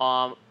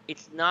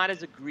 It's not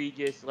as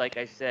egregious, like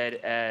I said,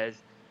 as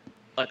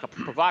like a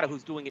Pravada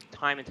who's doing it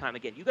time and time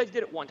again. You guys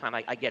did it one time,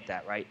 I get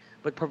that, right?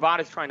 But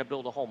Pravada's trying to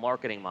build a whole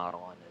marketing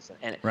model on this,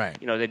 and right.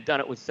 They've done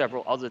it with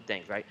several other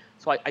things, right?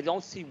 So I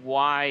don't see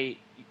why,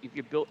 if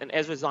you build, and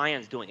Ezra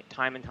Zion's doing it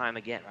time and time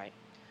again, right?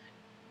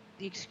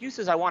 The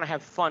excuses I want to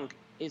have fun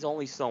is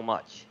only so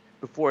much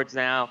before it's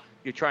now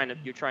you're trying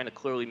to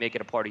clearly make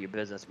it a part of your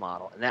business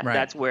model, and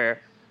that's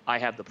where I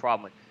have the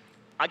problem with.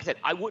 Like I said,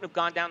 I wouldn't have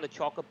gone down the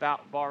chocolate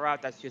bar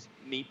route. That's just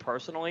me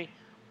personally.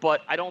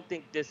 But I don't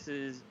think this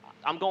is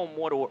 – I'm going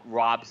more to what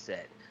Rob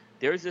said.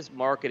 there's this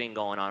marketing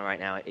going on right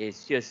now.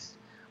 It's just,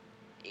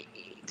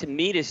 to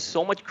me, there's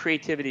so much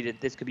creativity that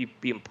this could be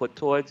being put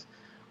towards.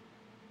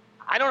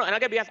 I don't know, and I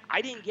gotta be honest,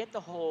 I didn't get the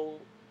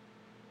whole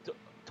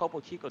Topo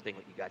Chico thing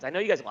with you guys. I know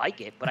you guys like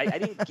it, but I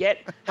didn't get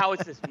how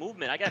it's this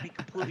movement. I gotta be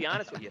completely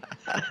honest with you.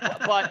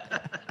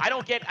 But I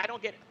don't get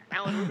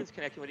Alan Rubin's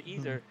connection with it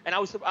either. And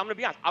I'm gonna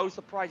be honest, I was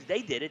surprised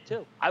they did it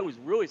too. I was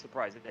really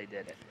surprised that they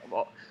did it.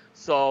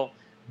 So,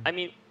 I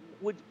mean,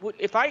 would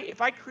if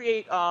I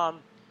create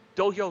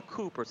Dojo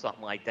Coop or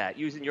something like that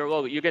using your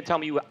logo, you're gonna tell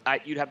me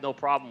you'd have no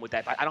problem with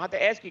that. I don't have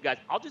to ask you guys.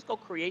 I'll just go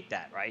create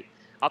that, right?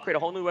 I'll create a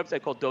whole new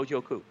website called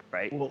Dojo Coop,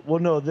 right? Well,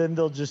 no, then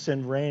they'll just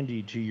send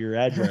Randy to your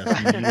address.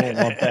 And you won't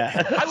want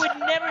that. I would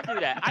never do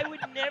that. I would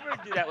never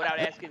do that without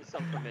asking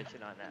some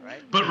permission on that, right?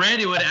 But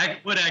Randy would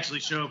actually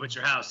show up at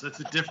your house. That's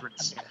the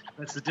difference.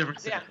 That's the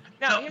difference. Yeah.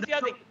 Now, here's the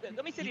other thing.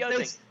 Let me say the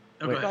other thing.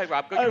 Okay. Go ahead,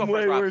 Rob. Go I'm first,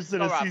 way Rob. worse than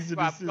Go, a Rob. cease and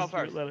Rob, desist go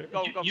first. letter.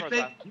 Go first,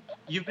 Rob.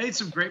 You've made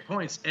some great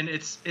points, and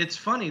it's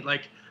funny.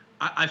 Like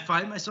I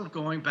find myself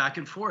going back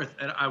and forth,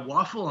 and I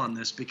waffle on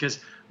this because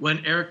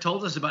when Eric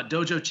told us about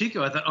Dojo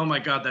Chico, I thought, oh my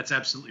God, that's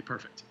absolutely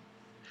perfect.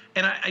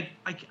 And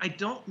I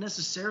don't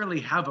necessarily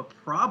have a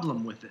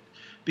problem with it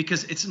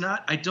because it's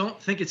not. I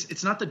don't think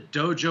it's not the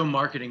dojo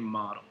marketing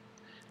model.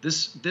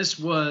 This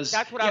was.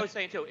 That's what I was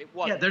saying too. It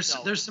was. Yeah,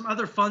 there's some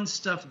other fun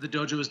stuff that the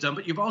dojo has done,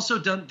 but you've also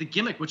done the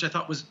gimmick, which I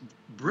thought was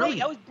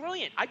brilliant. That was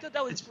brilliant. I thought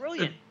that was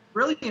brilliant.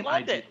 Brilliant.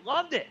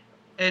 Loved it.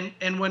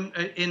 And when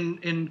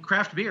in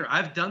craft beer,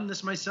 I've done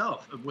this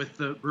myself with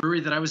the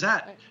brewery that I was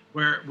at,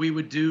 where we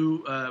would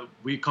do.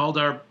 We called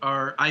our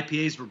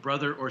IPAs were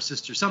brother or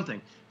sister something.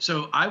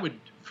 So I would,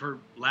 for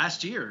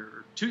last year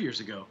or 2 years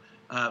ago,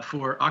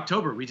 for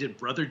October, we did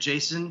Brother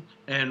Jason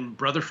and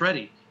Brother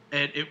Freddie,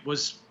 and it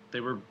was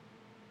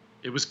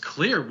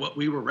clear what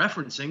we were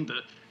referencing.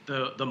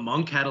 The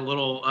monk had a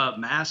little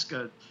mask,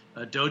 a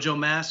dojo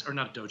mask, or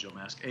not a dojo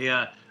mask,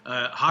 a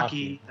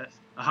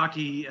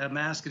hockey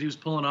mask that he was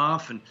pulling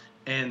off,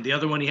 and the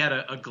other one he had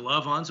a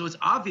glove on. So it's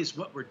obvious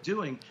what we're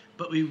doing,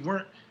 but we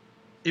weren't.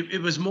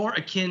 It was more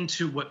akin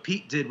to what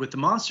Pete did with the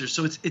monsters.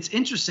 So it's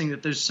interesting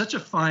that there's such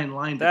a fine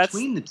line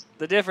between the two.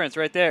 The difference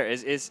right there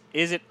is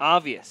it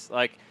obvious?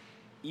 Like,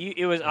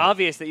 it was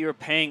obvious that you were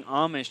paying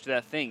homage to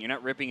that thing. You're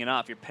not ripping it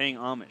off. You're paying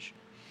homage.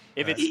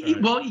 If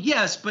it's Well,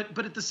 yes, but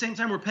at the same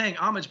time we're paying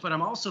homage. But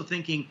I'm also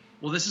thinking,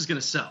 well, this is going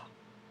to sell.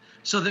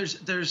 So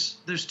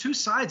there's two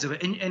sides of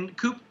it. And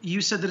Coop,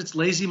 you said that it's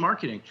lazy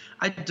marketing.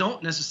 I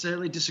don't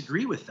necessarily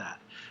disagree with that.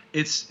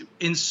 It's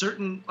in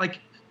certain, like,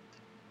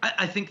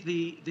 I think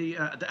the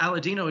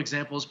Aladino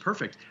example is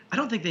perfect. I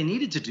don't think they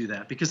needed to do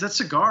that because that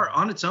cigar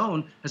on its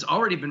own has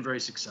already been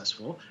very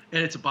successful,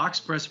 and it's a box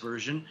press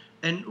version.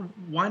 And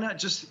why not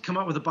just come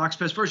out with a box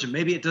press version?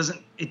 Maybe it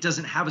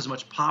doesn't have as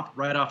much pop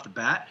right off the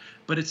bat,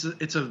 but it's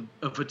a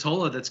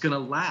Vitola that's going to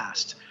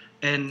last.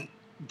 And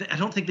I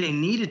don't think they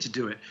needed to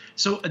do it.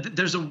 So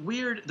there's a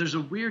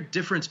weird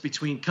difference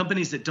between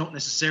companies that don't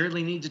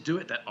necessarily need to do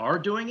it that are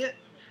doing it,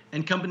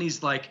 and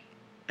companies like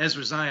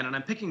Ezra Zion, and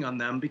I'm picking on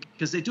them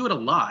because they do it a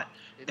lot.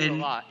 They do it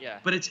a lot, yeah.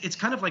 But it's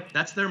kind of like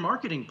that's their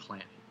marketing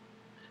plan,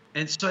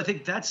 and so I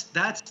think that's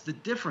the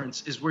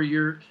difference is where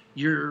you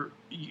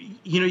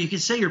can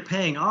say you're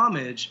paying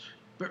homage,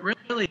 but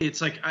really it's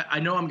like I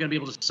know I'm going to be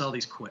able to sell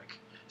these quick.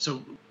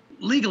 So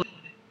legally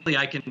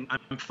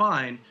I'm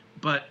fine,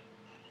 but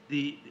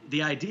the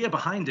idea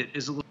behind it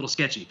is a little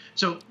sketchy.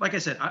 So like I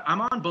said, I'm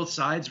on both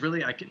sides.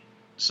 Really,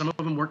 some of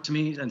them work to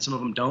me and some of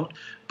them don't.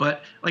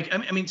 But like,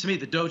 I mean, to me,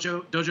 the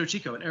Dojo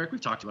Chico, and Eric,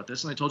 we've talked about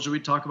this, and I told you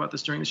we'd talk about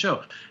this during the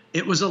show.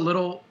 It was a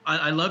little,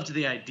 I loved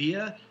the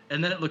idea,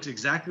 and then it looks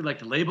exactly like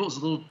the label. It was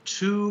a little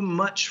too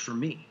much for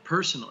me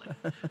personally.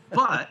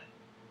 but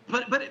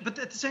at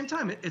the same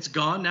time, it's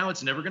gone now.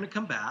 It's never going to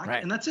come back,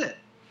 right. And that's it.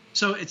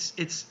 So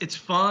it's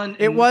fun.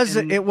 It was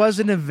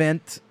an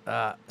event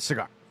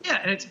cigar. Yeah,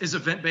 and it's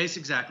event-based,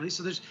 exactly.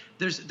 So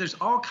there's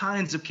all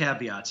kinds of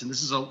caveats,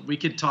 and we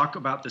could talk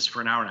about this for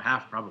an hour and a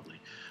half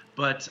probably.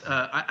 But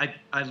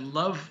I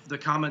love the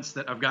comments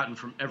that I've gotten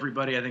from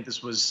everybody. I think it's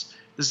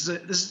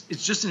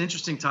just an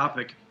interesting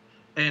topic,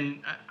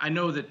 and I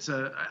know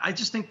that I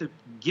just think that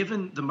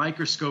given the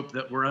microscope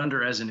that we're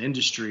under as an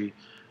industry,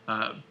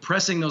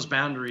 pressing those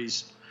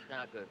boundaries.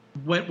 Not good.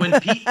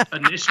 When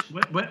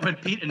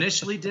Pete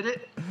initially did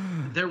it,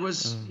 there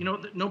was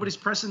nobody's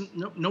pressing,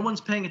 no one's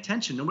paying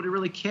attention, nobody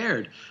really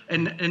cared,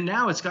 and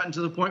now it's gotten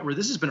to the point where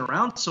this has been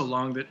around so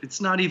long that it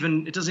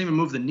doesn't even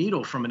move the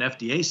needle from an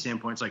FDA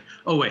standpoint. It's like,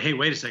 oh wait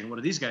a second, what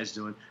are these guys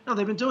doing? No,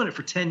 they've been doing it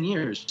for 10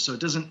 years, so it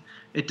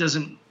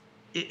doesn't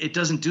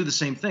do the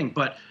same thing.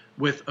 But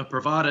with a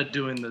Pravada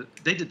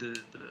they did the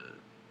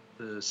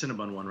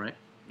Cinnabon one, right?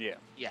 Yeah.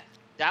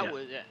 That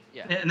was it.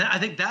 Yeah. And I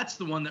think that's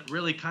the one that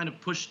really kind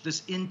of pushed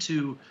this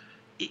into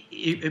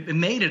it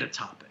made it a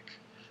topic.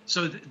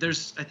 So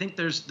I think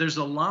there's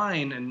a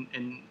line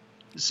and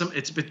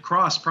it's been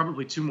crossed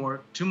probably too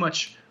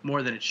much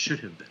more than it should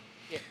have been.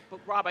 Yeah,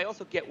 but Rob, I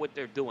also get what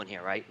they're doing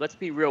here, right? Let's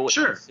be real with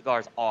Sure. what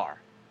cigars are.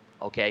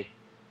 Okay?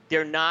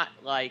 They're not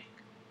like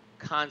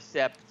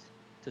concept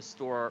to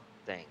store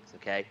things.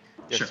 Okay,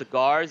 there's Sure.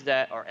 cigars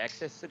that are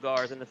excess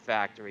cigars in the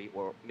factory,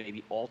 or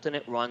maybe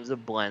alternate runs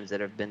of blends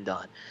that have been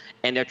done,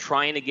 and they're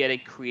trying to get a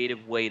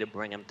creative way to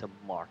bring them to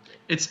market.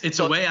 It's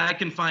a way I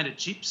can find a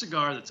cheap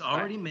cigar that's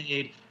already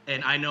made,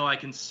 and I know I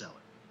can sell it.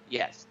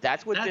 Yes,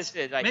 that's what this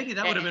is. Like, Maybe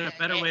that would have been a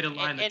better way to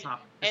line the top.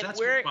 'Cause And that's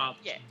where, what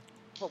bothers yeah, me.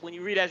 but when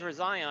you read Ezra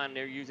Zion,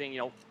 they're using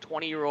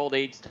 20-year-old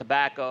aged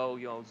tobacco,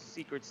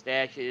 secret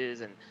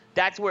stashes, and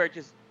that's where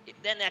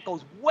then that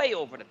goes way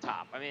over the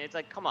top. I mean, it's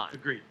like, come on.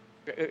 Agreed.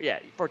 Yeah,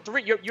 for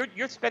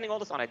you're spending all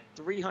this on a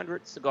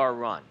 300 cigar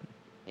run.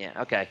 Yeah,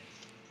 okay.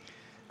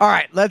 All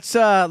right, let's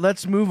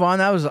move on.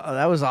 That was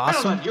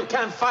awesome. Gentlemen, you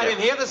can't fight in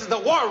here. This is the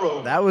war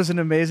room. That was an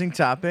amazing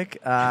topic.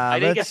 I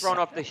didn't get thrown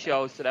off the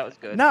show, so that was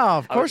good. No,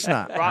 of course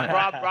not.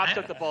 Rob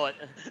took the bullet.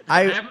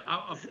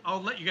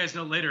 I'll let you guys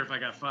know later if I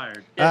got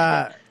fired.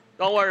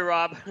 Don't worry,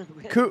 Rob.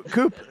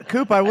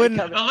 Coop, I wouldn't.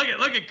 Oh,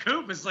 look at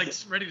Coop is like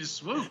ready to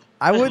swoop.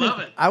 I love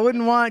it.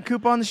 wouldn't want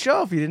Coop on the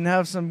show if he didn't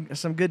have some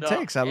good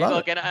takes. I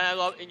love it. And I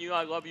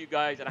love you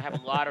guys, and I have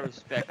a lot of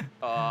respect.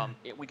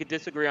 We could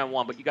disagree on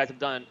one, but you guys have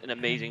done an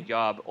amazing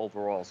job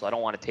overall. So I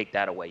don't want to take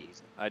that away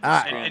easily.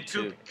 And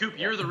Coop,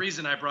 you're the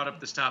reason I brought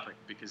up this topic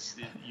because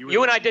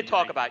you and I did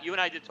talk about. You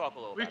and I did talk a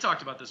little. We've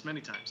talked about this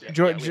many times. Yeah.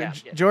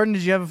 Jordan,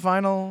 did you have a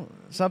final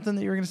something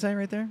that you were going to say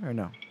right there, or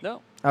no?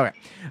 No. Okay.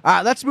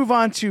 Let's move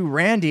on to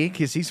Randy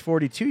because he's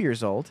 42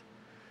 years old.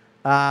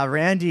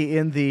 Randy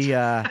in the.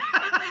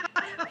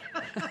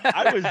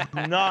 I was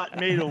not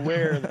made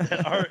aware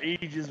that our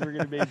ages were going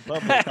to be made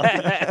public.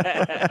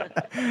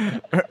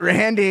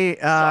 Randy,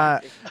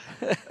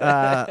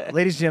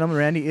 ladies and gentlemen,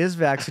 Randy is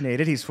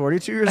vaccinated. He's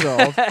 42 years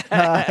old.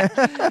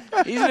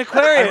 He's an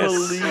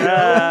Aquarius.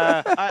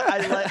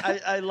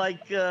 I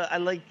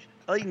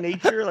like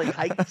nature, like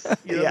hikes,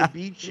 the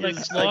beach. Like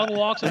long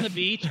walks on the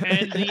beach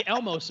and the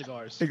Elmo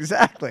cigars.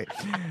 Exactly.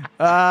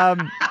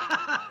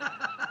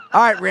 All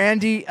right,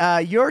 Randy,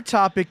 your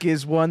topic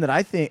is one that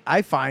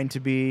I find to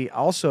be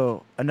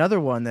also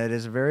another one that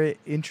is a very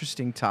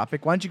interesting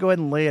topic. Why don't you go ahead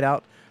and lay it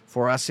out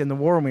for us in the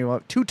war room? We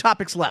have 2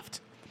 topics left.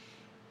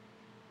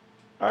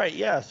 All right,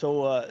 yeah.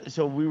 So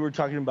we were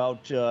talking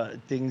about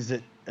things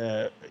that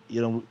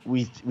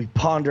we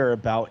ponder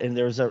about, and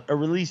there's a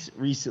release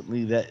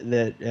recently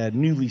that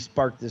newly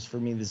sparked this for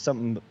me. This is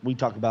something we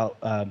talk about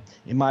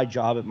in my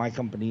job at my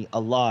company a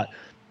lot,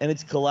 and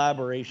it's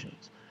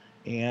collaborations.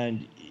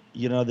 And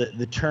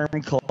the term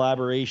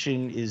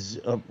collaboration is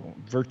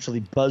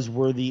virtually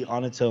buzzworthy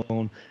on its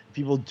own.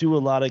 People do a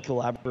lot of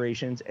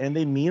collaborations, and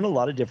they mean a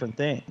lot of different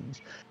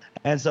things.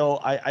 And so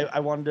I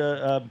wanted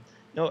to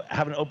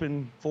have an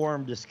open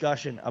forum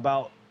discussion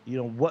about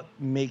what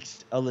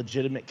makes a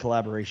legitimate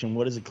collaboration.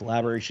 What is a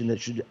collaboration that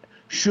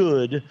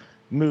should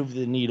move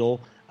the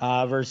needle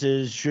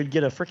versus should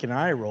get a freaking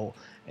eye roll.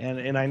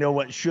 And I know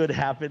what should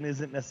happen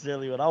isn't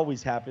necessarily what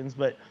always happens,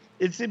 but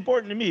it's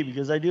important to me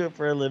because I do it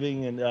for a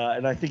living,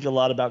 and I think a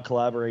lot about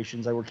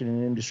collaborations. I work in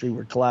an industry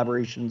where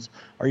collaborations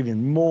are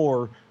even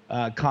more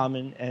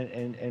common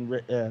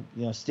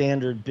and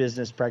standard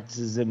business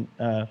practices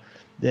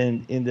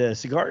than in the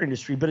cigar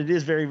industry. But it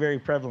is very, very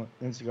prevalent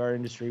in the cigar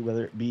industry,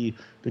 whether it be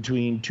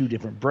between 2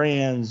 different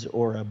brands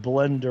or a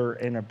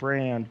blender and a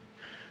brand.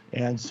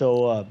 And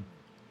so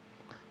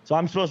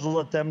I'm supposed to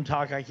let them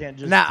talk. I can't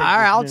just. Now, all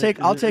right,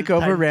 I'll take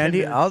over,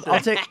 Randy. I'll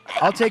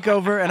take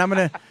over, and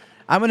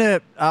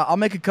I'll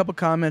make a couple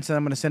comments, and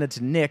I'm gonna send it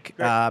to Nick,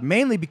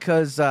 mainly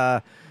because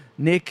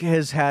Nick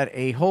has had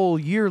a whole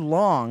year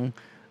long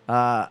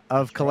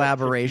of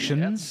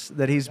collaborations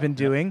that he's been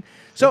doing.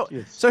 So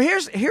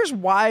here's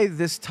why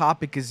this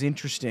topic is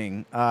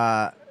interesting,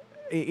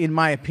 in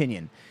my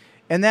opinion,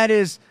 and that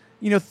is,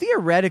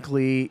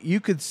 theoretically, you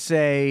could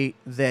say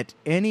that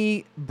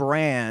any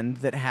brand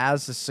that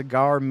has a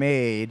cigar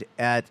made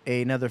at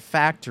another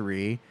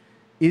factory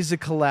is a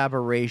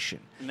collaboration.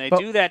 And they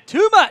do that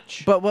too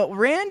much. But what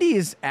Randy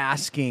is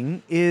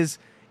asking is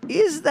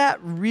that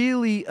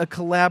really a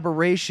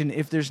collaboration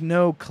if there's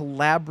no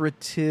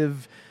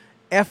collaborative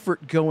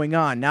effort going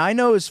on? Now, I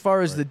know as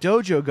far as the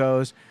dojo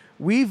goes,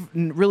 we've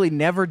really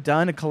never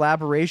done a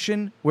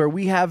collaboration where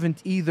we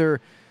haven't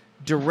either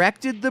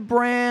directed the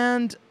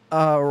brand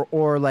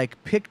or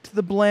like picked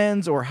the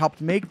blends or helped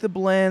make the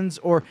blends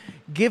or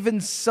given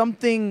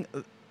something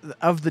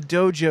of the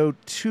dojo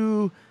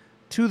to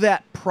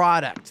that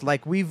product.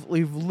 Like we've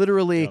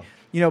literally,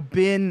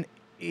 been,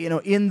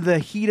 in the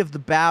heat of the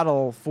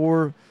battle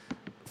for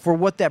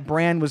what that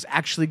brand was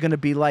actually going to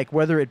be like,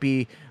 whether it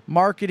be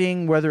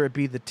marketing, whether it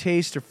be the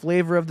taste or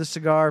flavor of the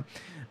cigar,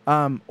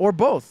 or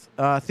both,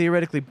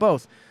 theoretically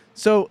both.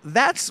 So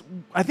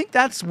I think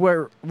that's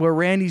where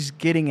Randy's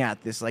getting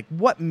at this. Like,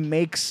 what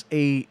makes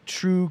a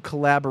true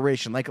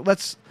collaboration? Like,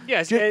 let's.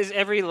 Yes, is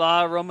every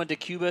La Roma de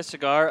Cuba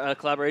cigar a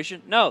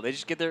collaboration? No, they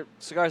just get their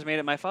cigars made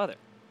at my father.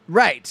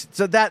 Right.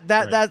 So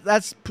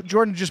that's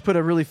Jordan just put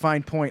a really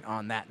fine point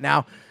on that.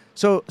 Now,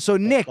 so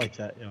Nick, like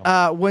that,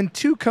 yeah. When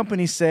 2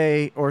 companies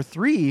say, or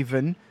 3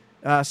 even,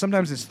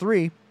 sometimes it's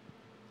 3,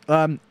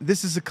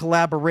 this is a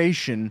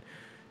collaboration.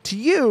 To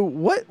you,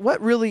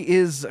 what really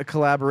is a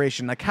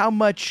collaboration? Like, how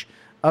much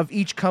of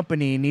each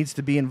company needs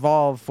to be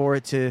involved for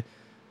it to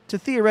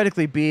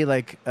theoretically be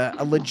like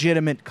a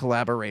legitimate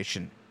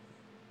collaboration?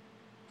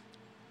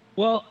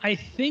 Well, I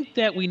think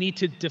that we need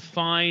to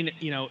define,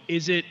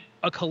 is it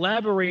a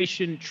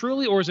collaboration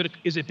truly, or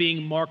is it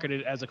being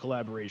marketed as a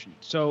collaboration?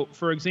 So,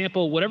 for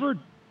example, whatever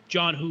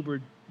John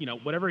Huber,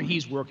 whatever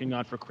he's working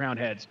on for Crown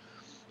Heads,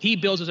 he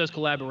builds us as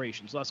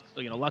collaborations.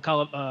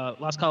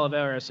 Las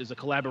Calaveras is a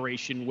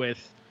collaboration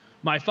with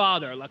my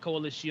father. La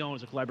Coalición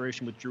is a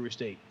collaboration with Drew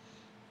Estate.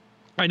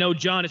 I know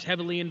John is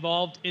heavily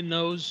involved in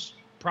those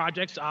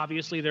projects.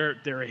 Obviously,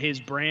 they're his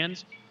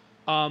brands,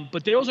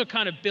 but those are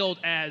kind of built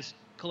as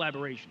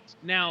collaborations.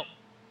 Now,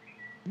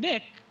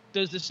 Nick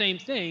does the same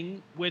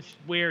thing with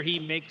where he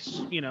makes,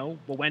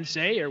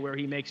 Wawense or where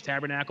he makes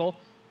Tabernacle,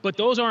 but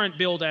those aren't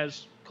billed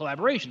as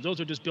collaborations.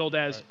 Those are just billed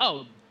as,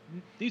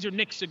 these are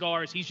Nick's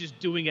cigars. He's just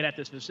doing it at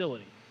this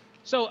facility.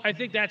 So I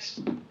think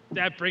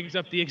that brings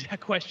up the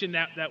exact question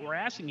that we're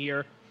asking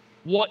here.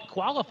 What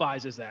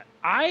qualifies as that?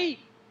 I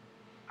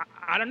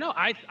don't know.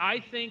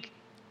 I think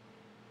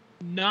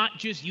not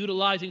just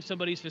utilizing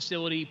somebody's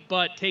facility,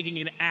 but taking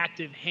an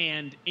active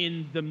hand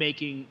in the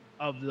making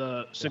of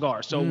the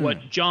cigar. So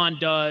what John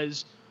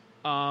does,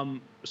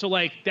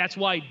 that's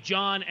why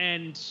John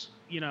and,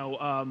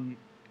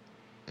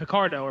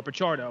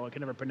 Pichardo, I can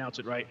never pronounce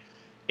it right,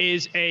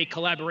 is a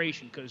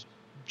collaboration, because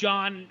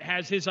John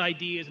has his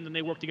ideas and then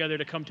they work together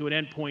to come to an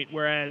end point.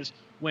 Whereas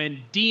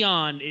when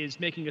Dion is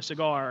making a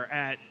cigar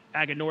at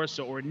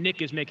Aganorsa, or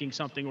Nick is making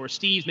something, or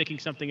Steve's making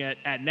something at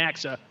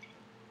Naxa,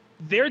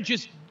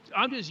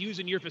 I'm just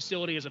using your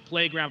facility as a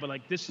playground, but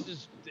like this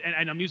is,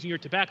 and I'm using your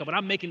tobacco, but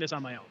I'm making this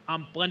on my own.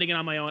 I'm blending it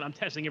on my own. I'm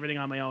testing everything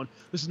on my own.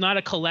 This is not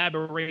a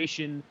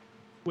collaboration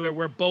where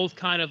we're both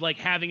kind of like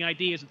having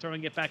ideas and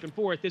throwing it back and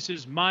forth. This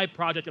is my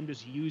project. I'm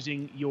just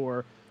using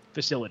your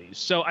facilities.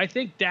 So I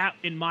think that,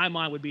 in my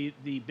mind, would be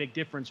the big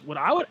difference. What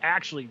I would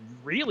actually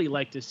really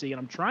like to see, and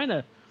I'm trying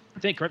to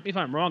think, correct me if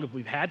I'm wrong, if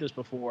we've had this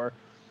before,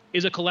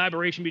 is a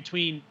collaboration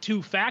between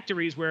two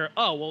factories where,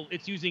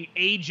 it's using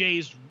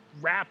AJ's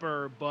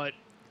wrapper, but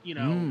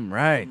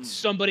right,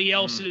 somebody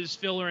else's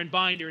filler and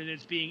binder, and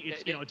it's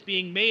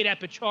being made at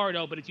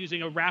Pichardo, but it's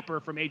using a wrapper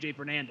from AJ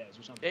Fernandez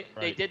or something.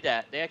 They did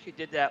that. They actually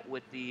did that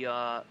with the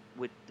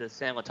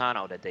San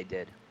Latano that they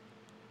did.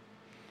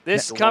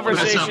 This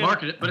conversation,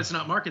 but it's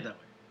not marketed that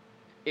way.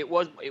 It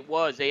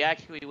was. They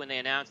actually, when they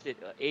announced it,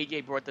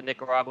 AJ brought the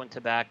Nicaraguan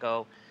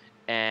tobacco,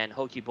 and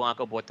Hochi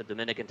Blanco bought the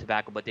Dominican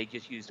tobacco, but they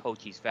just used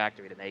Hochi's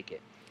factory to make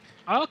it.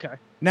 Oh, okay.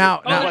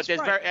 Now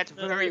that's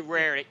very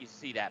rare that you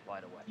see that,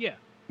 by the way. Yeah.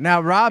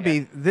 Now,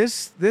 Robbie,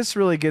 this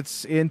really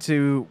gets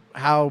into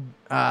how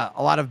a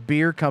lot of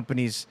beer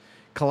companies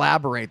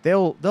collaborate.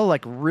 They'll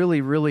like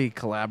really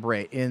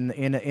collaborate in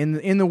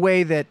the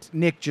way that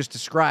Nick just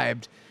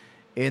described,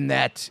 in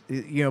that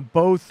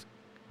both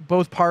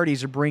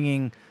parties are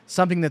bringing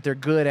something that they're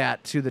good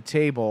at to the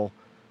table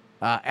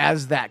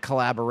as that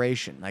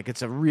collaboration. Like,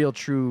 it's a real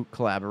true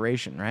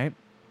collaboration, right?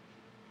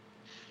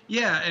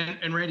 Yeah,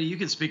 and Randy, you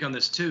can speak on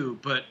this too,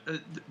 but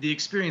the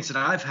experience that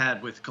I've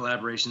had with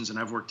collaborations, and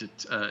I've worked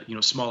at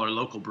smaller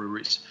local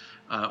breweries,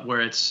 where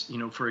it's,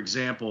 for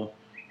example,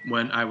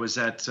 when I was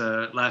at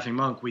Laughing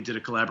Monk, we did a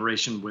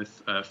collaboration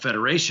with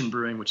Federation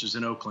Brewing, which is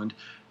in Oakland,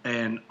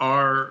 and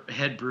our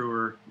head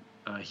brewer,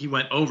 he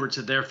went over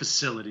to their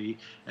facility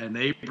and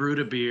they brewed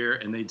a beer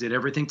and they did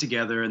everything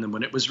together, and then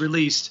when it was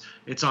released,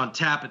 it's on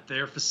tap at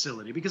their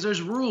facility, because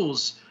there's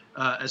rules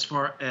as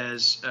far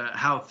as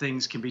how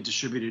things can be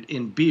distributed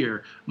in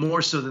beer,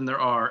 more so than there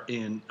are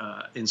in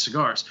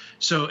cigars.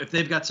 So if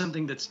they've got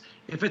something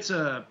if it's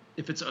a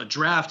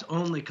draft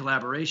only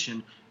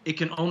collaboration, it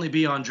can only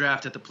be on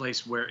draft at the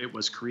place where it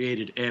was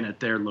created and at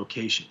their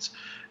locations.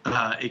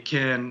 It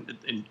can,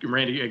 and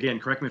Randy, again,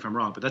 correct me if I'm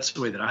wrong, but that's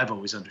the way that I've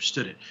always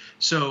understood it.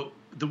 So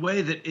the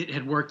way that it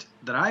had worked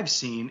that I've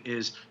seen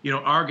is,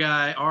 our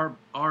guy,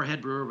 our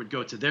head brewer would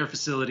go to their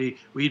facility,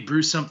 we'd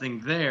brew something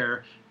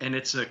there, and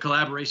it's a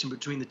collaboration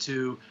between the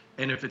two.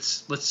 And if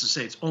it's, let's just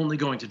say it's only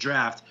going to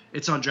draft,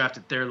 it's on draft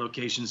at their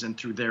locations and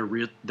through their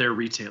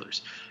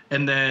retailers.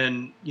 And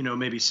then,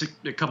 maybe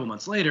a couple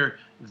months later,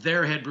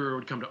 their head brewer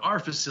would come to our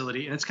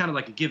facility, and it's kind of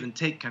like a give and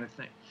take kind of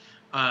thing.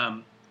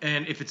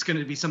 And if it's going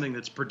to be something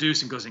that's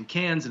produced and goes in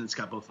cans and it's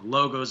got both the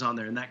logos on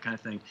there and that kind of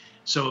thing.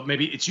 So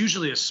maybe it's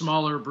usually a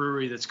smaller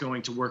brewery that's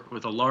going to work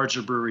with a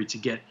larger brewery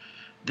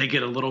they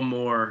get a little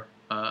more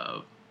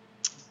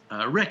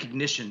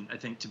recognition, I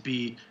think, to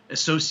be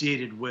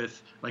associated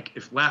with, like,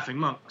 if Laughing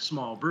Monk,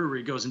 small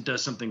brewery, goes and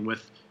does something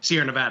with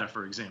Sierra Nevada,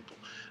 for example.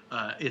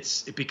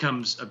 It's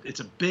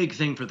a big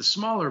thing for the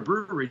smaller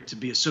brewery to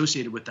be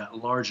associated with that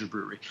larger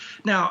brewery.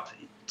 Now,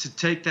 to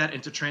take that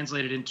and to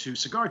translate it into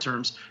cigar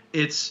terms,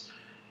 let's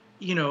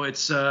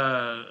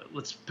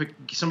pick,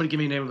 somebody give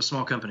me a name of a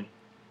small company.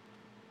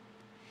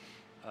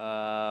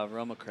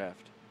 Roma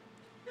Craft.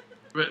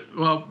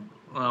 Well,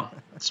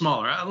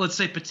 smaller. Let's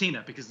say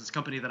Patina, because it's a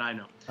company that I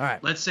know. All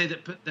right. Let's say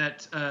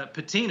that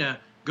Patina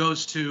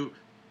goes to,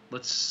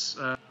 let's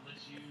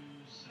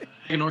use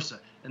Aganorsa,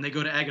 and they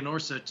go to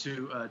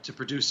Aganorsa to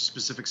produce a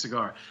specific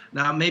cigar.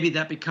 Now, maybe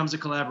that becomes a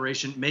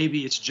collaboration.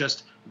 Maybe it's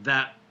just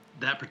that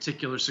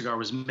particular cigar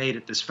was made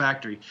at this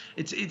factory.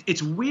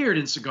 It's weird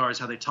in cigars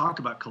how they talk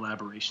about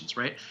collaborations,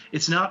 right?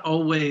 It's not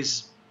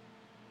always.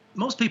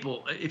 Most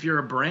people, if you're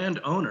a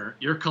brand owner,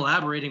 you're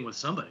collaborating with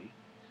somebody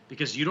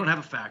because you don't have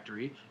a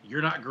factory,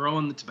 you're not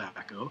growing the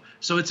tobacco.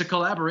 So it's a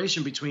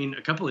collaboration between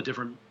a couple of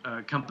different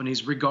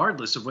companies,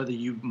 regardless of whether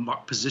you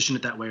position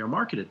it that way or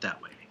market it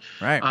that way.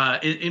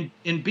 Right.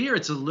 In beer,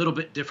 it's a little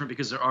bit different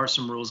because there are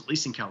some rules, at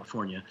least in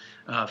California,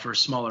 for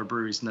smaller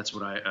breweries, and that's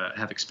what I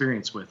have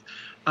experience with.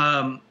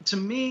 To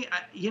me,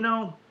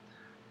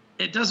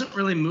 it doesn't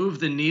really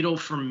move the needle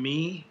for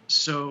me.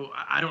 So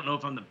I don't know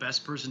if I'm the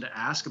best person to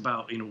ask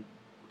about,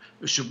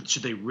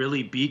 should they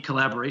really be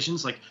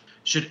collaborations? Like,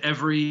 should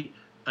every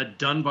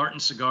Dunbarton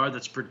cigar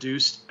that's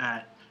produced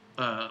at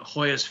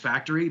Hoya's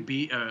factory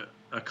be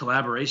a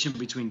collaboration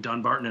between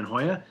Dunbarton and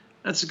Hoya?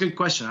 That's a good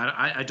question.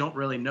 I don't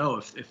really know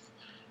if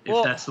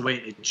that's the way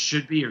it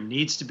should be or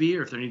needs to be,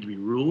 or if there need to be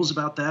rules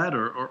about that,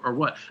 or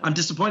what. I'm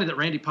disappointed that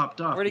Randy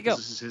popped off. Where'd he go?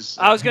 This is his,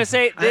 I was going to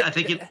say, I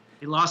think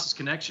he lost his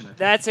connection. I think,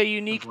 that's a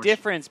unique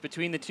difference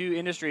between the two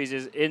industries.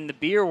 Is in the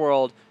beer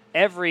world,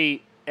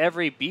 every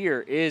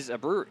beer is a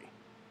brewery.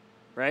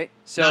 Right,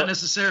 so not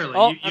necessarily.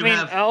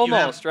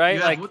 Almost,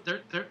 right?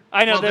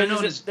 I know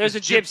there's a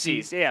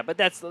gypsies, yeah, but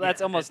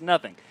that's almost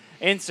nothing.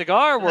 In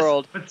cigar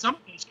world, but some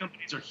of those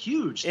companies are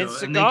huge. In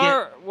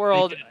cigar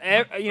world,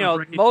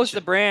 most of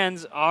the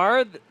brands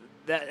are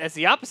that's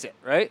the opposite,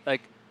 right?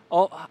 Like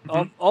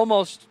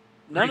almost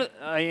none of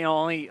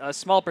only a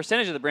small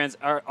percentage of the brands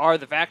are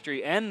the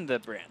factory and the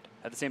brand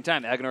at the same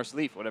time. Aganorsa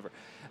Leaf, whatever.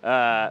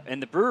 In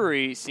the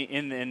brewery,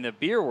 in the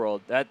beer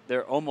world, that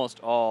they're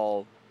almost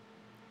all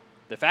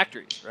the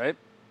factories, right?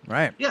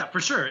 Right. Yeah,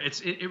 for sure.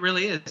 It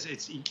really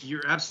is.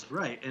 You're absolutely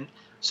right. And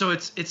so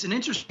it's an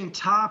interesting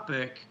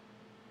topic.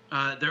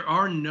 There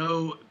are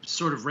no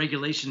sort of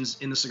regulations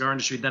in the cigar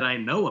industry that I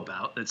know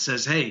about that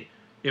says, hey,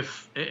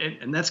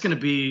 and that's going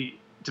to be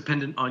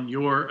dependent on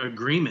your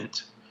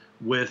agreement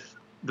with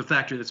the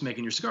factory that's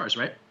making your cigars,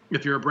 right?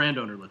 If you're a brand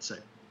owner, let's say.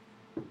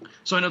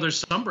 So I know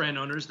there's some brand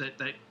owners that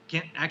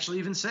can't actually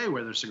even say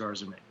where their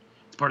cigars are made.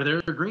 It's part of their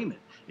agreement.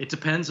 It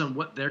depends on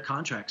what their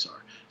contracts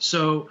are.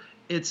 So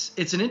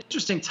it's an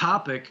interesting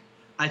topic.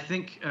 I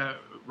think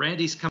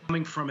Randy's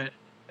coming from it,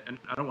 and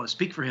I don't want to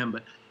speak for him,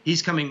 but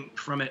he's coming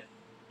from it.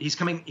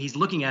 He's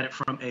looking at it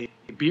from a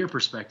beer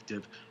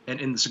perspective, and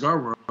in the cigar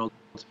world,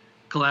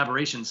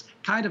 collaborations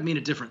kind of mean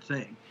a different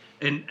thing.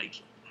 And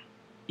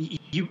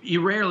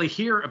you rarely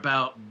hear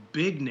about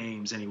big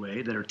names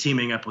anyway that are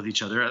teaming up with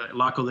each other.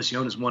 La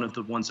Coalición is one of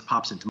the ones that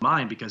pops into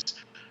mind because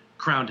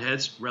Crowned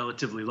Heads,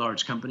 relatively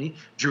large company,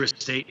 Drew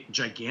Estate,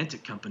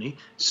 gigantic company.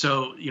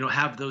 So,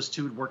 have those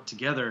two work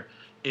together.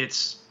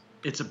 It's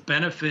a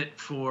benefit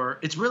for.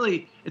 It's a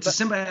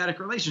symbiotic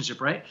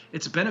relationship, right?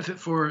 It's a benefit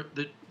for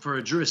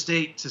a Drew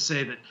Estate to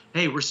say that,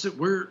 hey,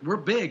 we're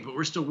big, but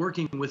we're still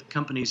working with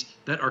companies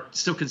that are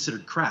still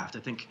considered craft. I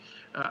think.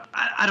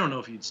 I don't know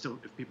if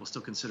people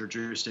still consider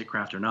Drew Estate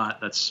craft or not.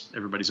 That's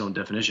everybody's own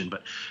definition.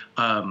 But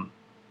I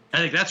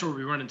think that's where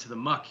we run into the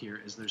muck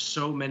here. Is there's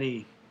so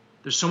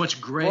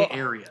much gray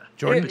area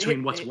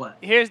between what's what.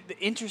 Here's the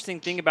interesting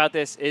thing about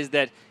this is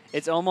that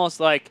it's almost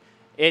like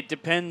it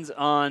depends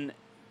on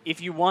if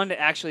you want to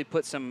actually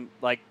put some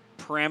like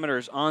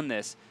parameters on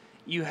this,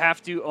 you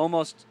have to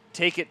almost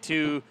take it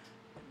to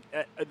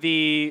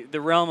the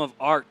realm of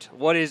art.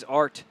 What is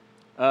art?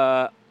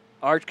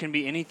 Art can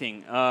be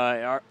anything.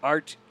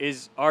 Art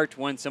is art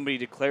when somebody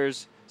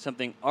declares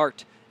something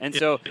art. And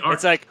so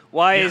it's like,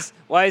 why is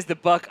the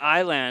Buck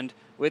Island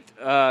with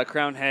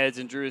Crowned Heads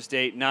and Drew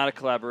Estate not a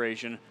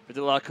collaboration, but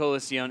the La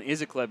Coalición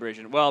is a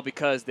collaboration? Well,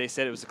 because they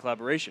said it was a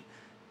collaboration.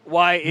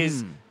 Why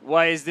is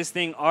this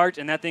thing art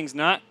and that thing's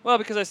not? Well,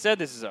 because I said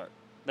this is art.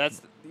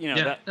 That's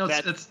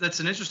that's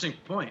an interesting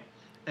point.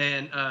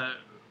 And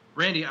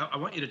Randy, I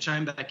want you to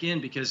chime back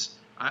in because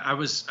I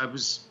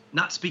was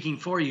not speaking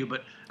for you,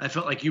 but I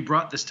felt like you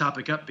brought this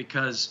topic up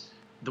because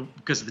of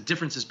the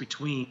differences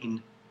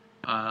between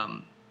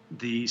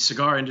the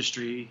cigar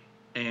industry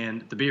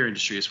and the beer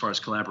industry as far as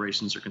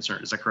collaborations are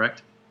concerned. Is that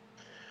correct?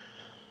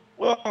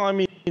 Well, I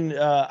mean,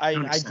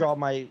 I draw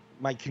my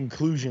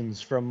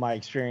conclusions from my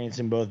experience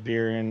in both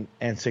beer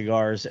and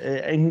cigars.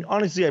 And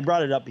honestly, I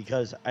brought it up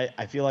because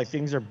I feel like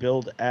things are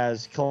billed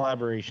as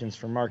collaborations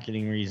for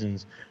marketing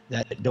reasons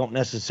that don't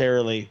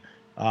necessarily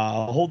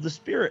hold the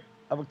spirit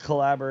of a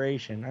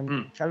collaboration.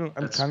 I'm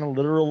kind of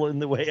literal in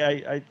the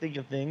way I think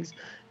of things,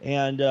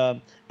 and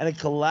a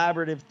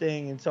collaborative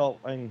thing. And so,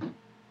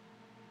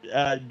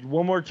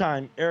 one more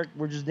time, Eric,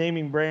 we're just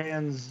naming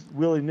brands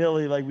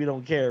willy-nilly like we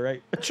don't care,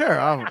 right?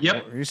 Sure.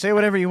 Yep. You say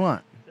whatever you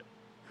want.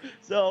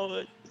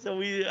 So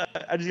we.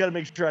 I just got to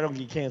make sure I don't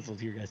get canceled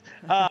here, guys.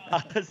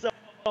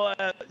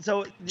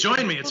 So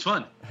join me. It's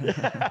fun.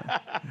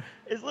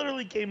 It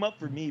literally came up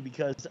for me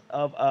because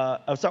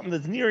of something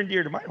that's near and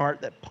dear to my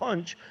heart. That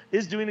Punch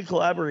is doing a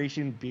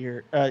collaboration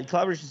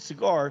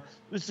cigar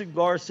with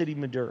Cigar City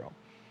Maduro,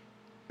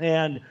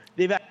 and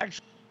they've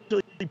actually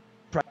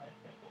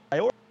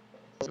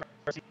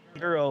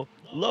Maduro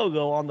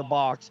logo on the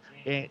box,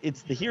 and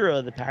it's the hero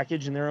of the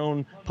package, and their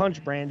own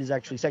Punch brand is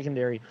actually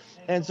secondary.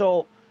 And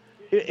so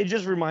it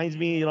just reminds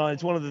me,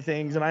 it's one of the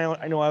things, and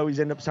I know I always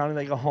end up sounding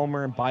like a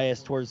homer and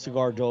biased towards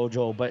Cigar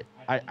Dojo, but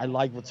I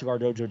like what Cigar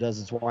Dojo does.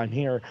 It's why I'm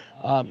here.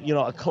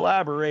 A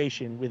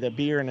collaboration with a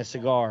beer and a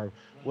cigar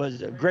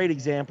was a great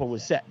example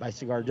was set by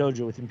Cigar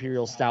Dojo with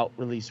Imperial Stout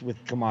released with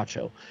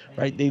Camacho,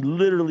 right? They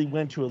literally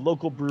went to a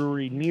local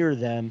brewery near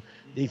them.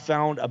 They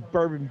found a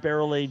bourbon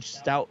barrel-aged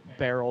stout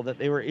barrel that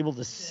they were able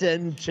to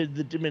send to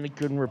the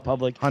Dominican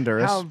Republic.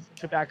 Honduras. Have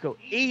tobacco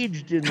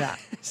aged in that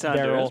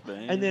barrel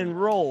and then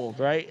rolled,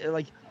 right?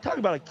 Like, talk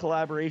about a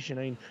collaboration.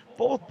 I mean,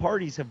 both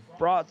parties have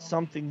brought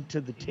something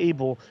to the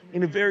table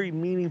in a very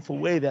meaningful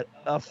way that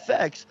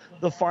affects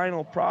the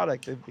final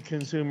product that the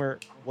consumer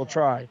will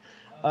try.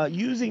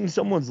 Using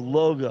someone's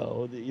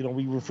logo,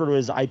 we refer to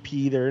as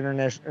IP, their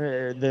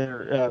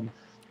international,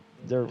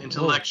 their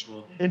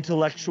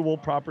intellectual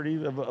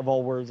property of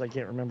all words. I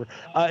can't remember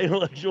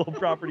intellectual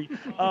property.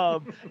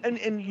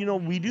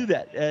 And we do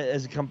that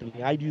as a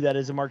company. I do that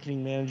as a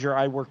marketing manager.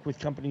 I work with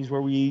companies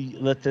where we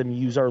let them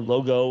use our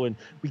logo and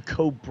we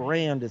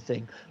co-brand a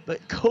thing.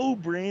 But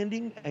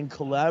co-branding and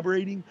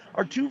collaborating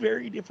are two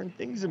very different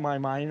things in my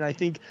mind. And I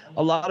think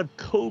a lot of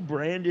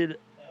co-branded,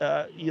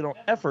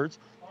 efforts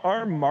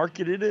are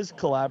marketed as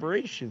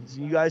collaborations.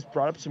 You guys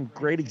brought up some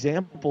great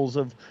examples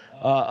of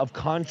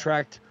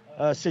contract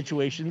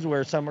situations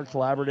where some are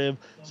collaborative,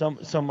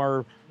 some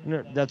are.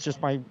 That's just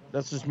my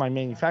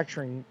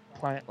manufacturing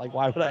plant. Like,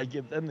 why would I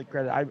give them the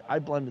credit? I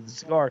blended the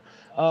cigar.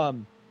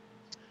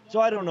 So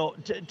I don't know.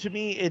 To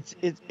me, it's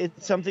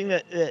something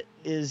that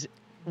is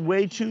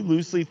way too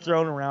loosely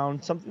thrown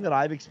around. Something that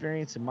I've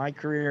experienced in my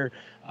career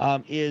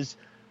is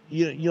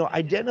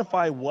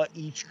identify what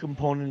each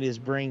component is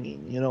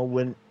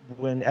bringing.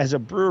 When as a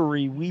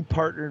brewery we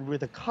partnered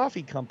with a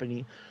coffee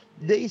company,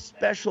 they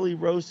specially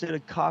roasted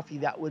a coffee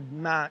that would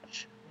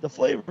match the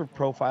flavor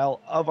profile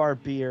of our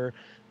beer.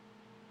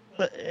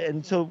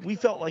 And so we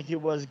felt like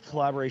it was a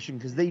collaboration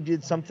because they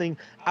did something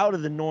out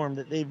of the norm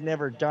that they've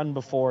never done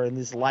before in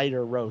this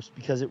lighter roast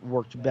because it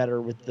worked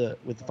better with the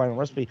final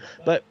recipe.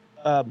 But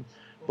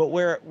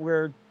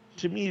where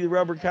to me the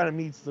rubber kind of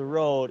meets the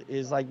road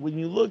is like when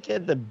you look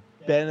at the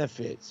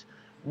benefits,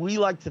 we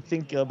like to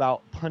think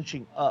about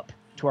punching up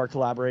to our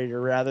collaborator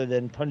rather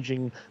than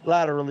punching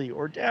laterally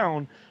or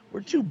down.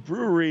 We're two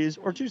breweries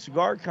or two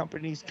cigar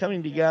companies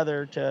coming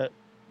together to,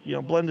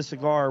 blend a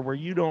cigar where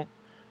you don't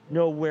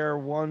know where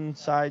one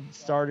side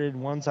started,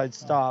 one side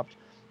stopped,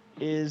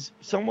 is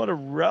somewhat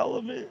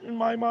irrelevant in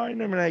my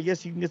mind. I mean, I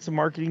guess you can get some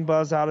marketing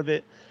buzz out of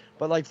it,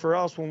 but like for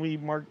us, when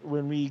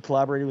we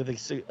collaborated with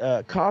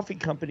a coffee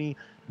company,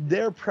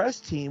 their press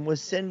team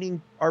was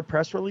sending our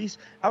press release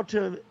out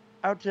to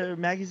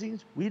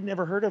magazines we'd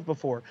never heard of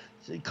before.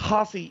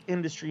 Coffee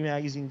industry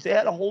magazines. They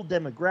had a whole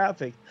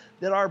demographic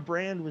that our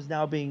brand was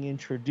now being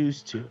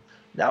introduced to.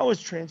 That was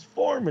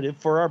transformative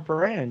for our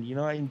brand.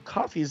 And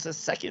coffee is the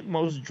second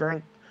most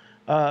drunk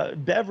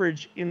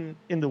beverage in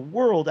the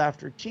world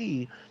after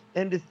tea.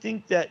 And to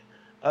think that,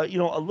 a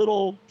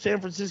little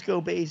San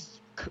Francisco-based,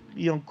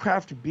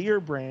 craft beer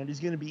brand is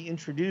going to be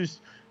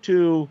introduced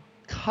to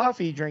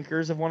coffee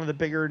drinkers of one of the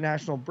bigger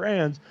national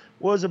brands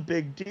was a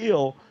big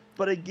deal.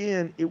 But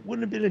again, it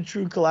wouldn't have been a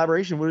true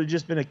collaboration. It would have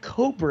just been a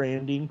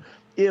co-branding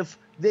if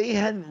they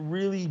hadn't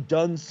really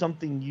done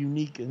something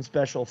unique and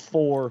special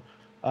for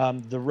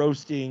the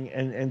roasting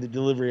and the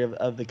delivery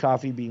of the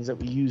coffee beans that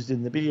we used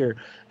in the beer.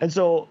 And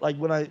so, like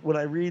when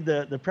I read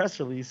the press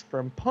release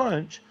from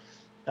Punch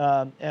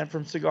and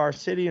from Cigar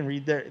City and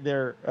read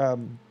their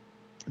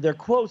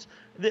quotes,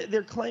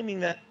 they're claiming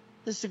that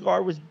the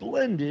cigar was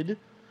blended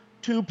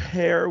to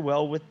pair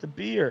well with the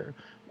beer.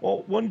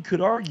 Well, one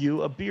could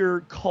argue a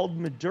beer called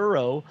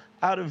Maduro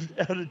out of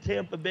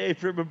Tampa Bay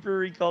from a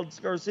brewery called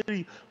Cigar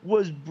City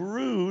was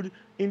brewed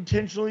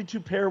intentionally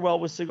to pair well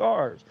with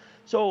cigars.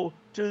 So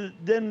to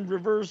then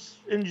reverse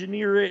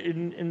engineer it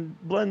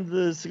and blend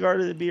the cigar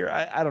to the beer,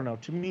 I don't know.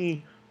 To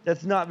me,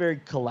 that's not very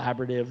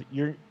collaborative.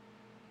 You're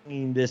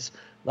this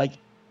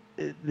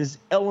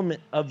element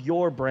of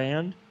your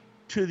brand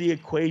to the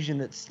equation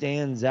that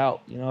stands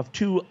out. If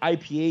two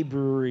IPA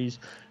breweries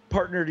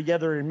partner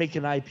together and make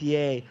an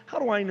IPA, how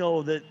do I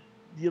know that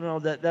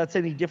that's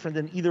any different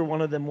than either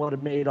one of them would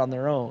have made on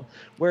their own?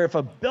 Where if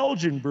a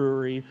Belgian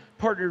brewery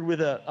partnered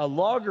with a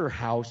lager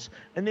house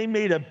and they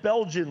made a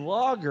Belgian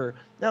lager,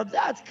 now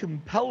that's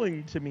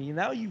compelling to me.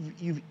 Now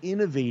you've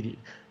innovated.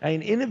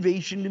 And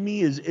innovation to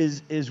me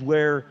is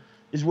where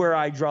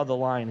I draw the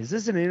line. Is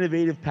this an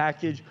innovative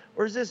package,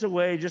 or is this a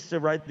way just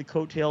to ride the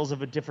coattails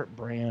of a different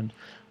brand?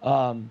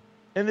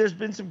 And there's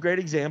been some great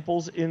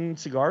examples in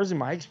cigars, in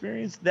my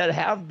experience, that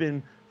have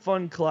been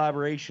fun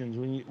collaborations.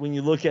 When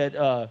you look at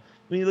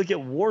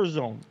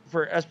Warzone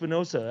for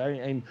Espinosa,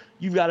 and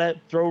you've got to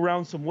throw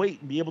around some weight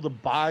and be able to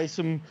buy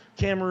some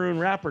Cameroon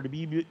wrapper to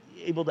be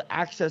able to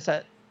access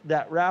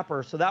that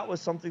wrapper. So that was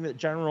something that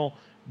General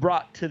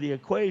brought to the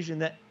equation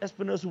that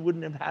Espinosa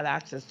wouldn't have had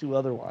access to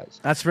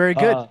otherwise. That's very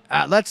good.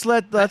 Let's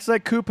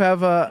let Coop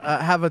have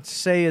a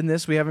say in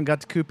this. We haven't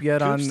got to Coop yet.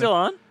 Coop's still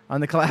on?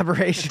 on the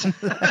collaboration.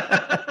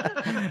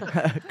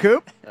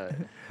 Coop?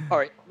 All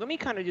right, let me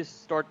kind of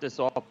just start this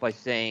off by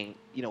saying,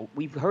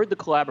 we've heard the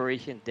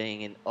collaboration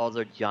thing in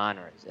other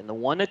genres, and the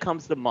one that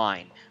comes to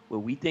mind where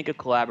we think of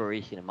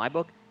collaboration in my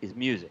book is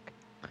music.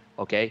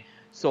 Okay,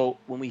 so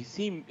when we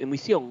see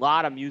a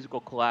lot of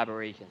musical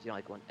collaborations,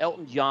 like when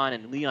Elton John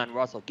and Leon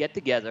Russell get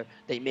together,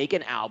 they make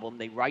an album,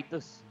 they write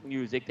the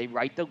music, they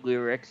write the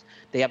lyrics,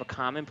 they have a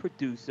common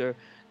producer,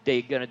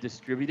 they're going to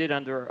distribute it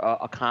under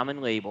a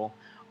common label.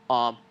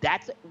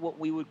 That's what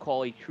we would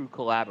call a true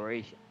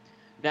collaboration.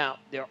 Now,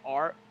 there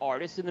are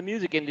artists in the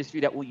music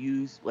industry that will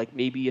use, like,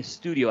 maybe a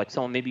studio, like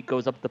someone maybe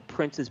goes up to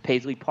Prince's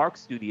Paisley Park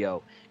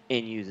studio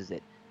and uses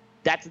it.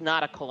 That's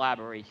not a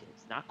collaboration.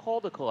 It's not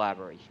called a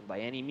collaboration by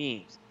any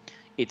means.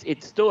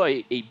 It's still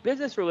a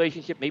business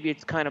relationship. Maybe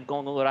it's kind of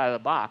going a little out of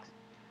the box.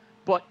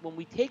 But when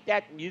we take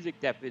that music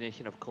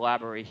definition of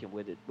collaboration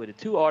where the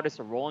two artists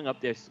are rolling up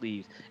their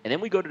sleeves, and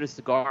then we go to the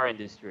cigar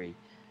industry,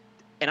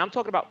 and I'm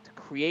talking about to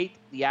create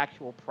the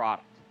actual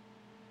product.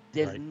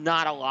 There's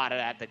not a lot of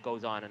that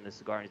goes on in the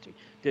cigar industry.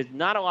 There's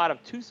not a lot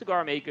of two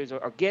cigar makers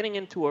are getting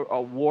into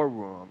a war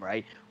room,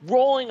 right?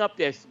 Rolling up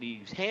their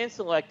sleeves, hand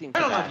selecting.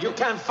 Gentlemen, you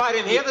can't fight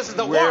in here. This is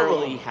the war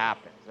rarely room.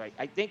 happens, right?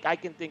 I think I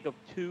can think of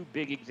two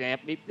big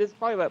examples. Maybe there's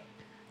probably about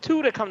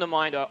two that come to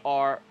mind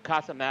are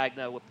Casa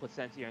Magna with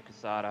Plasencia and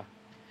Casada,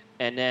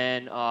 and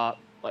then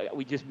like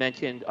we just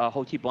mentioned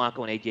Jochi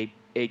Blanco and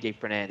AJ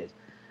Fernandez.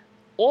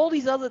 All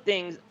these other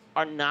things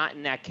are not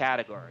in that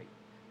category.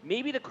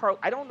 Maybe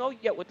I don't know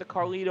yet what the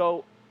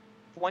Carlito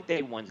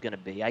Fuente one's going to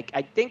be. I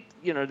think,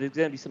 there's going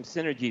to be some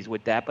synergies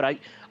with that, but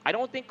I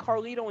don't think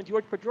Carlito and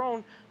George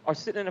Padron are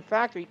sitting in a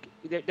factory.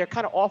 They're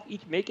kind of off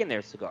each making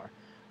their cigar.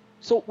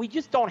 So we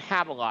just don't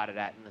have a lot of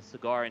that in the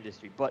cigar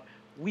industry, but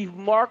we've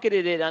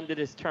marketed it under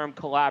this term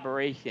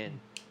collaboration.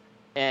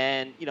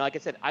 And, like I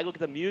said, I look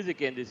at the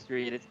music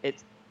industry and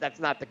that's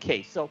not the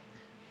case. So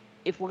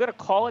if we're going to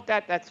call it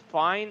that, that's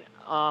fine.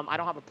 I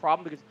don't have a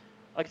problem because,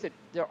 like I said,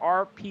 there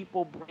are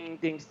people bringing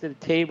things to the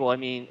table. I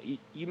mean,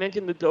 you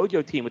mentioned the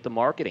Dojo team with the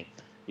marketing.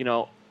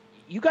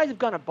 You guys have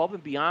gone above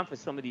and beyond for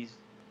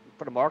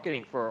the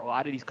marketing for a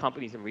lot of these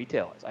companies and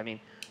retailers. I mean,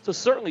 so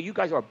certainly you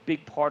guys are a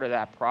big part of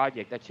that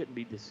project. That shouldn't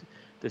be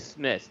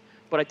dismissed.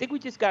 But I think we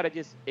just got to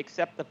just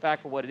accept the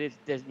fact for what it is.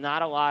 There's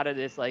not a lot of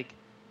this, like,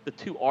 the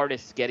two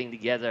artists getting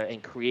together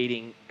and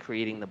creating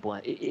the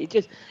blend.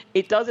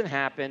 It doesn't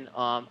happen.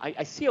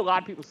 I see a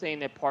lot of people saying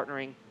they're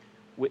partnering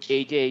with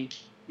AJ.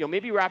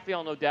 Maybe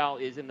Rafael Nodal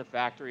is in the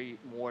factory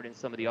more than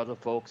some of the other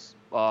folks.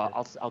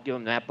 I'll give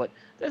him that. But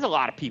there's a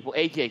lot of people.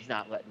 AJ's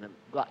not letting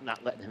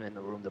him in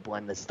the room to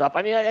blend this stuff.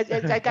 I mean,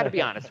 I got to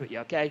be honest with you,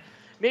 okay?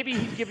 Maybe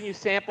he's giving you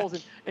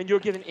samples and you're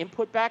giving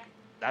input back.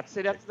 That's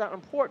not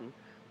important.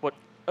 But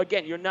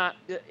again,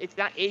 it's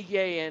not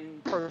AJ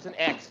and person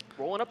X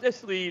rolling up their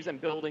sleeves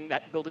and building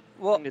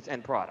this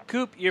end product.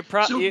 Coop, you're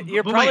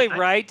probably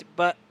right,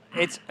 but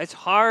it's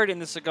hard in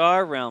the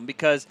cigar realm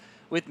because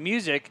with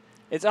music,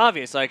 it's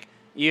obvious. Like,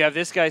 you have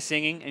this guy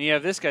singing and you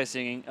have this guy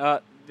singing.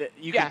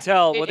 You can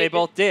tell what they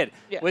both did.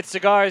 Yeah. With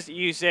cigars,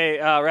 you say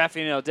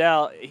Rafael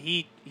Nodal,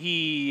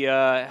 he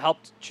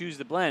helped choose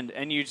the blend,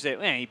 and you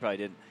say, he probably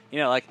didn't.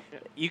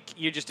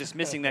 You're just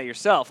dismissing that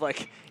yourself.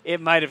 Like,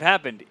 it might have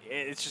happened.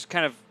 It's just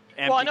kind of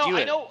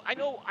ambiguous. Well, I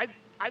know.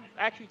 I've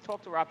actually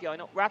talked to Rafael. I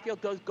know Rafael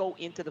does go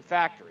into the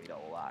factory though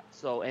a lot.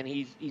 So, and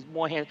he's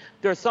more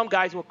There are some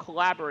guys who are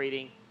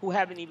collaborating who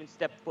haven't even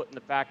stepped foot in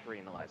the factory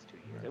in the last 2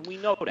 years, and we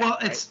know that. Well,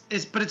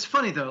 right? but it's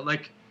funny though.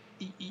 Like,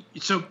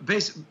 so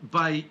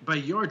by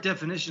your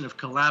definition of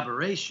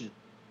collaboration,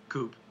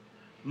 Coop,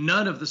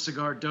 none of the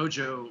Cigar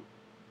Dojo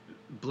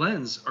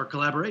blends are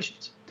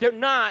collaborations. They're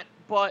not,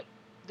 but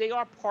they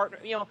are partner.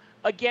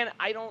 Again,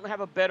 I don't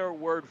have a better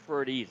word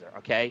for it either.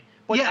 Okay,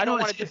 but yeah, I don't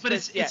want to. But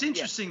it's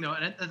interesting though,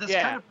 and that's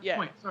kind of the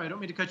point. Sorry, I don't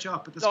mean to cut you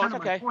off, but that's kind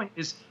of my point.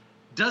 Is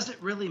does it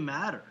really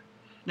matter?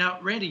 Now,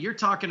 Randy, you're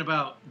talking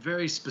about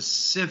very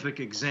specific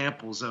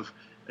examples of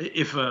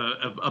if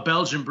a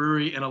Belgian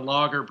brewery and a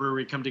lager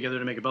brewery come together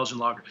to make a Belgian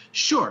lager.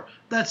 Sure,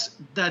 that's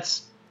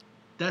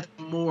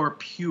more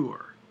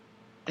pure.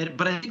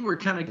 But I think we're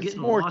kind of getting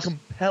more lost.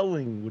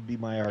 Compelling would be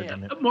my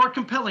argument. More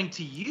compelling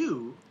to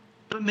you,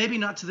 but maybe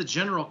not to the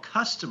general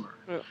customer.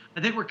 Yeah.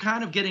 I think we're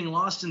kind of getting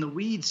lost in the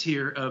weeds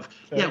here of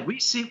we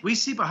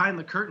see behind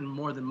the curtain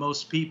more than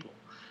most people.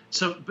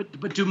 So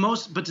but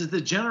does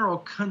the general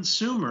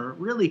consumer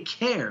really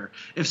care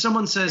if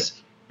someone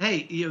says,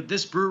 hey,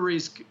 this brewery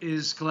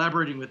is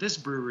collaborating with this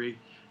brewery,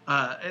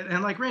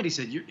 and like Randy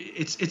said,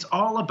 it's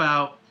all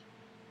about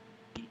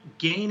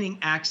gaining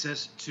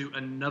access to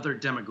another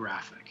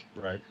demographic.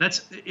 Right.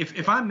 That's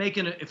if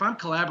I'm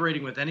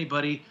collaborating with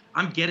anybody,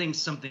 I'm getting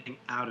something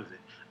out of it.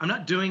 I'm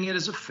not doing it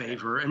as a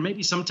favor, and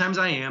maybe sometimes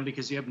I am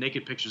because you have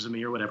naked pictures of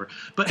me or whatever.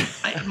 But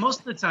most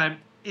of the time,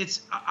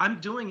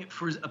 I'm doing it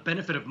for a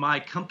benefit of my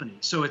company.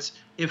 So it's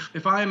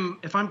if I'm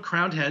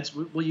Crowned Heads,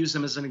 we'll use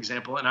them as an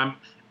example, and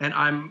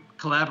I'm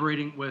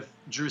collaborating with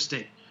Drew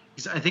Estate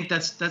because I think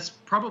that's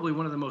probably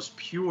one of the most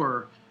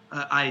pure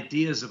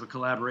ideas of a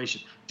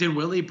collaboration. Did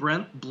Willie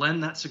Brent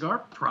blend that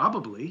cigar?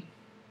 Probably.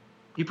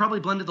 He probably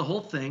blended the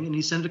whole thing, and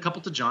he sent a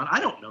couple to John. I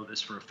don't know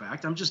this for a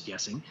fact. I'm just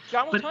guessing.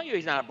 John will tell you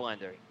he's not a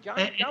blender. John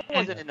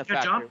wasn't in the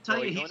factory. John will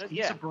tell you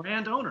he's a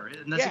brand owner,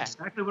 and that's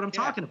exactly what I'm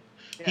talking about.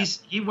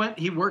 Yeah.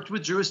 He worked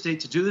with Drew Estate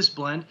to do this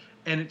blend,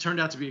 and it turned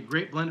out to be a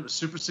great blend. It was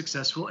super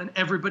successful, and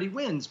everybody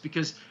wins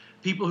because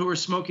people who are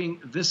smoking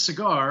this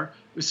cigar,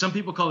 some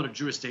people call it a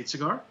Drew Estate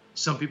cigar,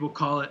 some people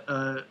call it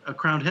a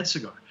Crowned Head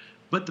cigar.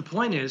 But the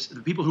point is, the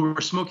people who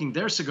are smoking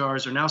their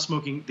cigars are now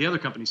smoking the other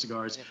company's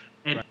cigars,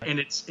 and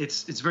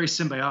it's very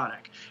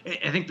symbiotic.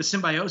 I think the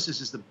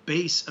symbiosis is the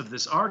base of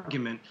this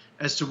argument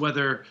as to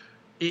whether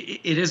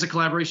it is a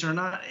collaboration or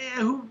not.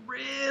 Who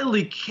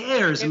really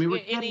cares? I mean,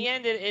 in the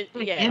end,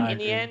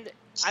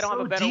 I don't have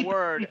a better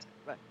word.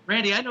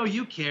 Randy, I know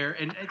you care,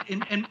 and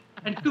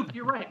Coop,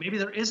 you're right. Maybe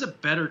there is a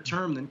better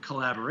term than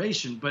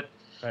collaboration, but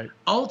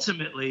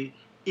ultimately,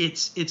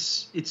 it's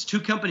two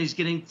companies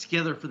getting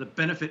together for the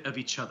benefit of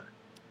each other.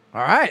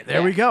 All right,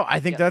 there we go.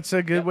 I think that's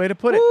a good way to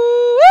put it.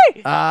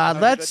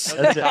 That's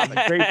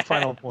a great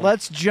final point.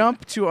 Let's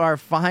jump to our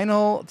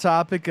final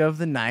topic of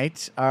the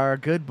night. Our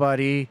good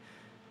buddy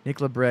Nick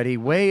Libretti,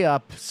 way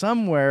up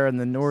somewhere in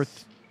the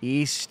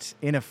northeast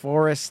in a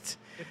forest.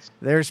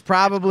 There's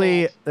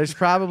probably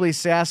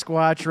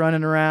Sasquatch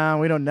running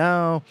around. We don't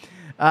know.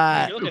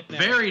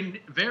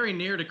 Very, very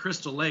near to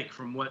Crystal Lake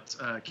from what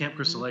Camp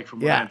Crystal Lake,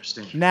 from what I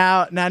understand.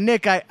 Now,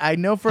 Nick, I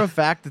know for a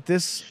fact that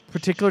this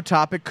particular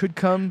topic could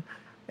come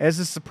as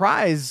a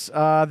surprise,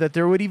 that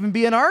there would even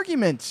be an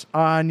argument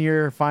on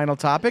your final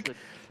topic.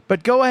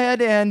 But go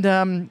ahead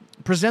and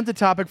present the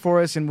topic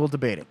for us, and we'll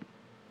debate it.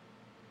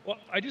 Well,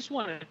 I just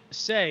want to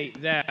say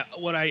that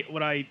what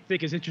I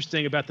think is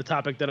interesting about the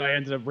topic that I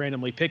ended up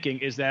randomly picking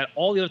is that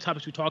all the other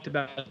topics we talked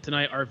about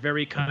tonight are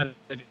very kind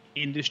of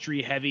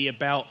industry heavy,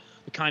 about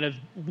the kind of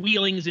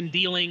wheelings and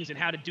dealings and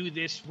how to do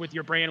this with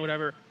your brand,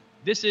 whatever.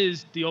 This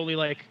is the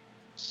only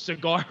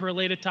cigar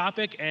related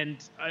topic, and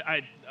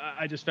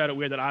I just found it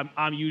weird that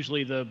I'm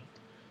usually the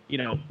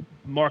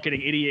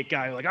marketing idiot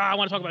guy, I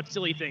want to talk about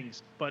silly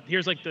things, but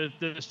here's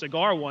the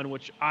cigar one,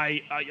 which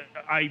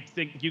I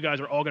think you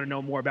guys are all going to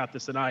know more about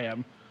this than I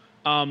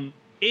am.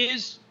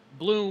 Is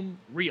Bloom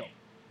real?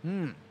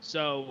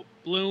 So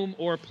Bloom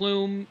or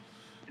Plume,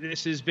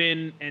 this has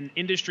been an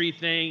industry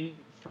thing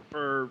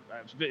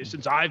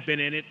since I've been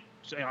in it.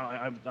 So,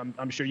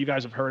 I'm sure you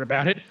guys have heard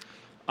about it.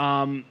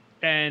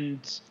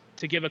 And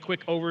to give a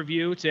quick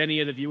overview to any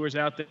of the viewers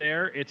out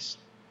there, it's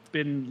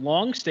been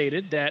long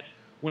stated that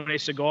when a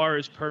cigar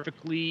is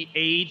perfectly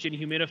aged and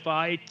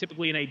humidified,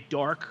 typically in a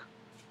dark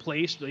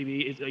place,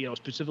 maybe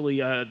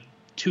specifically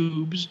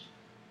tubes,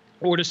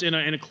 or just in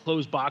a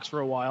closed box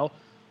for a while,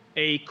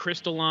 a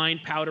crystalline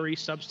powdery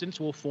substance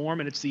will form,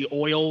 and it's the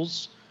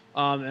oils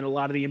and a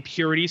lot of the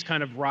impurities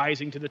kind of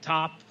rising to the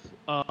top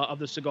of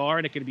the cigar,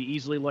 and it can be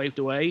easily wiped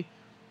away.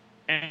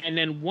 And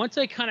then once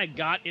I kind of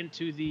got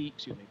into the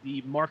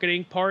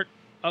marketing part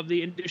of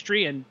the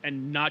industry and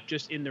not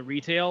just in the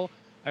retail,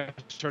 I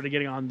started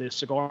getting on the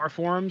cigar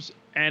forums,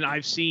 and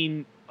I've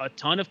seen a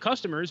ton of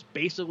customers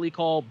basically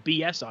call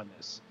BS on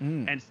this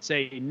and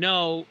say,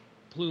 no,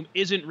 Plume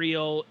isn't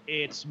real,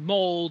 it's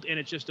mold, and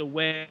it's just a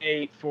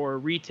way for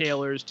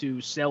retailers to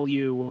sell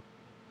you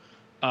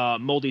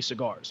moldy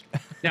cigars.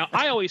 Now,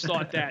 I always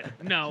thought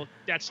that, no,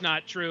 that's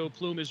not true,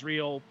 Plume is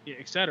real,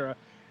 etc.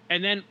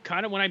 And then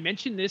kind of when I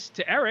mentioned this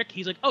to Eric,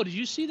 he's like, oh, did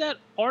you see that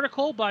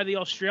article by the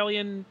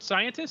Australian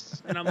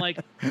scientists? And I'm like,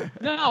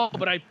 no,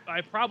 but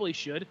I probably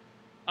should.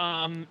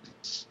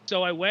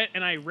 So I went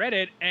and I read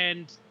it,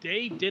 and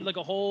they did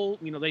a whole,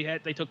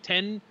 they took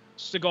 10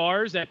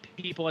 cigars that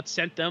people had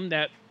sent them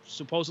that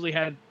supposedly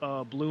had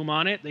Bloom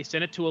on it. They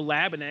sent it to a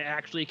lab, and it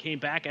actually came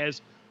back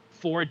as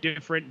 4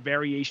 different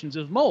variations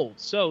of mold.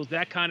 So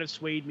that kind of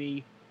swayed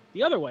me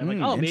the other way. I'm like,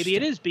 oh, maybe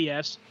it is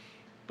BS.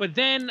 But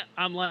then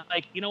I'm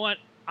like, you know what?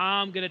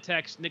 I'm going to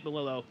text Nick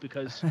Melillo,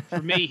 because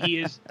for me, he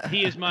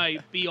is my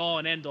be-all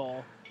and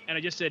end-all. And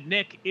I just said,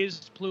 Nick,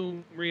 is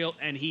Plume real?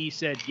 And he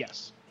said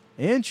yes.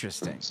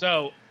 Interesting.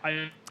 So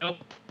I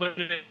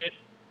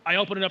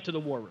opened it up to the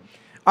war room.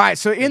 All right.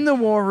 So in the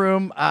war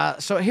room.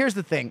 So here's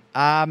the thing.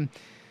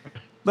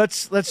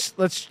 Let's. This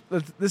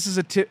is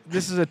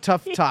a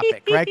tough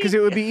topic, right? Because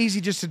it would be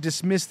easy just to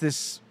dismiss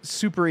this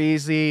super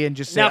easy and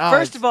just say. Now,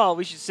 first of all,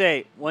 we should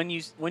say when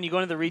you go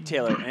to the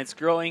retailer and it's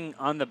growing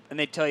and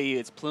they tell you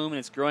it's Plume and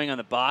it's growing on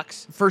the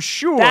box. For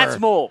sure. That's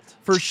mold.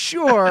 For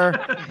sure.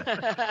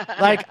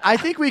 I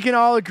think we can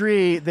all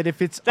agree that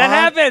if it's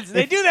happens.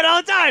 They do that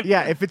all the time.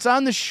 Yeah. If it's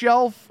on the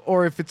shelf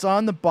or if it's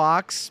on the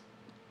box,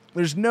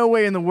 there's no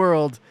way in the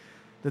world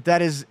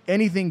that is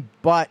anything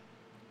but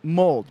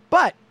mold.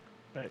 But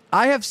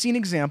I have seen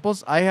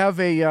examples. I have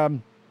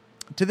to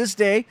this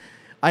day,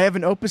 I have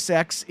an Opus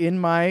X in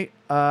my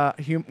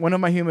one of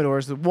my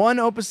humidors, the one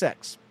Opus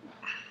X,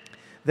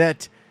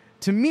 that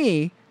to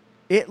me,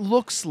 it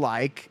looks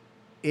like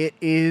it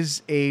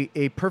is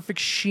a perfect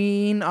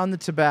sheen on the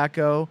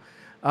tobacco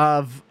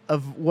of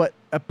what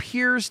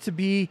appears to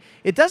be.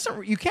 It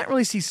doesn't. You can't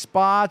really see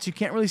spots. You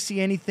can't really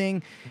see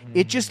anything.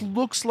 It just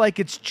looks like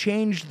it's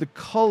changed the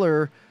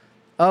color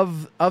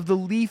of the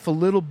leaf a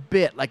little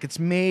bit, like it's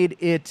made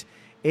it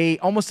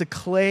almost a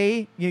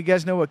clay. You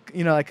guys know what,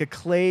 like a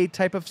clay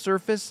type of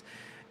surface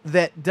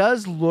that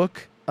does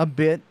look a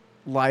bit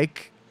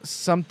like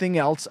something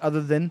else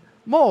other than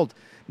mold.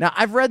 Now,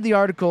 I've read the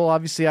article.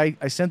 Obviously,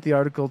 I sent the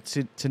article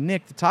to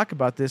Nick to talk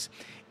about this,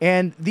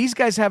 and these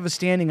guys have a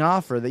standing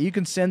offer that you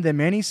can send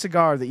them any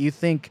cigar that you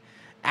think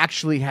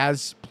actually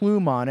has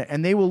plume on it,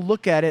 and they will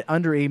look at it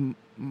under a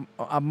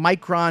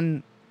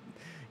micron,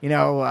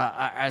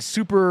 a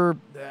super.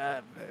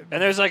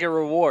 And there's like a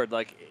reward.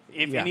 Like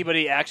if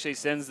anybody actually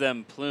sends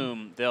them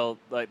plume, they'll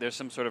there's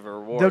some sort of a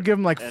reward. They'll give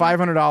them like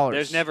 $500.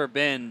 There's never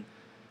been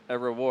a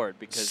reward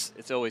because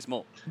it's always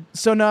mold.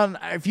 So now,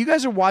 if you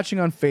guys are watching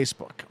on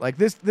Facebook, like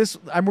this,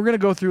 we're going to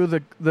go through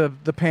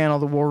the panel,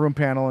 the War Room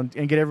panel, and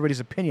get everybody's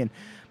opinion.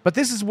 But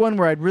this is one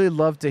where I'd really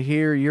love to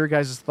hear your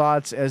guys'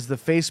 thoughts as the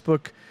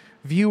Facebook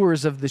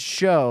viewers of the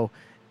show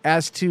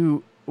as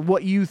to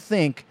what you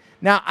think.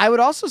 Now, I would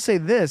also say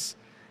this,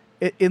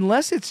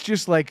 unless it's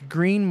just like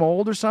green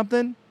mold or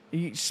something,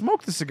 you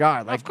smoke the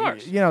cigar. Like, of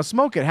course.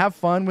 Smoke it. Have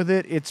fun with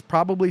it. It's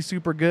probably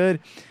super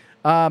good.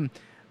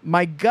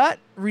 My gut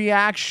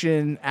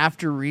reaction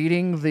after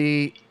reading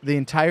the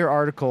entire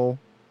article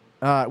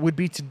would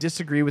be to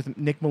disagree with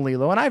Nick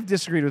Melillo. And I've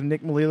disagreed with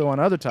Nick Melillo on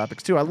other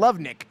topics, too. I love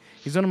Nick.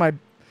 He's one of my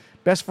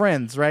best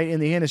friends, right, in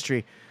the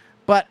industry.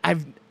 But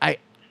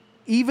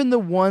even the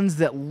ones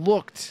that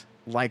looked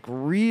like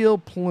real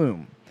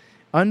plume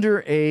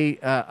under a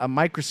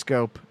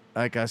microscope,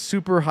 like a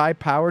super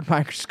high-powered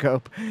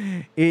microscope,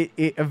 it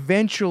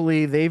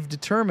eventually they've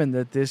determined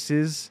that this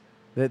is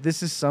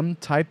some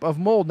type of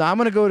mold. Now, I'm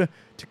going to go to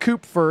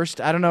Coop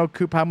first. I don't know,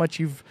 Coop, how much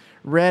you've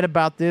read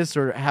about this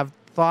or have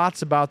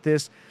thoughts about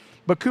this.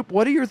 But, Coop,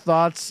 what are your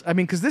thoughts? I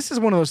mean, because this is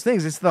one of those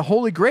things. It's the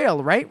holy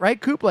grail, right?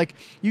 Right, Coop? Like,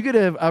 you get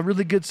a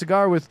really good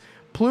cigar with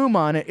plume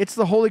on it. It's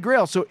the holy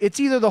grail. So it's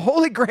either the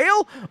holy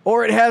grail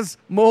or it has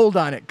mold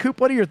on it.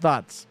 Coop, what are your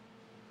thoughts?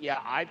 Yeah,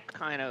 I've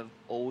kind of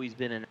always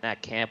been in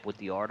that camp with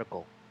the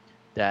article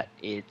that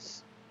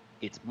it's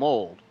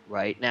mold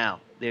right now.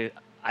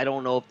 I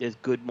don't know if there's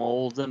good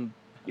molds and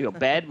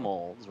bad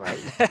molds, right?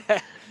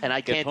 And I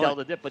can't tell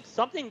the difference.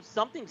 But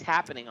something's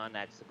happening on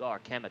that cigar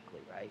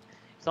chemically, right?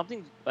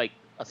 Something's like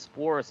a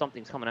spore or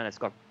something's coming on that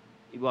cigar.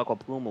 You want to call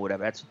plume or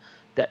whatever.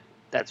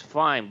 That's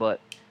fine. But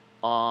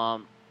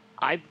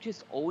I've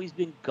just always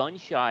been gun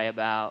shy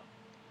about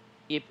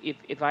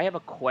if I have a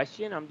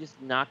question, I'm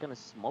just not going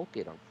to smoke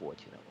it,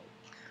 unfortunately.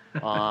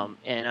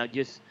 And I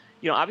just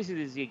obviously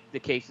there's the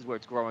cases where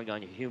it's growing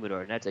on your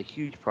humidor, and that's a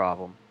huge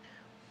problem.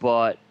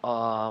 But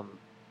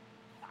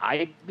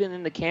I've been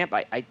in the camp.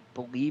 I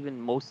believe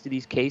in most of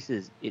these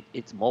cases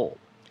it's mold,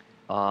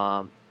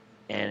 and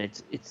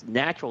it's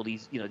natural.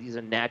 These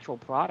are natural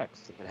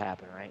products that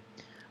happen,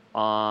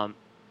 right?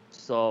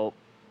 So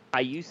I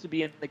used to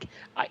be in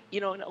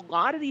in a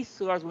lot of these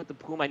cigars with the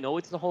plume. I know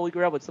it's the holy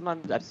grail, but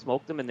sometimes I've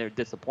smoked them and they're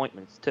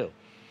disappointments too.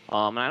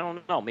 And I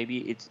don't know. Maybe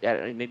it's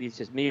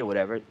just me or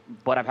whatever.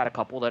 But I've had a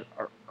couple that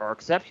are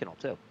exceptional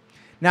too.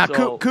 Now,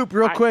 so Coop,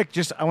 real quick,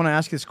 I want to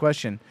ask you this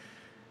question.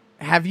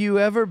 Have you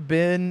ever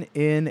been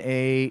in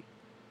a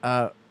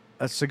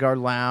cigar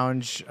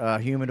lounge,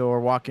 humidor,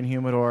 walk-in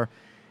humidor,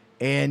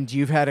 and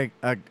you've had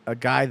a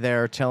guy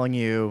there telling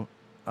you,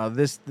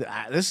 this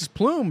is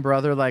plume,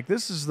 brother. Like,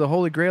 this is the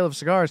holy grail of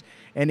cigars.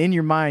 And in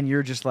your mind,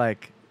 you're just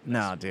like,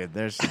 no, dude,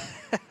 there's...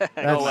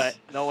 No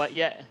way.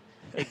 Yeah,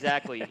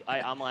 exactly.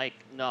 I'm like,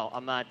 no,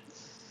 I'm not,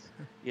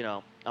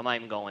 I'm not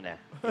even going there.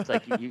 It's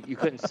like you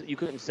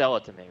couldn't sell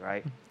it to me,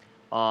 right?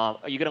 Are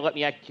you going to let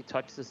me actually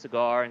touch the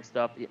cigar and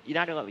stuff? You're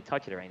not going to let me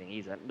touch it or anything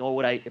either. Nor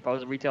would I, if I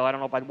was a retailer, I don't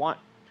know if I'd want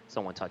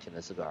someone touching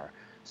the cigar.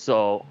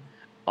 So,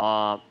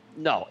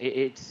 no,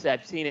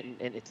 I've seen it,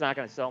 and it's not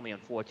going to sell me,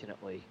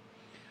 unfortunately.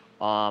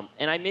 And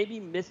I maybe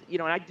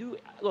and I do,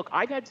 look,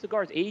 I've had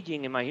cigars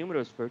aging in my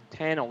humidors for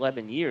 10,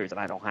 11 years, and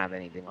I don't have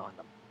anything on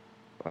them,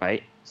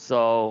 right?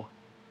 So,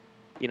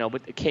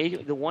 but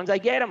the ones I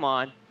get them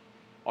on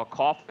are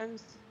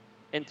coffins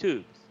and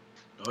tubes.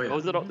 Oh,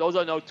 yeah. Those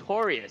are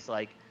notorious,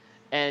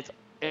 and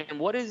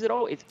what is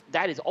it?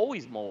 That is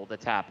always mold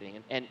that's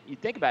happening. And you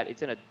think about it,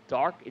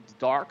 it's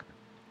dark,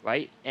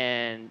 right?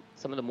 And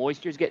some of the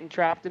moisture is getting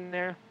trapped in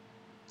there.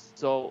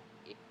 So,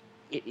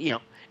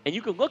 and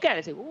you can look at it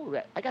and say, "Ooh,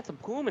 I got some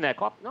plume in that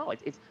coffee." No,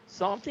 it's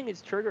something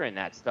is triggering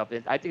that stuff.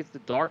 I think it's the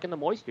dark and the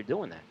moisture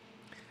doing that.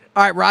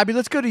 All right, Robbie,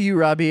 let's go to you,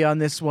 Robbie, on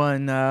this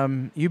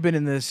one. You've been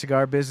in the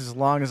cigar business as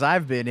long as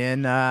I've been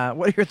in.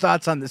 What are your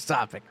thoughts on this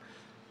topic?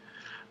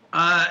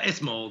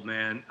 It's mold,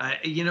 man.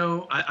 I've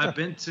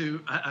been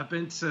to.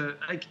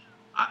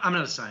 I'm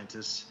not a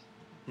scientist.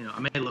 I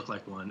may look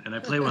like one, and I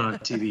play one on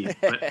TV,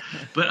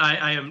 but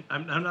I'm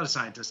not a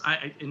scientist.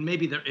 And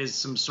maybe there is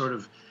some sort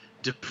of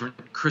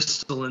different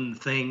crystalline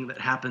thing that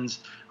happens.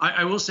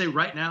 I will say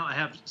right now I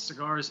have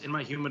cigars in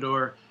my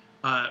humidor,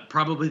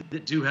 probably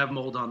that do have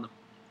mold on them.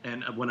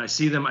 And when I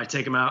see them, I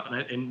take them out,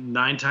 and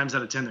 9 times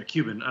out of 10 they're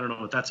Cuban. I don't know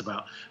what that's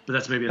about, but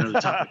that's maybe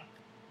another topic.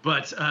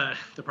 But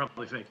they're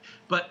probably fake.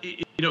 But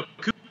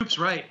Coop's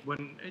right.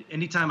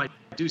 Anytime I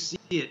do see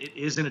it, it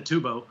is in a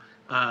tubo.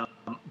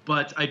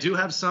 But I do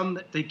have some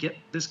that they get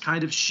this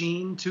kind of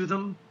sheen to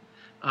them.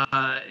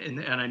 And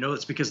I know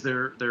it's because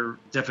they're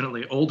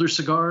definitely older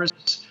cigars.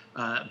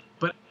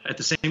 But at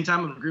the same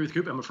time, I agree with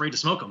Coop. I'm afraid to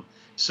smoke them.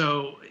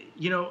 So,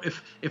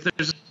 if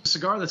there's a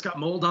cigar that's got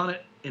mold on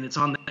it and it's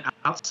on the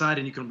outside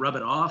and you can rub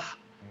it off,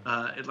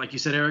 like you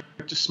said, Eric,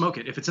 just smoke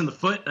it. If it's in the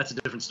foot, that's a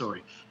different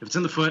story. If it's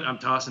in the foot, I'm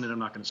tossing it. I'm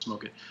not going to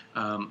smoke it.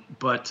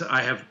 But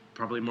I have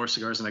probably more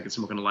cigars than I could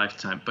smoke in a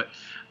lifetime. But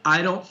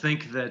I don't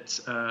think that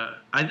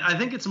I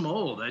think it's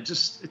mold.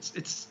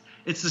 It's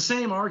the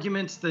same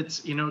argument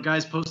that,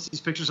 guys post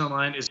these pictures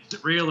online. Is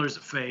it real or is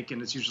it fake?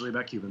 And it's usually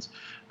about Cubans.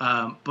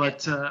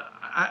 But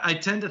I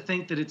tend to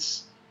think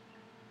that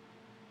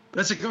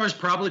that cigar is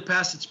probably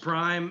past its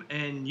prime,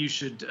 and you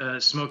should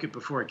smoke it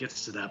before it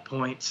gets to that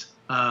point.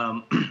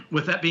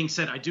 With that being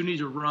said, I do need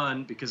to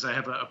run because I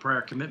have a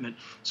prior commitment.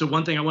 So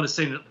one thing I want to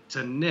say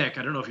to Nick,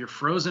 I don't know if you're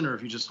frozen or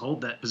if you just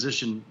hold that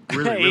position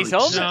really, He's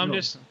holding. No, I'm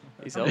just.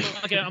 I'm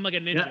like a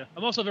ninja. Yeah.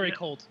 I'm also very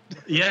cold.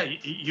 Yeah,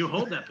 you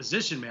hold that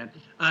position, man.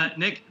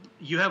 Nick,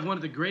 you have one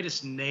of the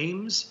greatest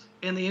names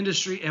in the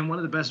industry and one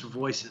of the best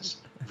voices.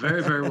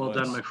 Very, very well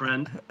done, my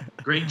friend.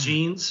 Great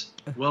genes.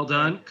 Well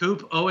done.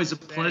 Coop, always a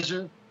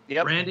pleasure.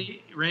 Yep.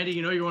 Randy,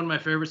 you're one of my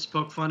favorites to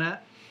poke fun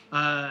at.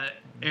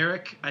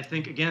 Eric, I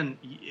think, again,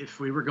 if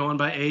we were going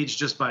by age,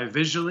 just by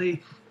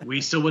visually,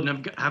 we still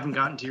haven't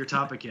gotten to your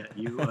topic yet.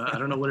 I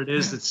don't know what it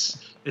is.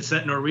 It's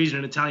that Norwegian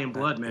and Italian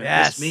blood, man.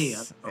 Yes. It's me.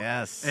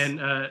 Yes.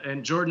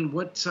 And Jordan,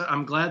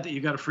 I'm glad that you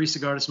got a free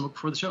cigar to smoke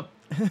before the show.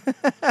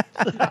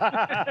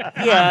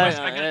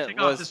 Yeah, Take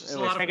off. This was a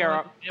lot of fun.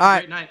 All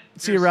right.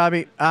 See you,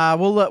 Robbie.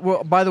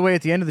 We'll by the way,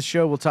 at the end of the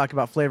show, we'll talk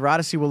about Flavor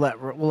Odyssey. We'll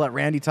let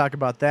Randy talk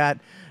about that.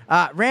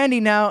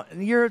 Randy, now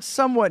you're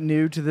somewhat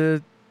new to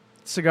the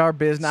cigar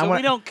business. So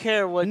we don't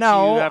care what you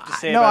have to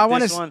say about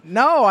this one.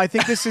 No, I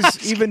think this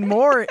is even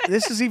more.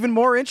 This is even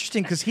more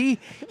interesting because he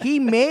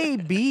may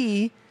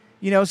be,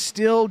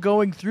 still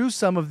going through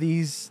some of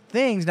these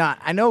things. Now,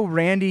 I know,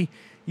 Randy,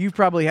 you've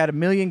probably had a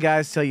million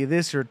guys tell you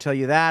this or tell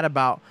you that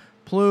about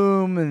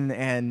Plume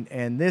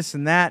and this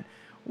and that.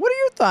 What are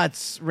your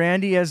thoughts,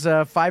 Randy, as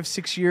a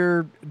 5-6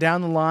 year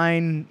down the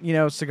line,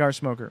 cigar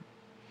smoker?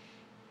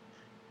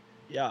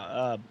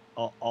 Yeah,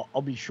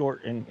 I'll be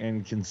short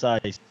and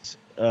concise.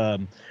 I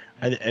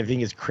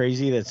think it's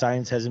crazy that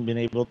science hasn't been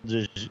able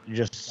to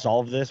just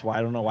solve this. Well,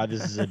 I don't know why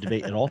this is a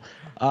debate at all.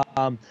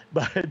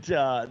 But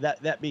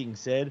that being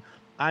said,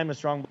 I'm a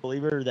strong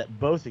believer that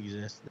both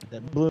exist.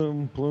 That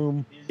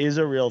plume is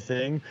a real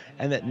thing,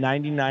 and that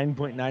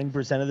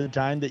 99.9% of the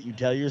time that you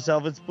tell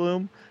yourself it's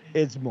plume,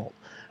 it's mold.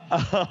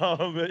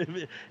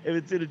 If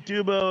it's in a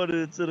tubo and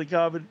it's in a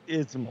common,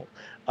 it's mold.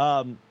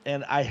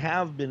 And I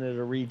have been at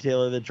a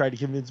retailer that tried to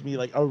convince me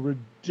like a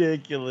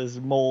ridiculous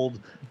mold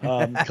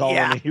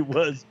colony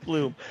was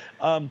plume.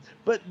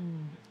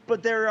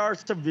 But there are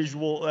some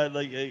visual,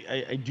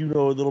 I do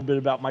know a little bit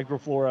about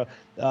microflora.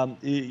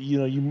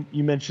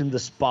 You mentioned the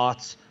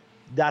spots.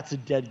 That's a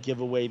dead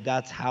giveaway.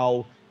 That's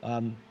how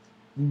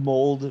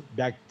mold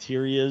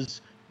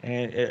bacterias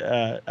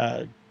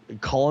and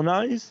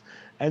colonize.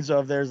 And so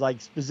if there's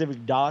like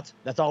specific dots,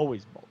 that's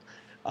always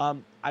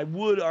mold. I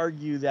would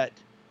argue that,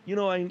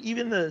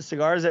 even the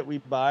cigars that we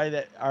buy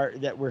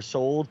that were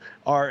sold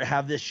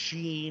have this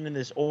sheen and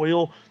this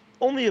oil.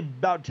 Only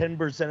about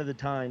 10% of the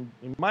time,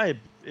 in my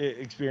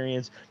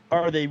experience,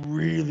 are they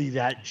really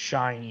that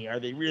shiny? Are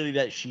they really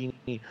that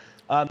sheeny?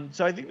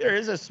 So I think there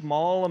is a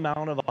small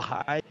amount of a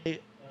high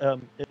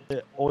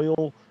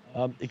oil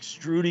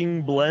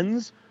extruding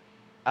blends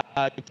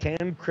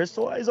can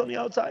crystallize on the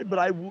outside,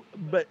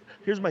 but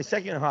here's my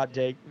second hot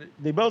take.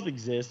 They both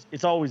exist.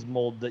 It's always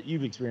mold that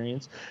you've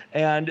experienced.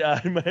 And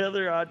my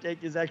other hot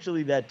take is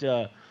actually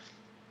that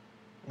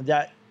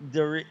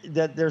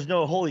there's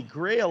no holy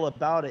grail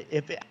about it.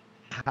 If it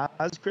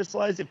has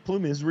crystallized, if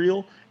plume is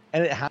real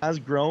and it has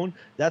grown,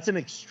 that's an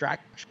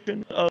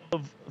extraction of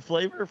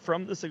flavor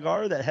from the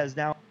cigar that has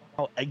now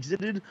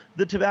exited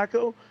the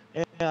tobacco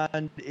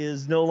and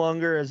is no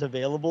longer as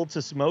available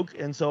to smoke.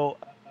 And so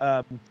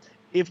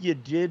if you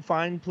did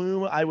find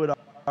plume, I would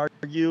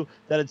argue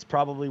that it's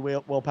probably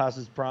well past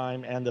its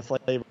prime and the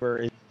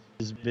flavor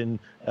has been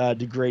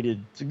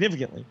degraded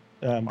significantly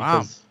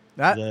because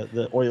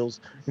the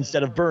oils,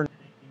 instead of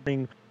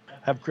burning,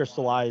 have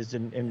crystallized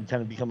and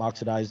kind of become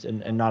oxidized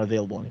and not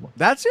available anymore.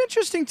 That's an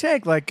interesting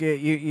take. Like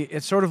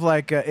it's sort of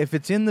like if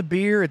it's in the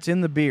beer, it's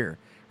in the beer,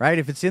 right?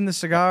 If it's in the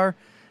cigar,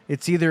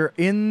 it's either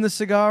in the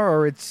cigar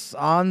or it's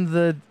on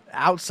the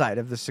outside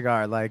of the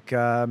cigar. Like,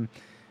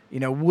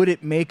 would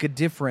it make a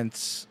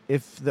difference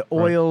if the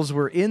oils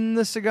were in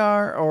the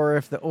cigar or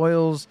if the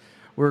oils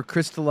were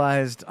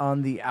crystallized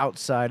on the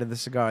outside of the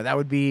cigar? That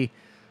would be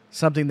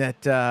something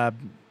that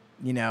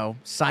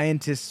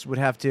scientists would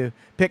have to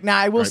pick. Now,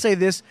 I will say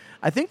this.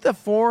 I think the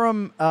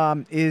forum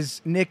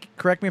is, Nick,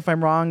 correct me if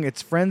I'm wrong,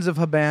 it's Friends of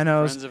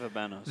Habanos. Friends of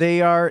Habanos.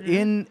 They are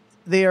in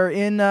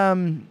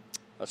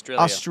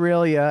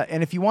Australia.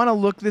 And if you want to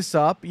look this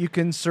up, you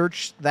can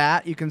search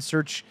that. You can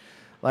search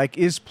like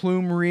is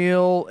Plume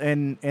real,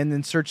 and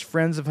then search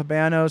Friends of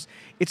Habanos.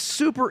 It's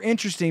super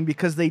interesting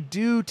because they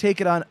do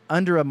take it on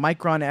under a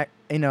microscope,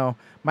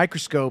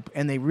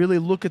 and they really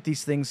look at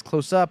these things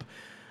close up.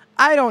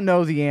 I don't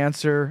know the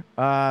answer,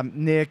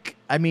 Nick.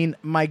 I mean,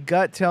 my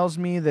gut tells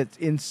me that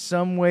in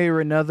some way or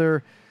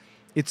another,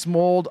 it's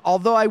mold.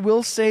 Although I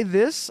will say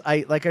this,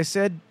 like I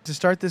said to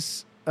start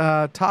this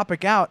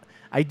topic out,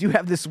 I do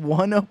have this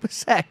one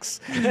Opus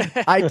X.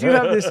 I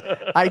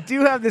do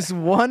have this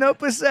one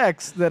Opus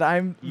X that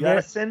I'm. You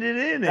gotta send it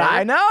in.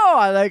 I know.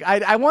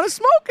 I want to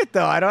smoke it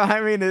though.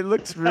 I mean, it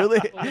looks really.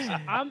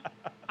 Listen,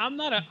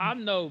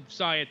 I'm no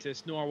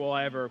scientist, nor will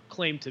I ever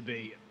claim to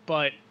be.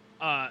 But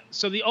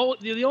so the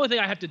only thing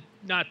I have to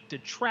not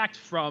detract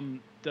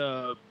from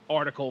the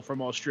article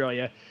from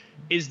Australia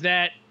is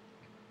that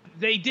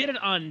they did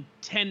it on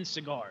 10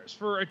 cigars.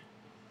 For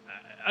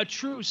a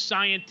true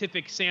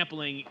scientific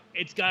sampling,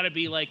 it's got to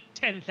be like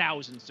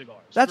 10,000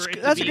 cigars. That's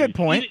a good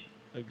point.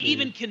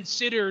 Even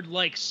considered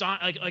like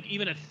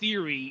even a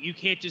theory, you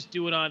can't just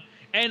do it on.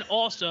 And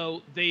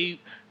also, they,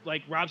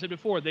 like Rob said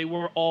before, they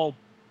were all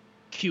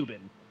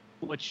Cuban,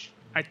 which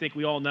I think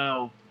we all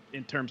know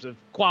in terms of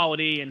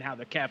quality and how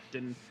they're kept,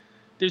 and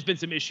there's been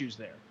some issues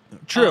there.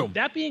 True.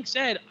 That being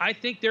said, I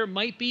think there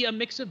might be a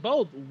mix of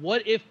both.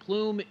 What if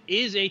Plume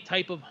is a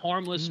type of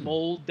harmless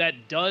mold that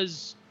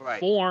does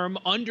form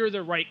under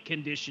the right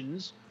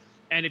conditions,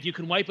 and if you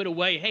can wipe it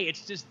away, hey,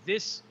 it's just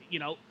this,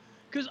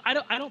 because I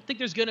don't think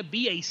there's going to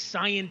be a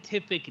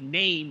scientific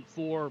name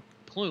for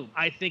Plume.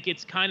 I think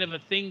it's kind of a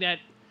thing that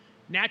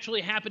naturally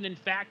happened in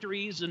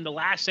factories in the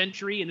last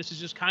century, and this is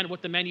just kind of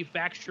what the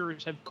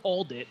manufacturers have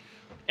called it,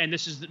 and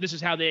this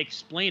is how they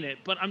explain it.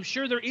 But I'm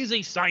sure there is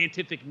a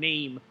scientific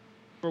name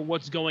for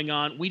what's going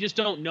on. We just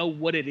don't know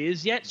what it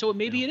is yet. So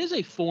maybe it is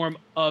a form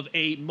of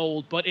a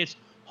mold, but it's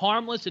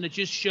harmless, and it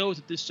just shows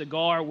that this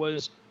cigar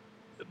was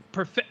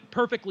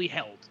perfectly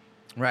held.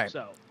 Right.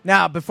 So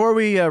now, before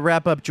we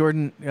wrap up,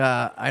 Jordan,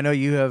 I know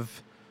you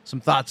have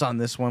some thoughts on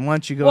this one. Why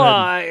don't you go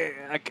ahead?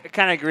 I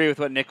kind of agree with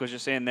what Nick was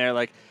just saying there.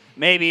 Like,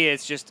 maybe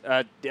it's just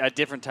a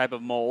different type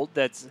of mold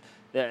that's,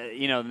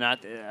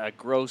 not a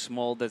gross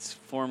mold that's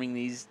forming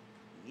these,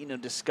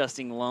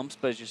 disgusting lumps,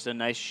 but it's just a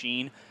nice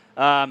sheen.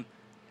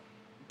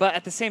 But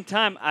at the same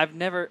time,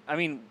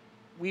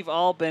 we've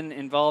all been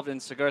involved in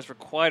cigars for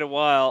quite a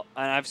while,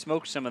 and I've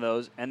smoked some of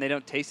those, and they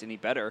don't taste any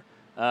better.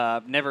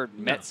 I've never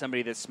met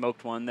somebody that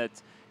smoked one that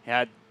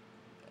had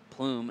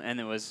Plume and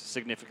it was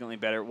significantly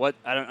better.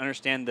 I don't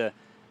understand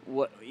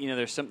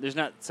there's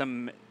not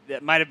some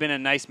that might have been a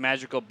nice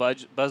magical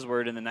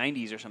buzzword in the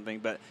 90s or something,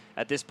 but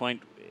at this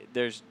point,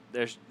 there's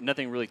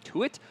nothing really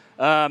to it.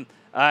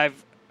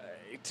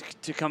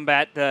 To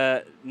combat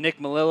Nick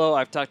Melillo,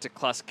 I've talked to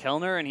Klaus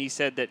Kellner, and he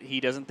said that he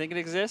doesn't think it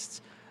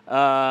exists.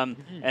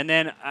 And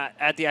then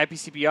at the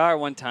IPCPR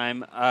one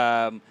time,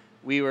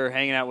 we were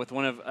hanging out with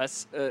one of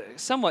us,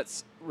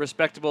 somewhat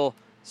respectable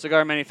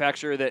cigar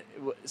manufacturer that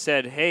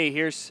said, "Hey,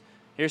 here's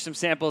some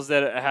samples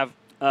that have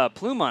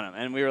Plume on them,"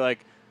 and we were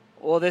like,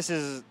 "Well, this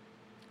is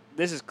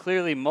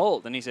clearly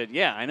mold," and he said,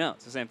 "Yeah, I know,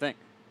 it's the same thing."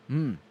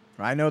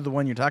 I know the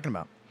one you're talking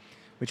about,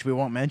 which we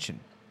won't mention.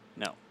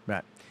 No,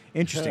 right.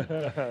 Interesting.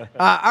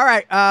 All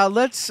right,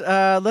 let's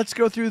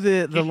go through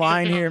the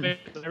line here.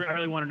 I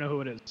really want to know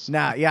who it is.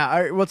 Nah, yeah,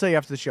 all right, we'll tell you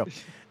after the show.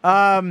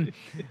 We'll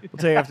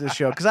tell you after the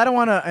show because I don't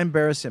want to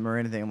embarrass him or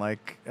anything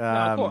like.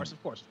 Of course.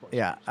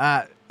 Yeah.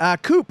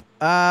 Coop.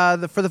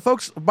 For the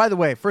folks. By the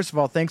way, first of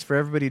all, thanks for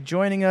everybody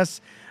joining us.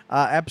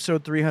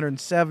 Episode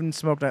 307,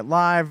 Smoke Night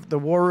Live, the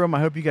War Room. I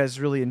hope you guys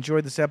really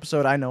enjoyed this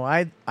episode. I know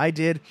I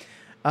did.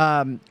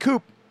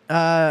 Coop.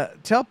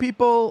 Tell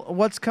people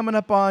what's coming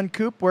up on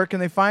Coop. Where can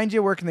they find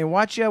you? Where can they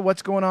watch you?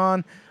 What's going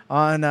on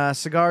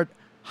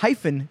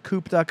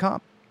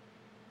cigar-coop.com?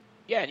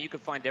 Yeah, and you can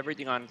find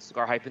everything on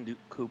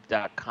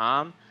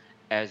cigar-coop.com,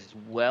 as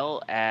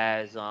well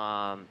as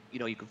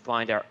you can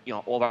find our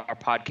all of our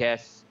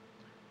podcasts,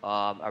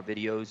 our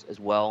videos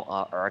as well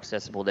are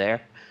accessible there.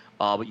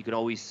 But you can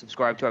always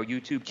subscribe to our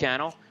YouTube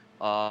channel,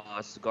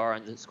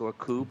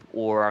 Cigar_Coop,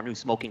 or our new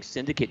Smoking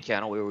Syndicate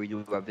channel where we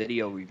do our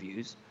video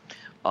reviews.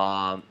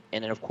 And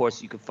then, of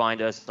course, you can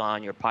find us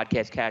on your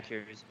podcast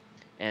catchers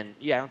and,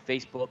 on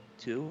Facebook,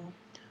 too.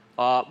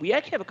 We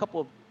actually have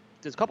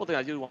there's a couple of things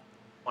I do want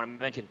to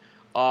mention.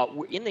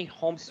 We're in the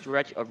home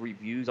stretch of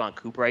reviews on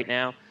Coop right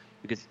now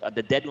because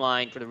the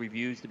deadline for the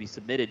reviews to be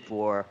submitted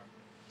for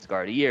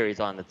Cigar of the Year is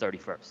on the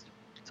 31st.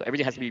 So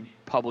everything has to be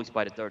published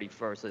by the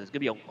 31st. So there's going to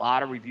be a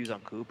lot of reviews on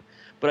Coop.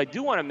 But I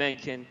do want to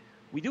mention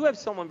we do have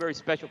someone very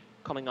special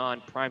coming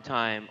on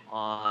primetime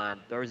on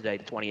Thursday,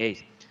 the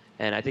 28th.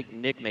 And I think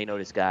Nick may know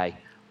this guy,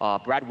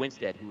 Brad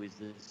Winstead, who is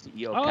the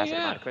CEO of Casa de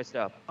Monte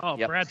Cristo. Oh,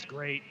 yep. Brad's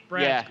great.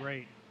 Brad's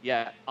great.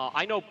 Yeah,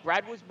 I know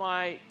Brad was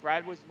my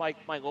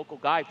local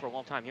guy for a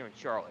long time here in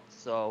Charlotte.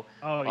 So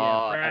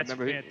Brad's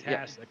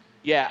fantastic.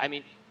 Yeah, I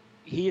mean,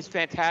 he is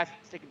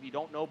fantastic. If you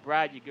don't know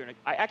Brad,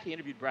 I actually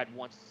interviewed Brad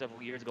once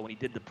several years ago when he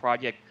did the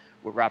project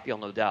with Rafael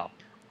Nadal.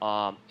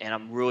 And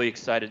I'm really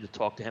excited to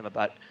talk to him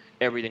about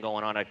everything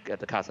going on at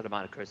the Casa de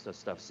Monte Cristo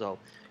stuff. So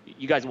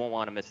you guys won't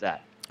want to miss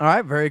that. All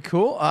right, very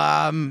cool.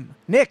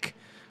 Nick,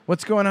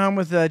 what's going on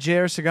with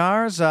JR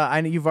Cigars?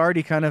 I know you've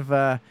already kind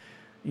of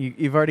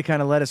you've already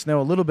kind of let us know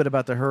a little bit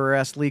about the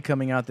Hurrest Lee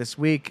coming out this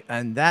week,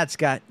 and that's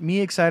got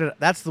me excited.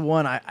 That's the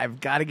one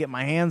I've got to get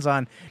my hands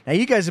on. Now,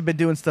 you guys have been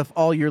doing stuff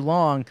all year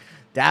long,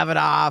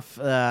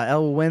 Davidoff,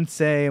 El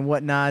Wente, and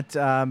whatnot.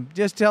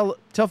 Just tell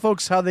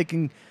folks how they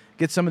can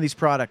get some of these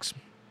products.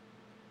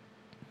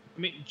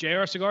 I mean,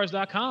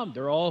 jrcigars.com.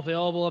 They're all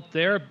available up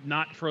there.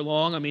 Not for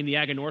long. I mean, the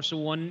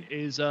Aganorsa one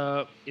is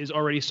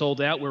already sold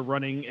out. We're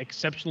running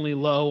exceptionally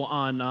low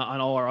on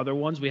all our other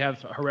ones. We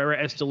have Herrera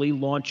Esteli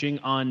launching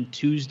on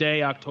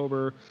Tuesday,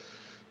 October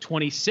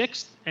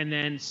 26th, and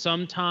then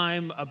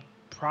sometime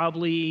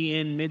probably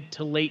in mid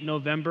to late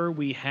November,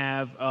 we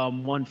have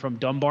one from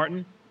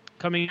Dumbarton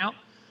coming out.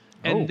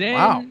 And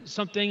then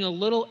something a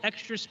little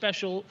extra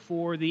special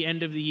for the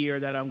end of the year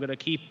that I'm going to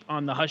keep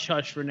on the hush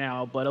hush for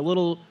now, but a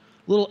little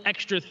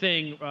extra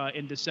thing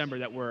in December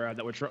that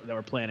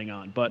we're planning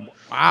on. But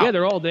yeah,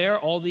 they're all there.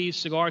 All these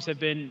cigars have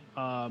been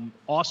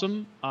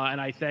awesome,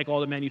 and I thank all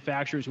the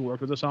manufacturers who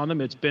worked with us on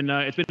them. It's been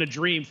a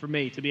dream for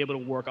me to be able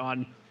to work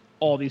on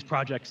all these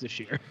projects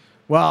this year.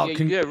 Well, you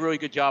did a really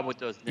good job with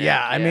those. Nick.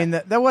 Yeah, I mean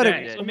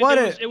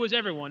it was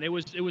everyone. It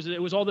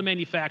was all the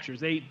manufacturers.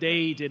 They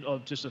did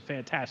just a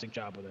fantastic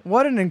job with it.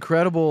 What an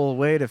incredible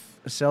way to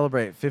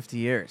celebrate 50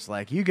 years!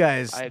 Like, you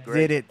guys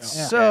did it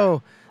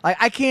so.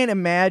 I can't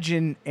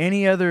imagine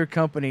any other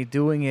company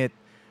doing it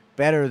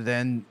better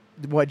than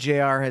what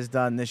JR has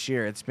done this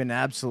year. It's been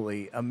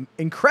absolutely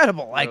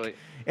incredible. Like,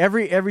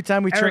 every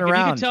time we turn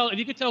around. If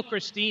you could tell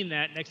Christine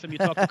that next time you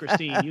talk to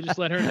Christine, you just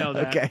let her know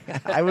that. Okay,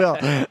 I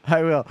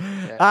will.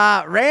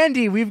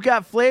 Randy, we've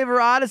got Flavor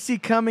Odyssey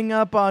coming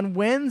up on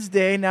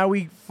Wednesday. Now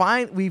we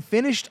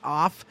finished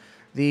off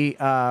the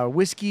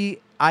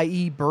whiskey,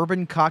 i.e.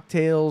 bourbon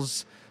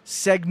cocktails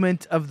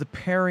segment of the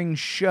pairing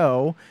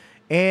show.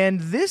 And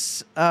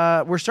this,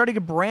 we're starting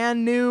a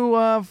brand new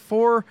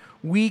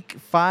 4-week,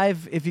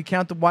 5, if you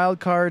count the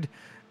wild card,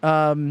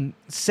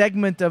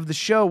 segment of the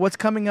show. What's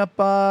coming up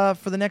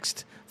for the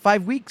next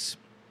 5 weeks?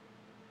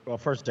 Well,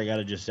 first I got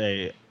to just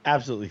say,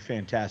 absolutely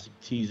fantastic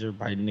teaser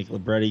by Nick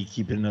Libretti,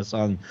 keeping us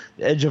on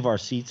the edge of our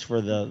seats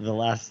for the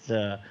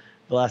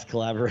last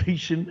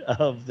collaboration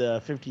of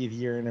the 50th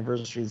year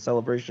anniversary and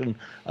celebration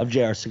of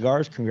JR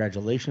Cigars.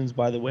 Congratulations,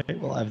 by the way.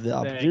 We'll have the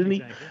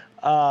opportunity.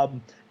 Thank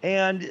you.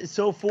 And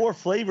so for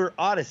Flavor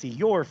Odyssey,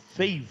 your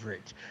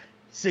favorite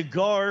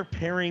cigar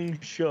pairing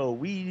show,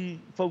 we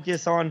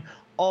focus on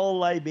all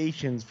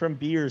libations, from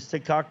beers to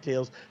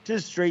cocktails to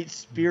straight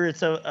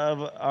spirits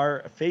of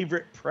our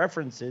favorite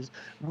preferences.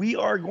 We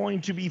are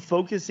going to be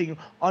focusing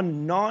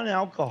on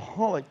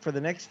non-alcoholic for the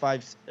next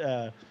 5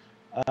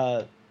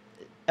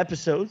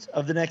 episodes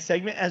of the next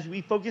segment, as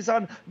we focus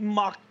on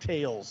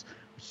mocktails.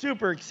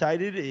 Super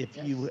excited. If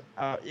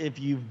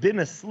you've been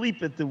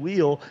asleep at the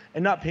wheel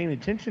and not paying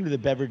attention to the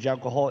beverage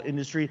alcohol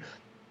industry,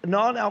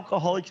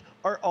 non-alcoholics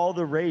are all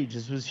the rage.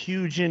 This was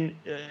huge in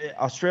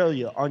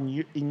Australia,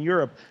 in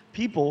Europe.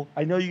 People,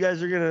 I know you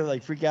guys are gonna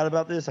freak out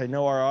about this. I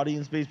know our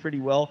audience base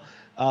pretty well.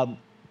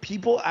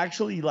 People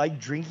actually like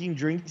drinking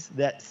drinks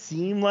that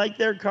seem like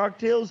they're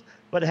cocktails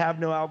but have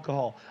no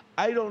alcohol.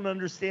 I don't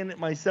understand it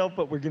myself,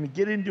 but we're going to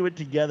get into it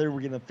together.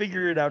 We're going to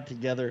figure it out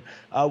together.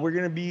 We're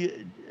going to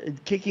be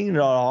kicking it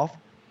off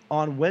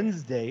on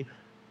Wednesday,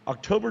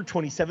 October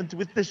 27th,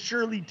 with the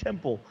Shirley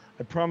Temple.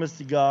 I promise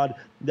to God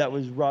that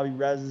was Robbie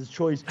Raz's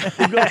choice.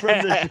 We'll go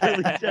from the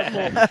Shirley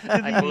Temple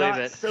to the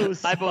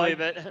not-so-spiked. I believe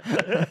it.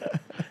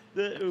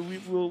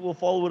 We'll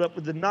follow it up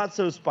with the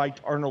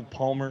not-so-spiked Arnold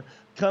Palmer,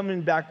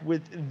 coming back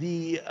with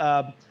the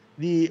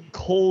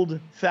Cold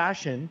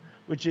Fashion,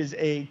 which is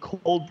a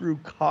cold brew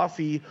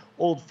coffee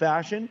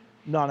old-fashioned,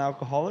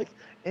 non-alcoholic.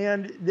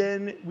 And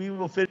then we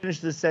will finish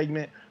the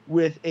segment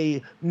with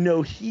a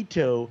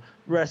Nojito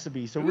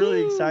recipe. So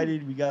really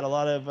excited. We got a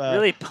lot of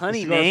really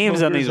punny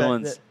names on these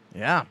ones.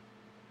 Yeah.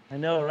 I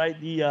know, right?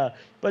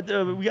 But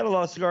we got a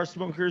lot of cigar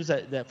smokers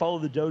that follow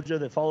the dojo,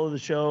 that follow the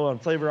show on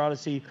Flavor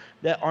Odyssey,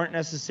 that aren't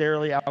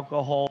necessarily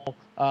alcohol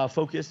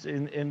focused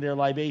in their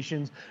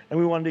libations, and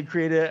we wanted to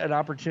create an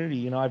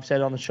opportunity. I've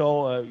said on the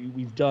show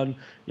we've done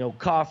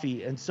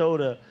coffee and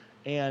soda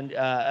and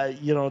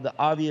the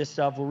obvious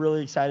stuff. We're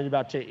really excited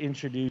about to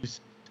introduce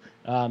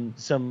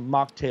some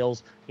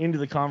mocktails into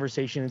the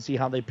conversation and see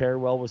how they pair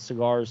well with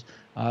cigars.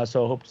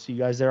 So I hope to see you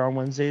guys there on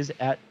Wednesdays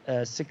at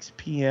 6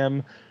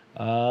 p.m.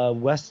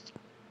 West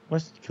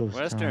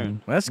Coast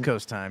time. West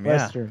Coast time,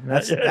 yeah.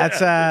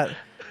 Western.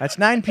 That's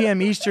 9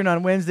 p.m. Eastern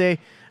on Wednesday.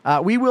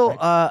 We will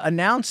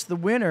announce the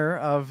winner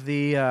of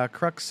the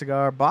Crux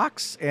Cigar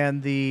box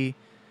and the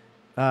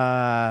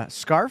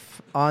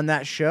scarf on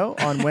that show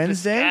on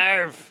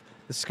Wednesday.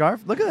 The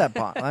scarf. Look at that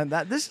box.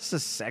 This is a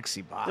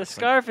sexy box. The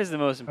scarf is the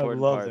most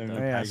important part.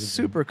 Yeah,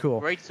 super cool.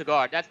 Great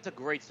cigar. That's a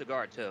great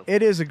cigar too.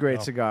 It is a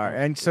great cigar,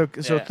 and so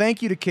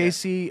thank you to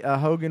Casey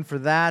Hogan for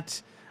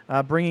that.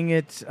 Bringing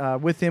it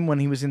with him when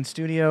he was in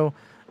studio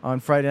on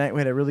Friday night. We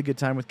had a really good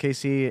time with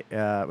Casey.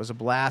 It was a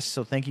blast,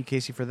 so thank you,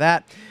 Casey, for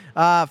that.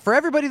 For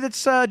everybody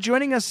that's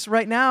joining us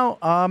right now,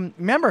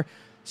 remember,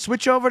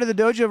 switch over to the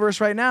Dojoverse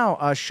right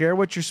now. Share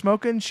what you're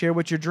smoking, share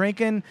what you're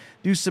drinking,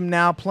 do some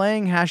now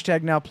playing,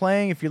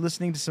 #NowPlaying. If you're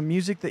listening to some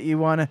music that you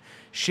want to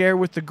share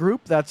with the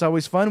group, that's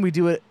always fun. We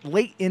do it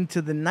late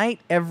into the night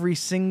every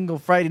single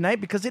Friday night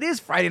because it is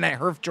Friday Night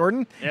Herf,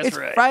 Jordan. That's it's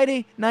right.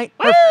 Friday Night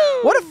Herf.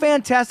 What a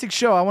fantastic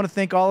show. I want to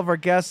thank all of our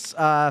guests.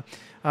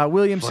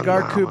 William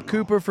Cigar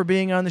Cooper for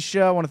being on the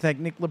show. I want to thank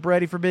Nick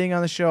Libretti for being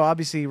on the show.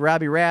 Obviously,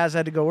 Robbie Raz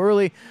had to go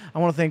early. I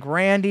want to thank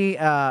Randy,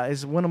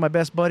 is one of my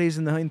best buddies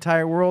in the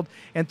entire world.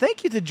 And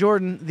thank you to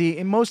Jordan,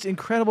 the most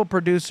incredible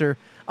producer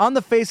on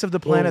the face of the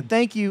planet.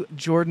 Thank you,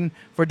 Jordan,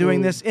 for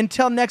doing this.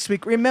 Until next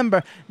week,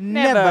 remember,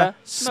 never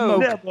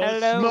smoke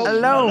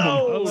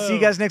alone. See you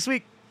guys next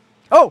week.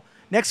 Oh,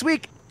 next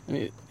week.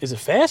 Is it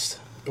fast?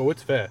 Oh,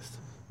 it's fast.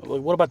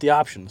 What about the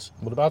options?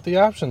 What about the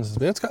options?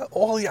 Man, it's got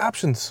all the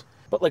options.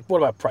 But, what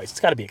about price? It's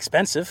got to be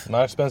expensive.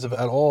 Not expensive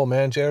at all,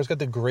 man. JR's got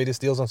the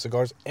greatest deals on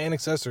cigars and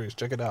accessories.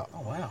 Check it out.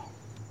 Oh, wow.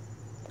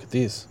 Look at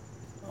these.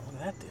 Oh,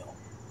 look at that deal.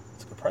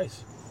 It's a good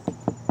price.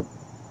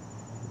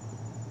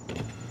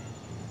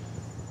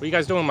 What are you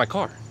guys doing in my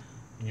car?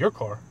 Your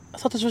car? I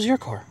thought this was your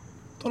car.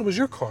 I thought it was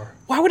your car.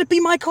 Why would it be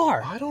my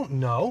car? I don't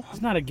know.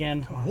 It's not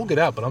again. We'll get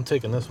out, but I'm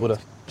taking this with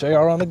us.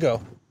 JR on the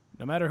go.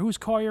 No matter whose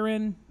car you're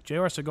in,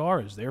 JR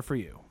Cigar is there for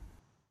you.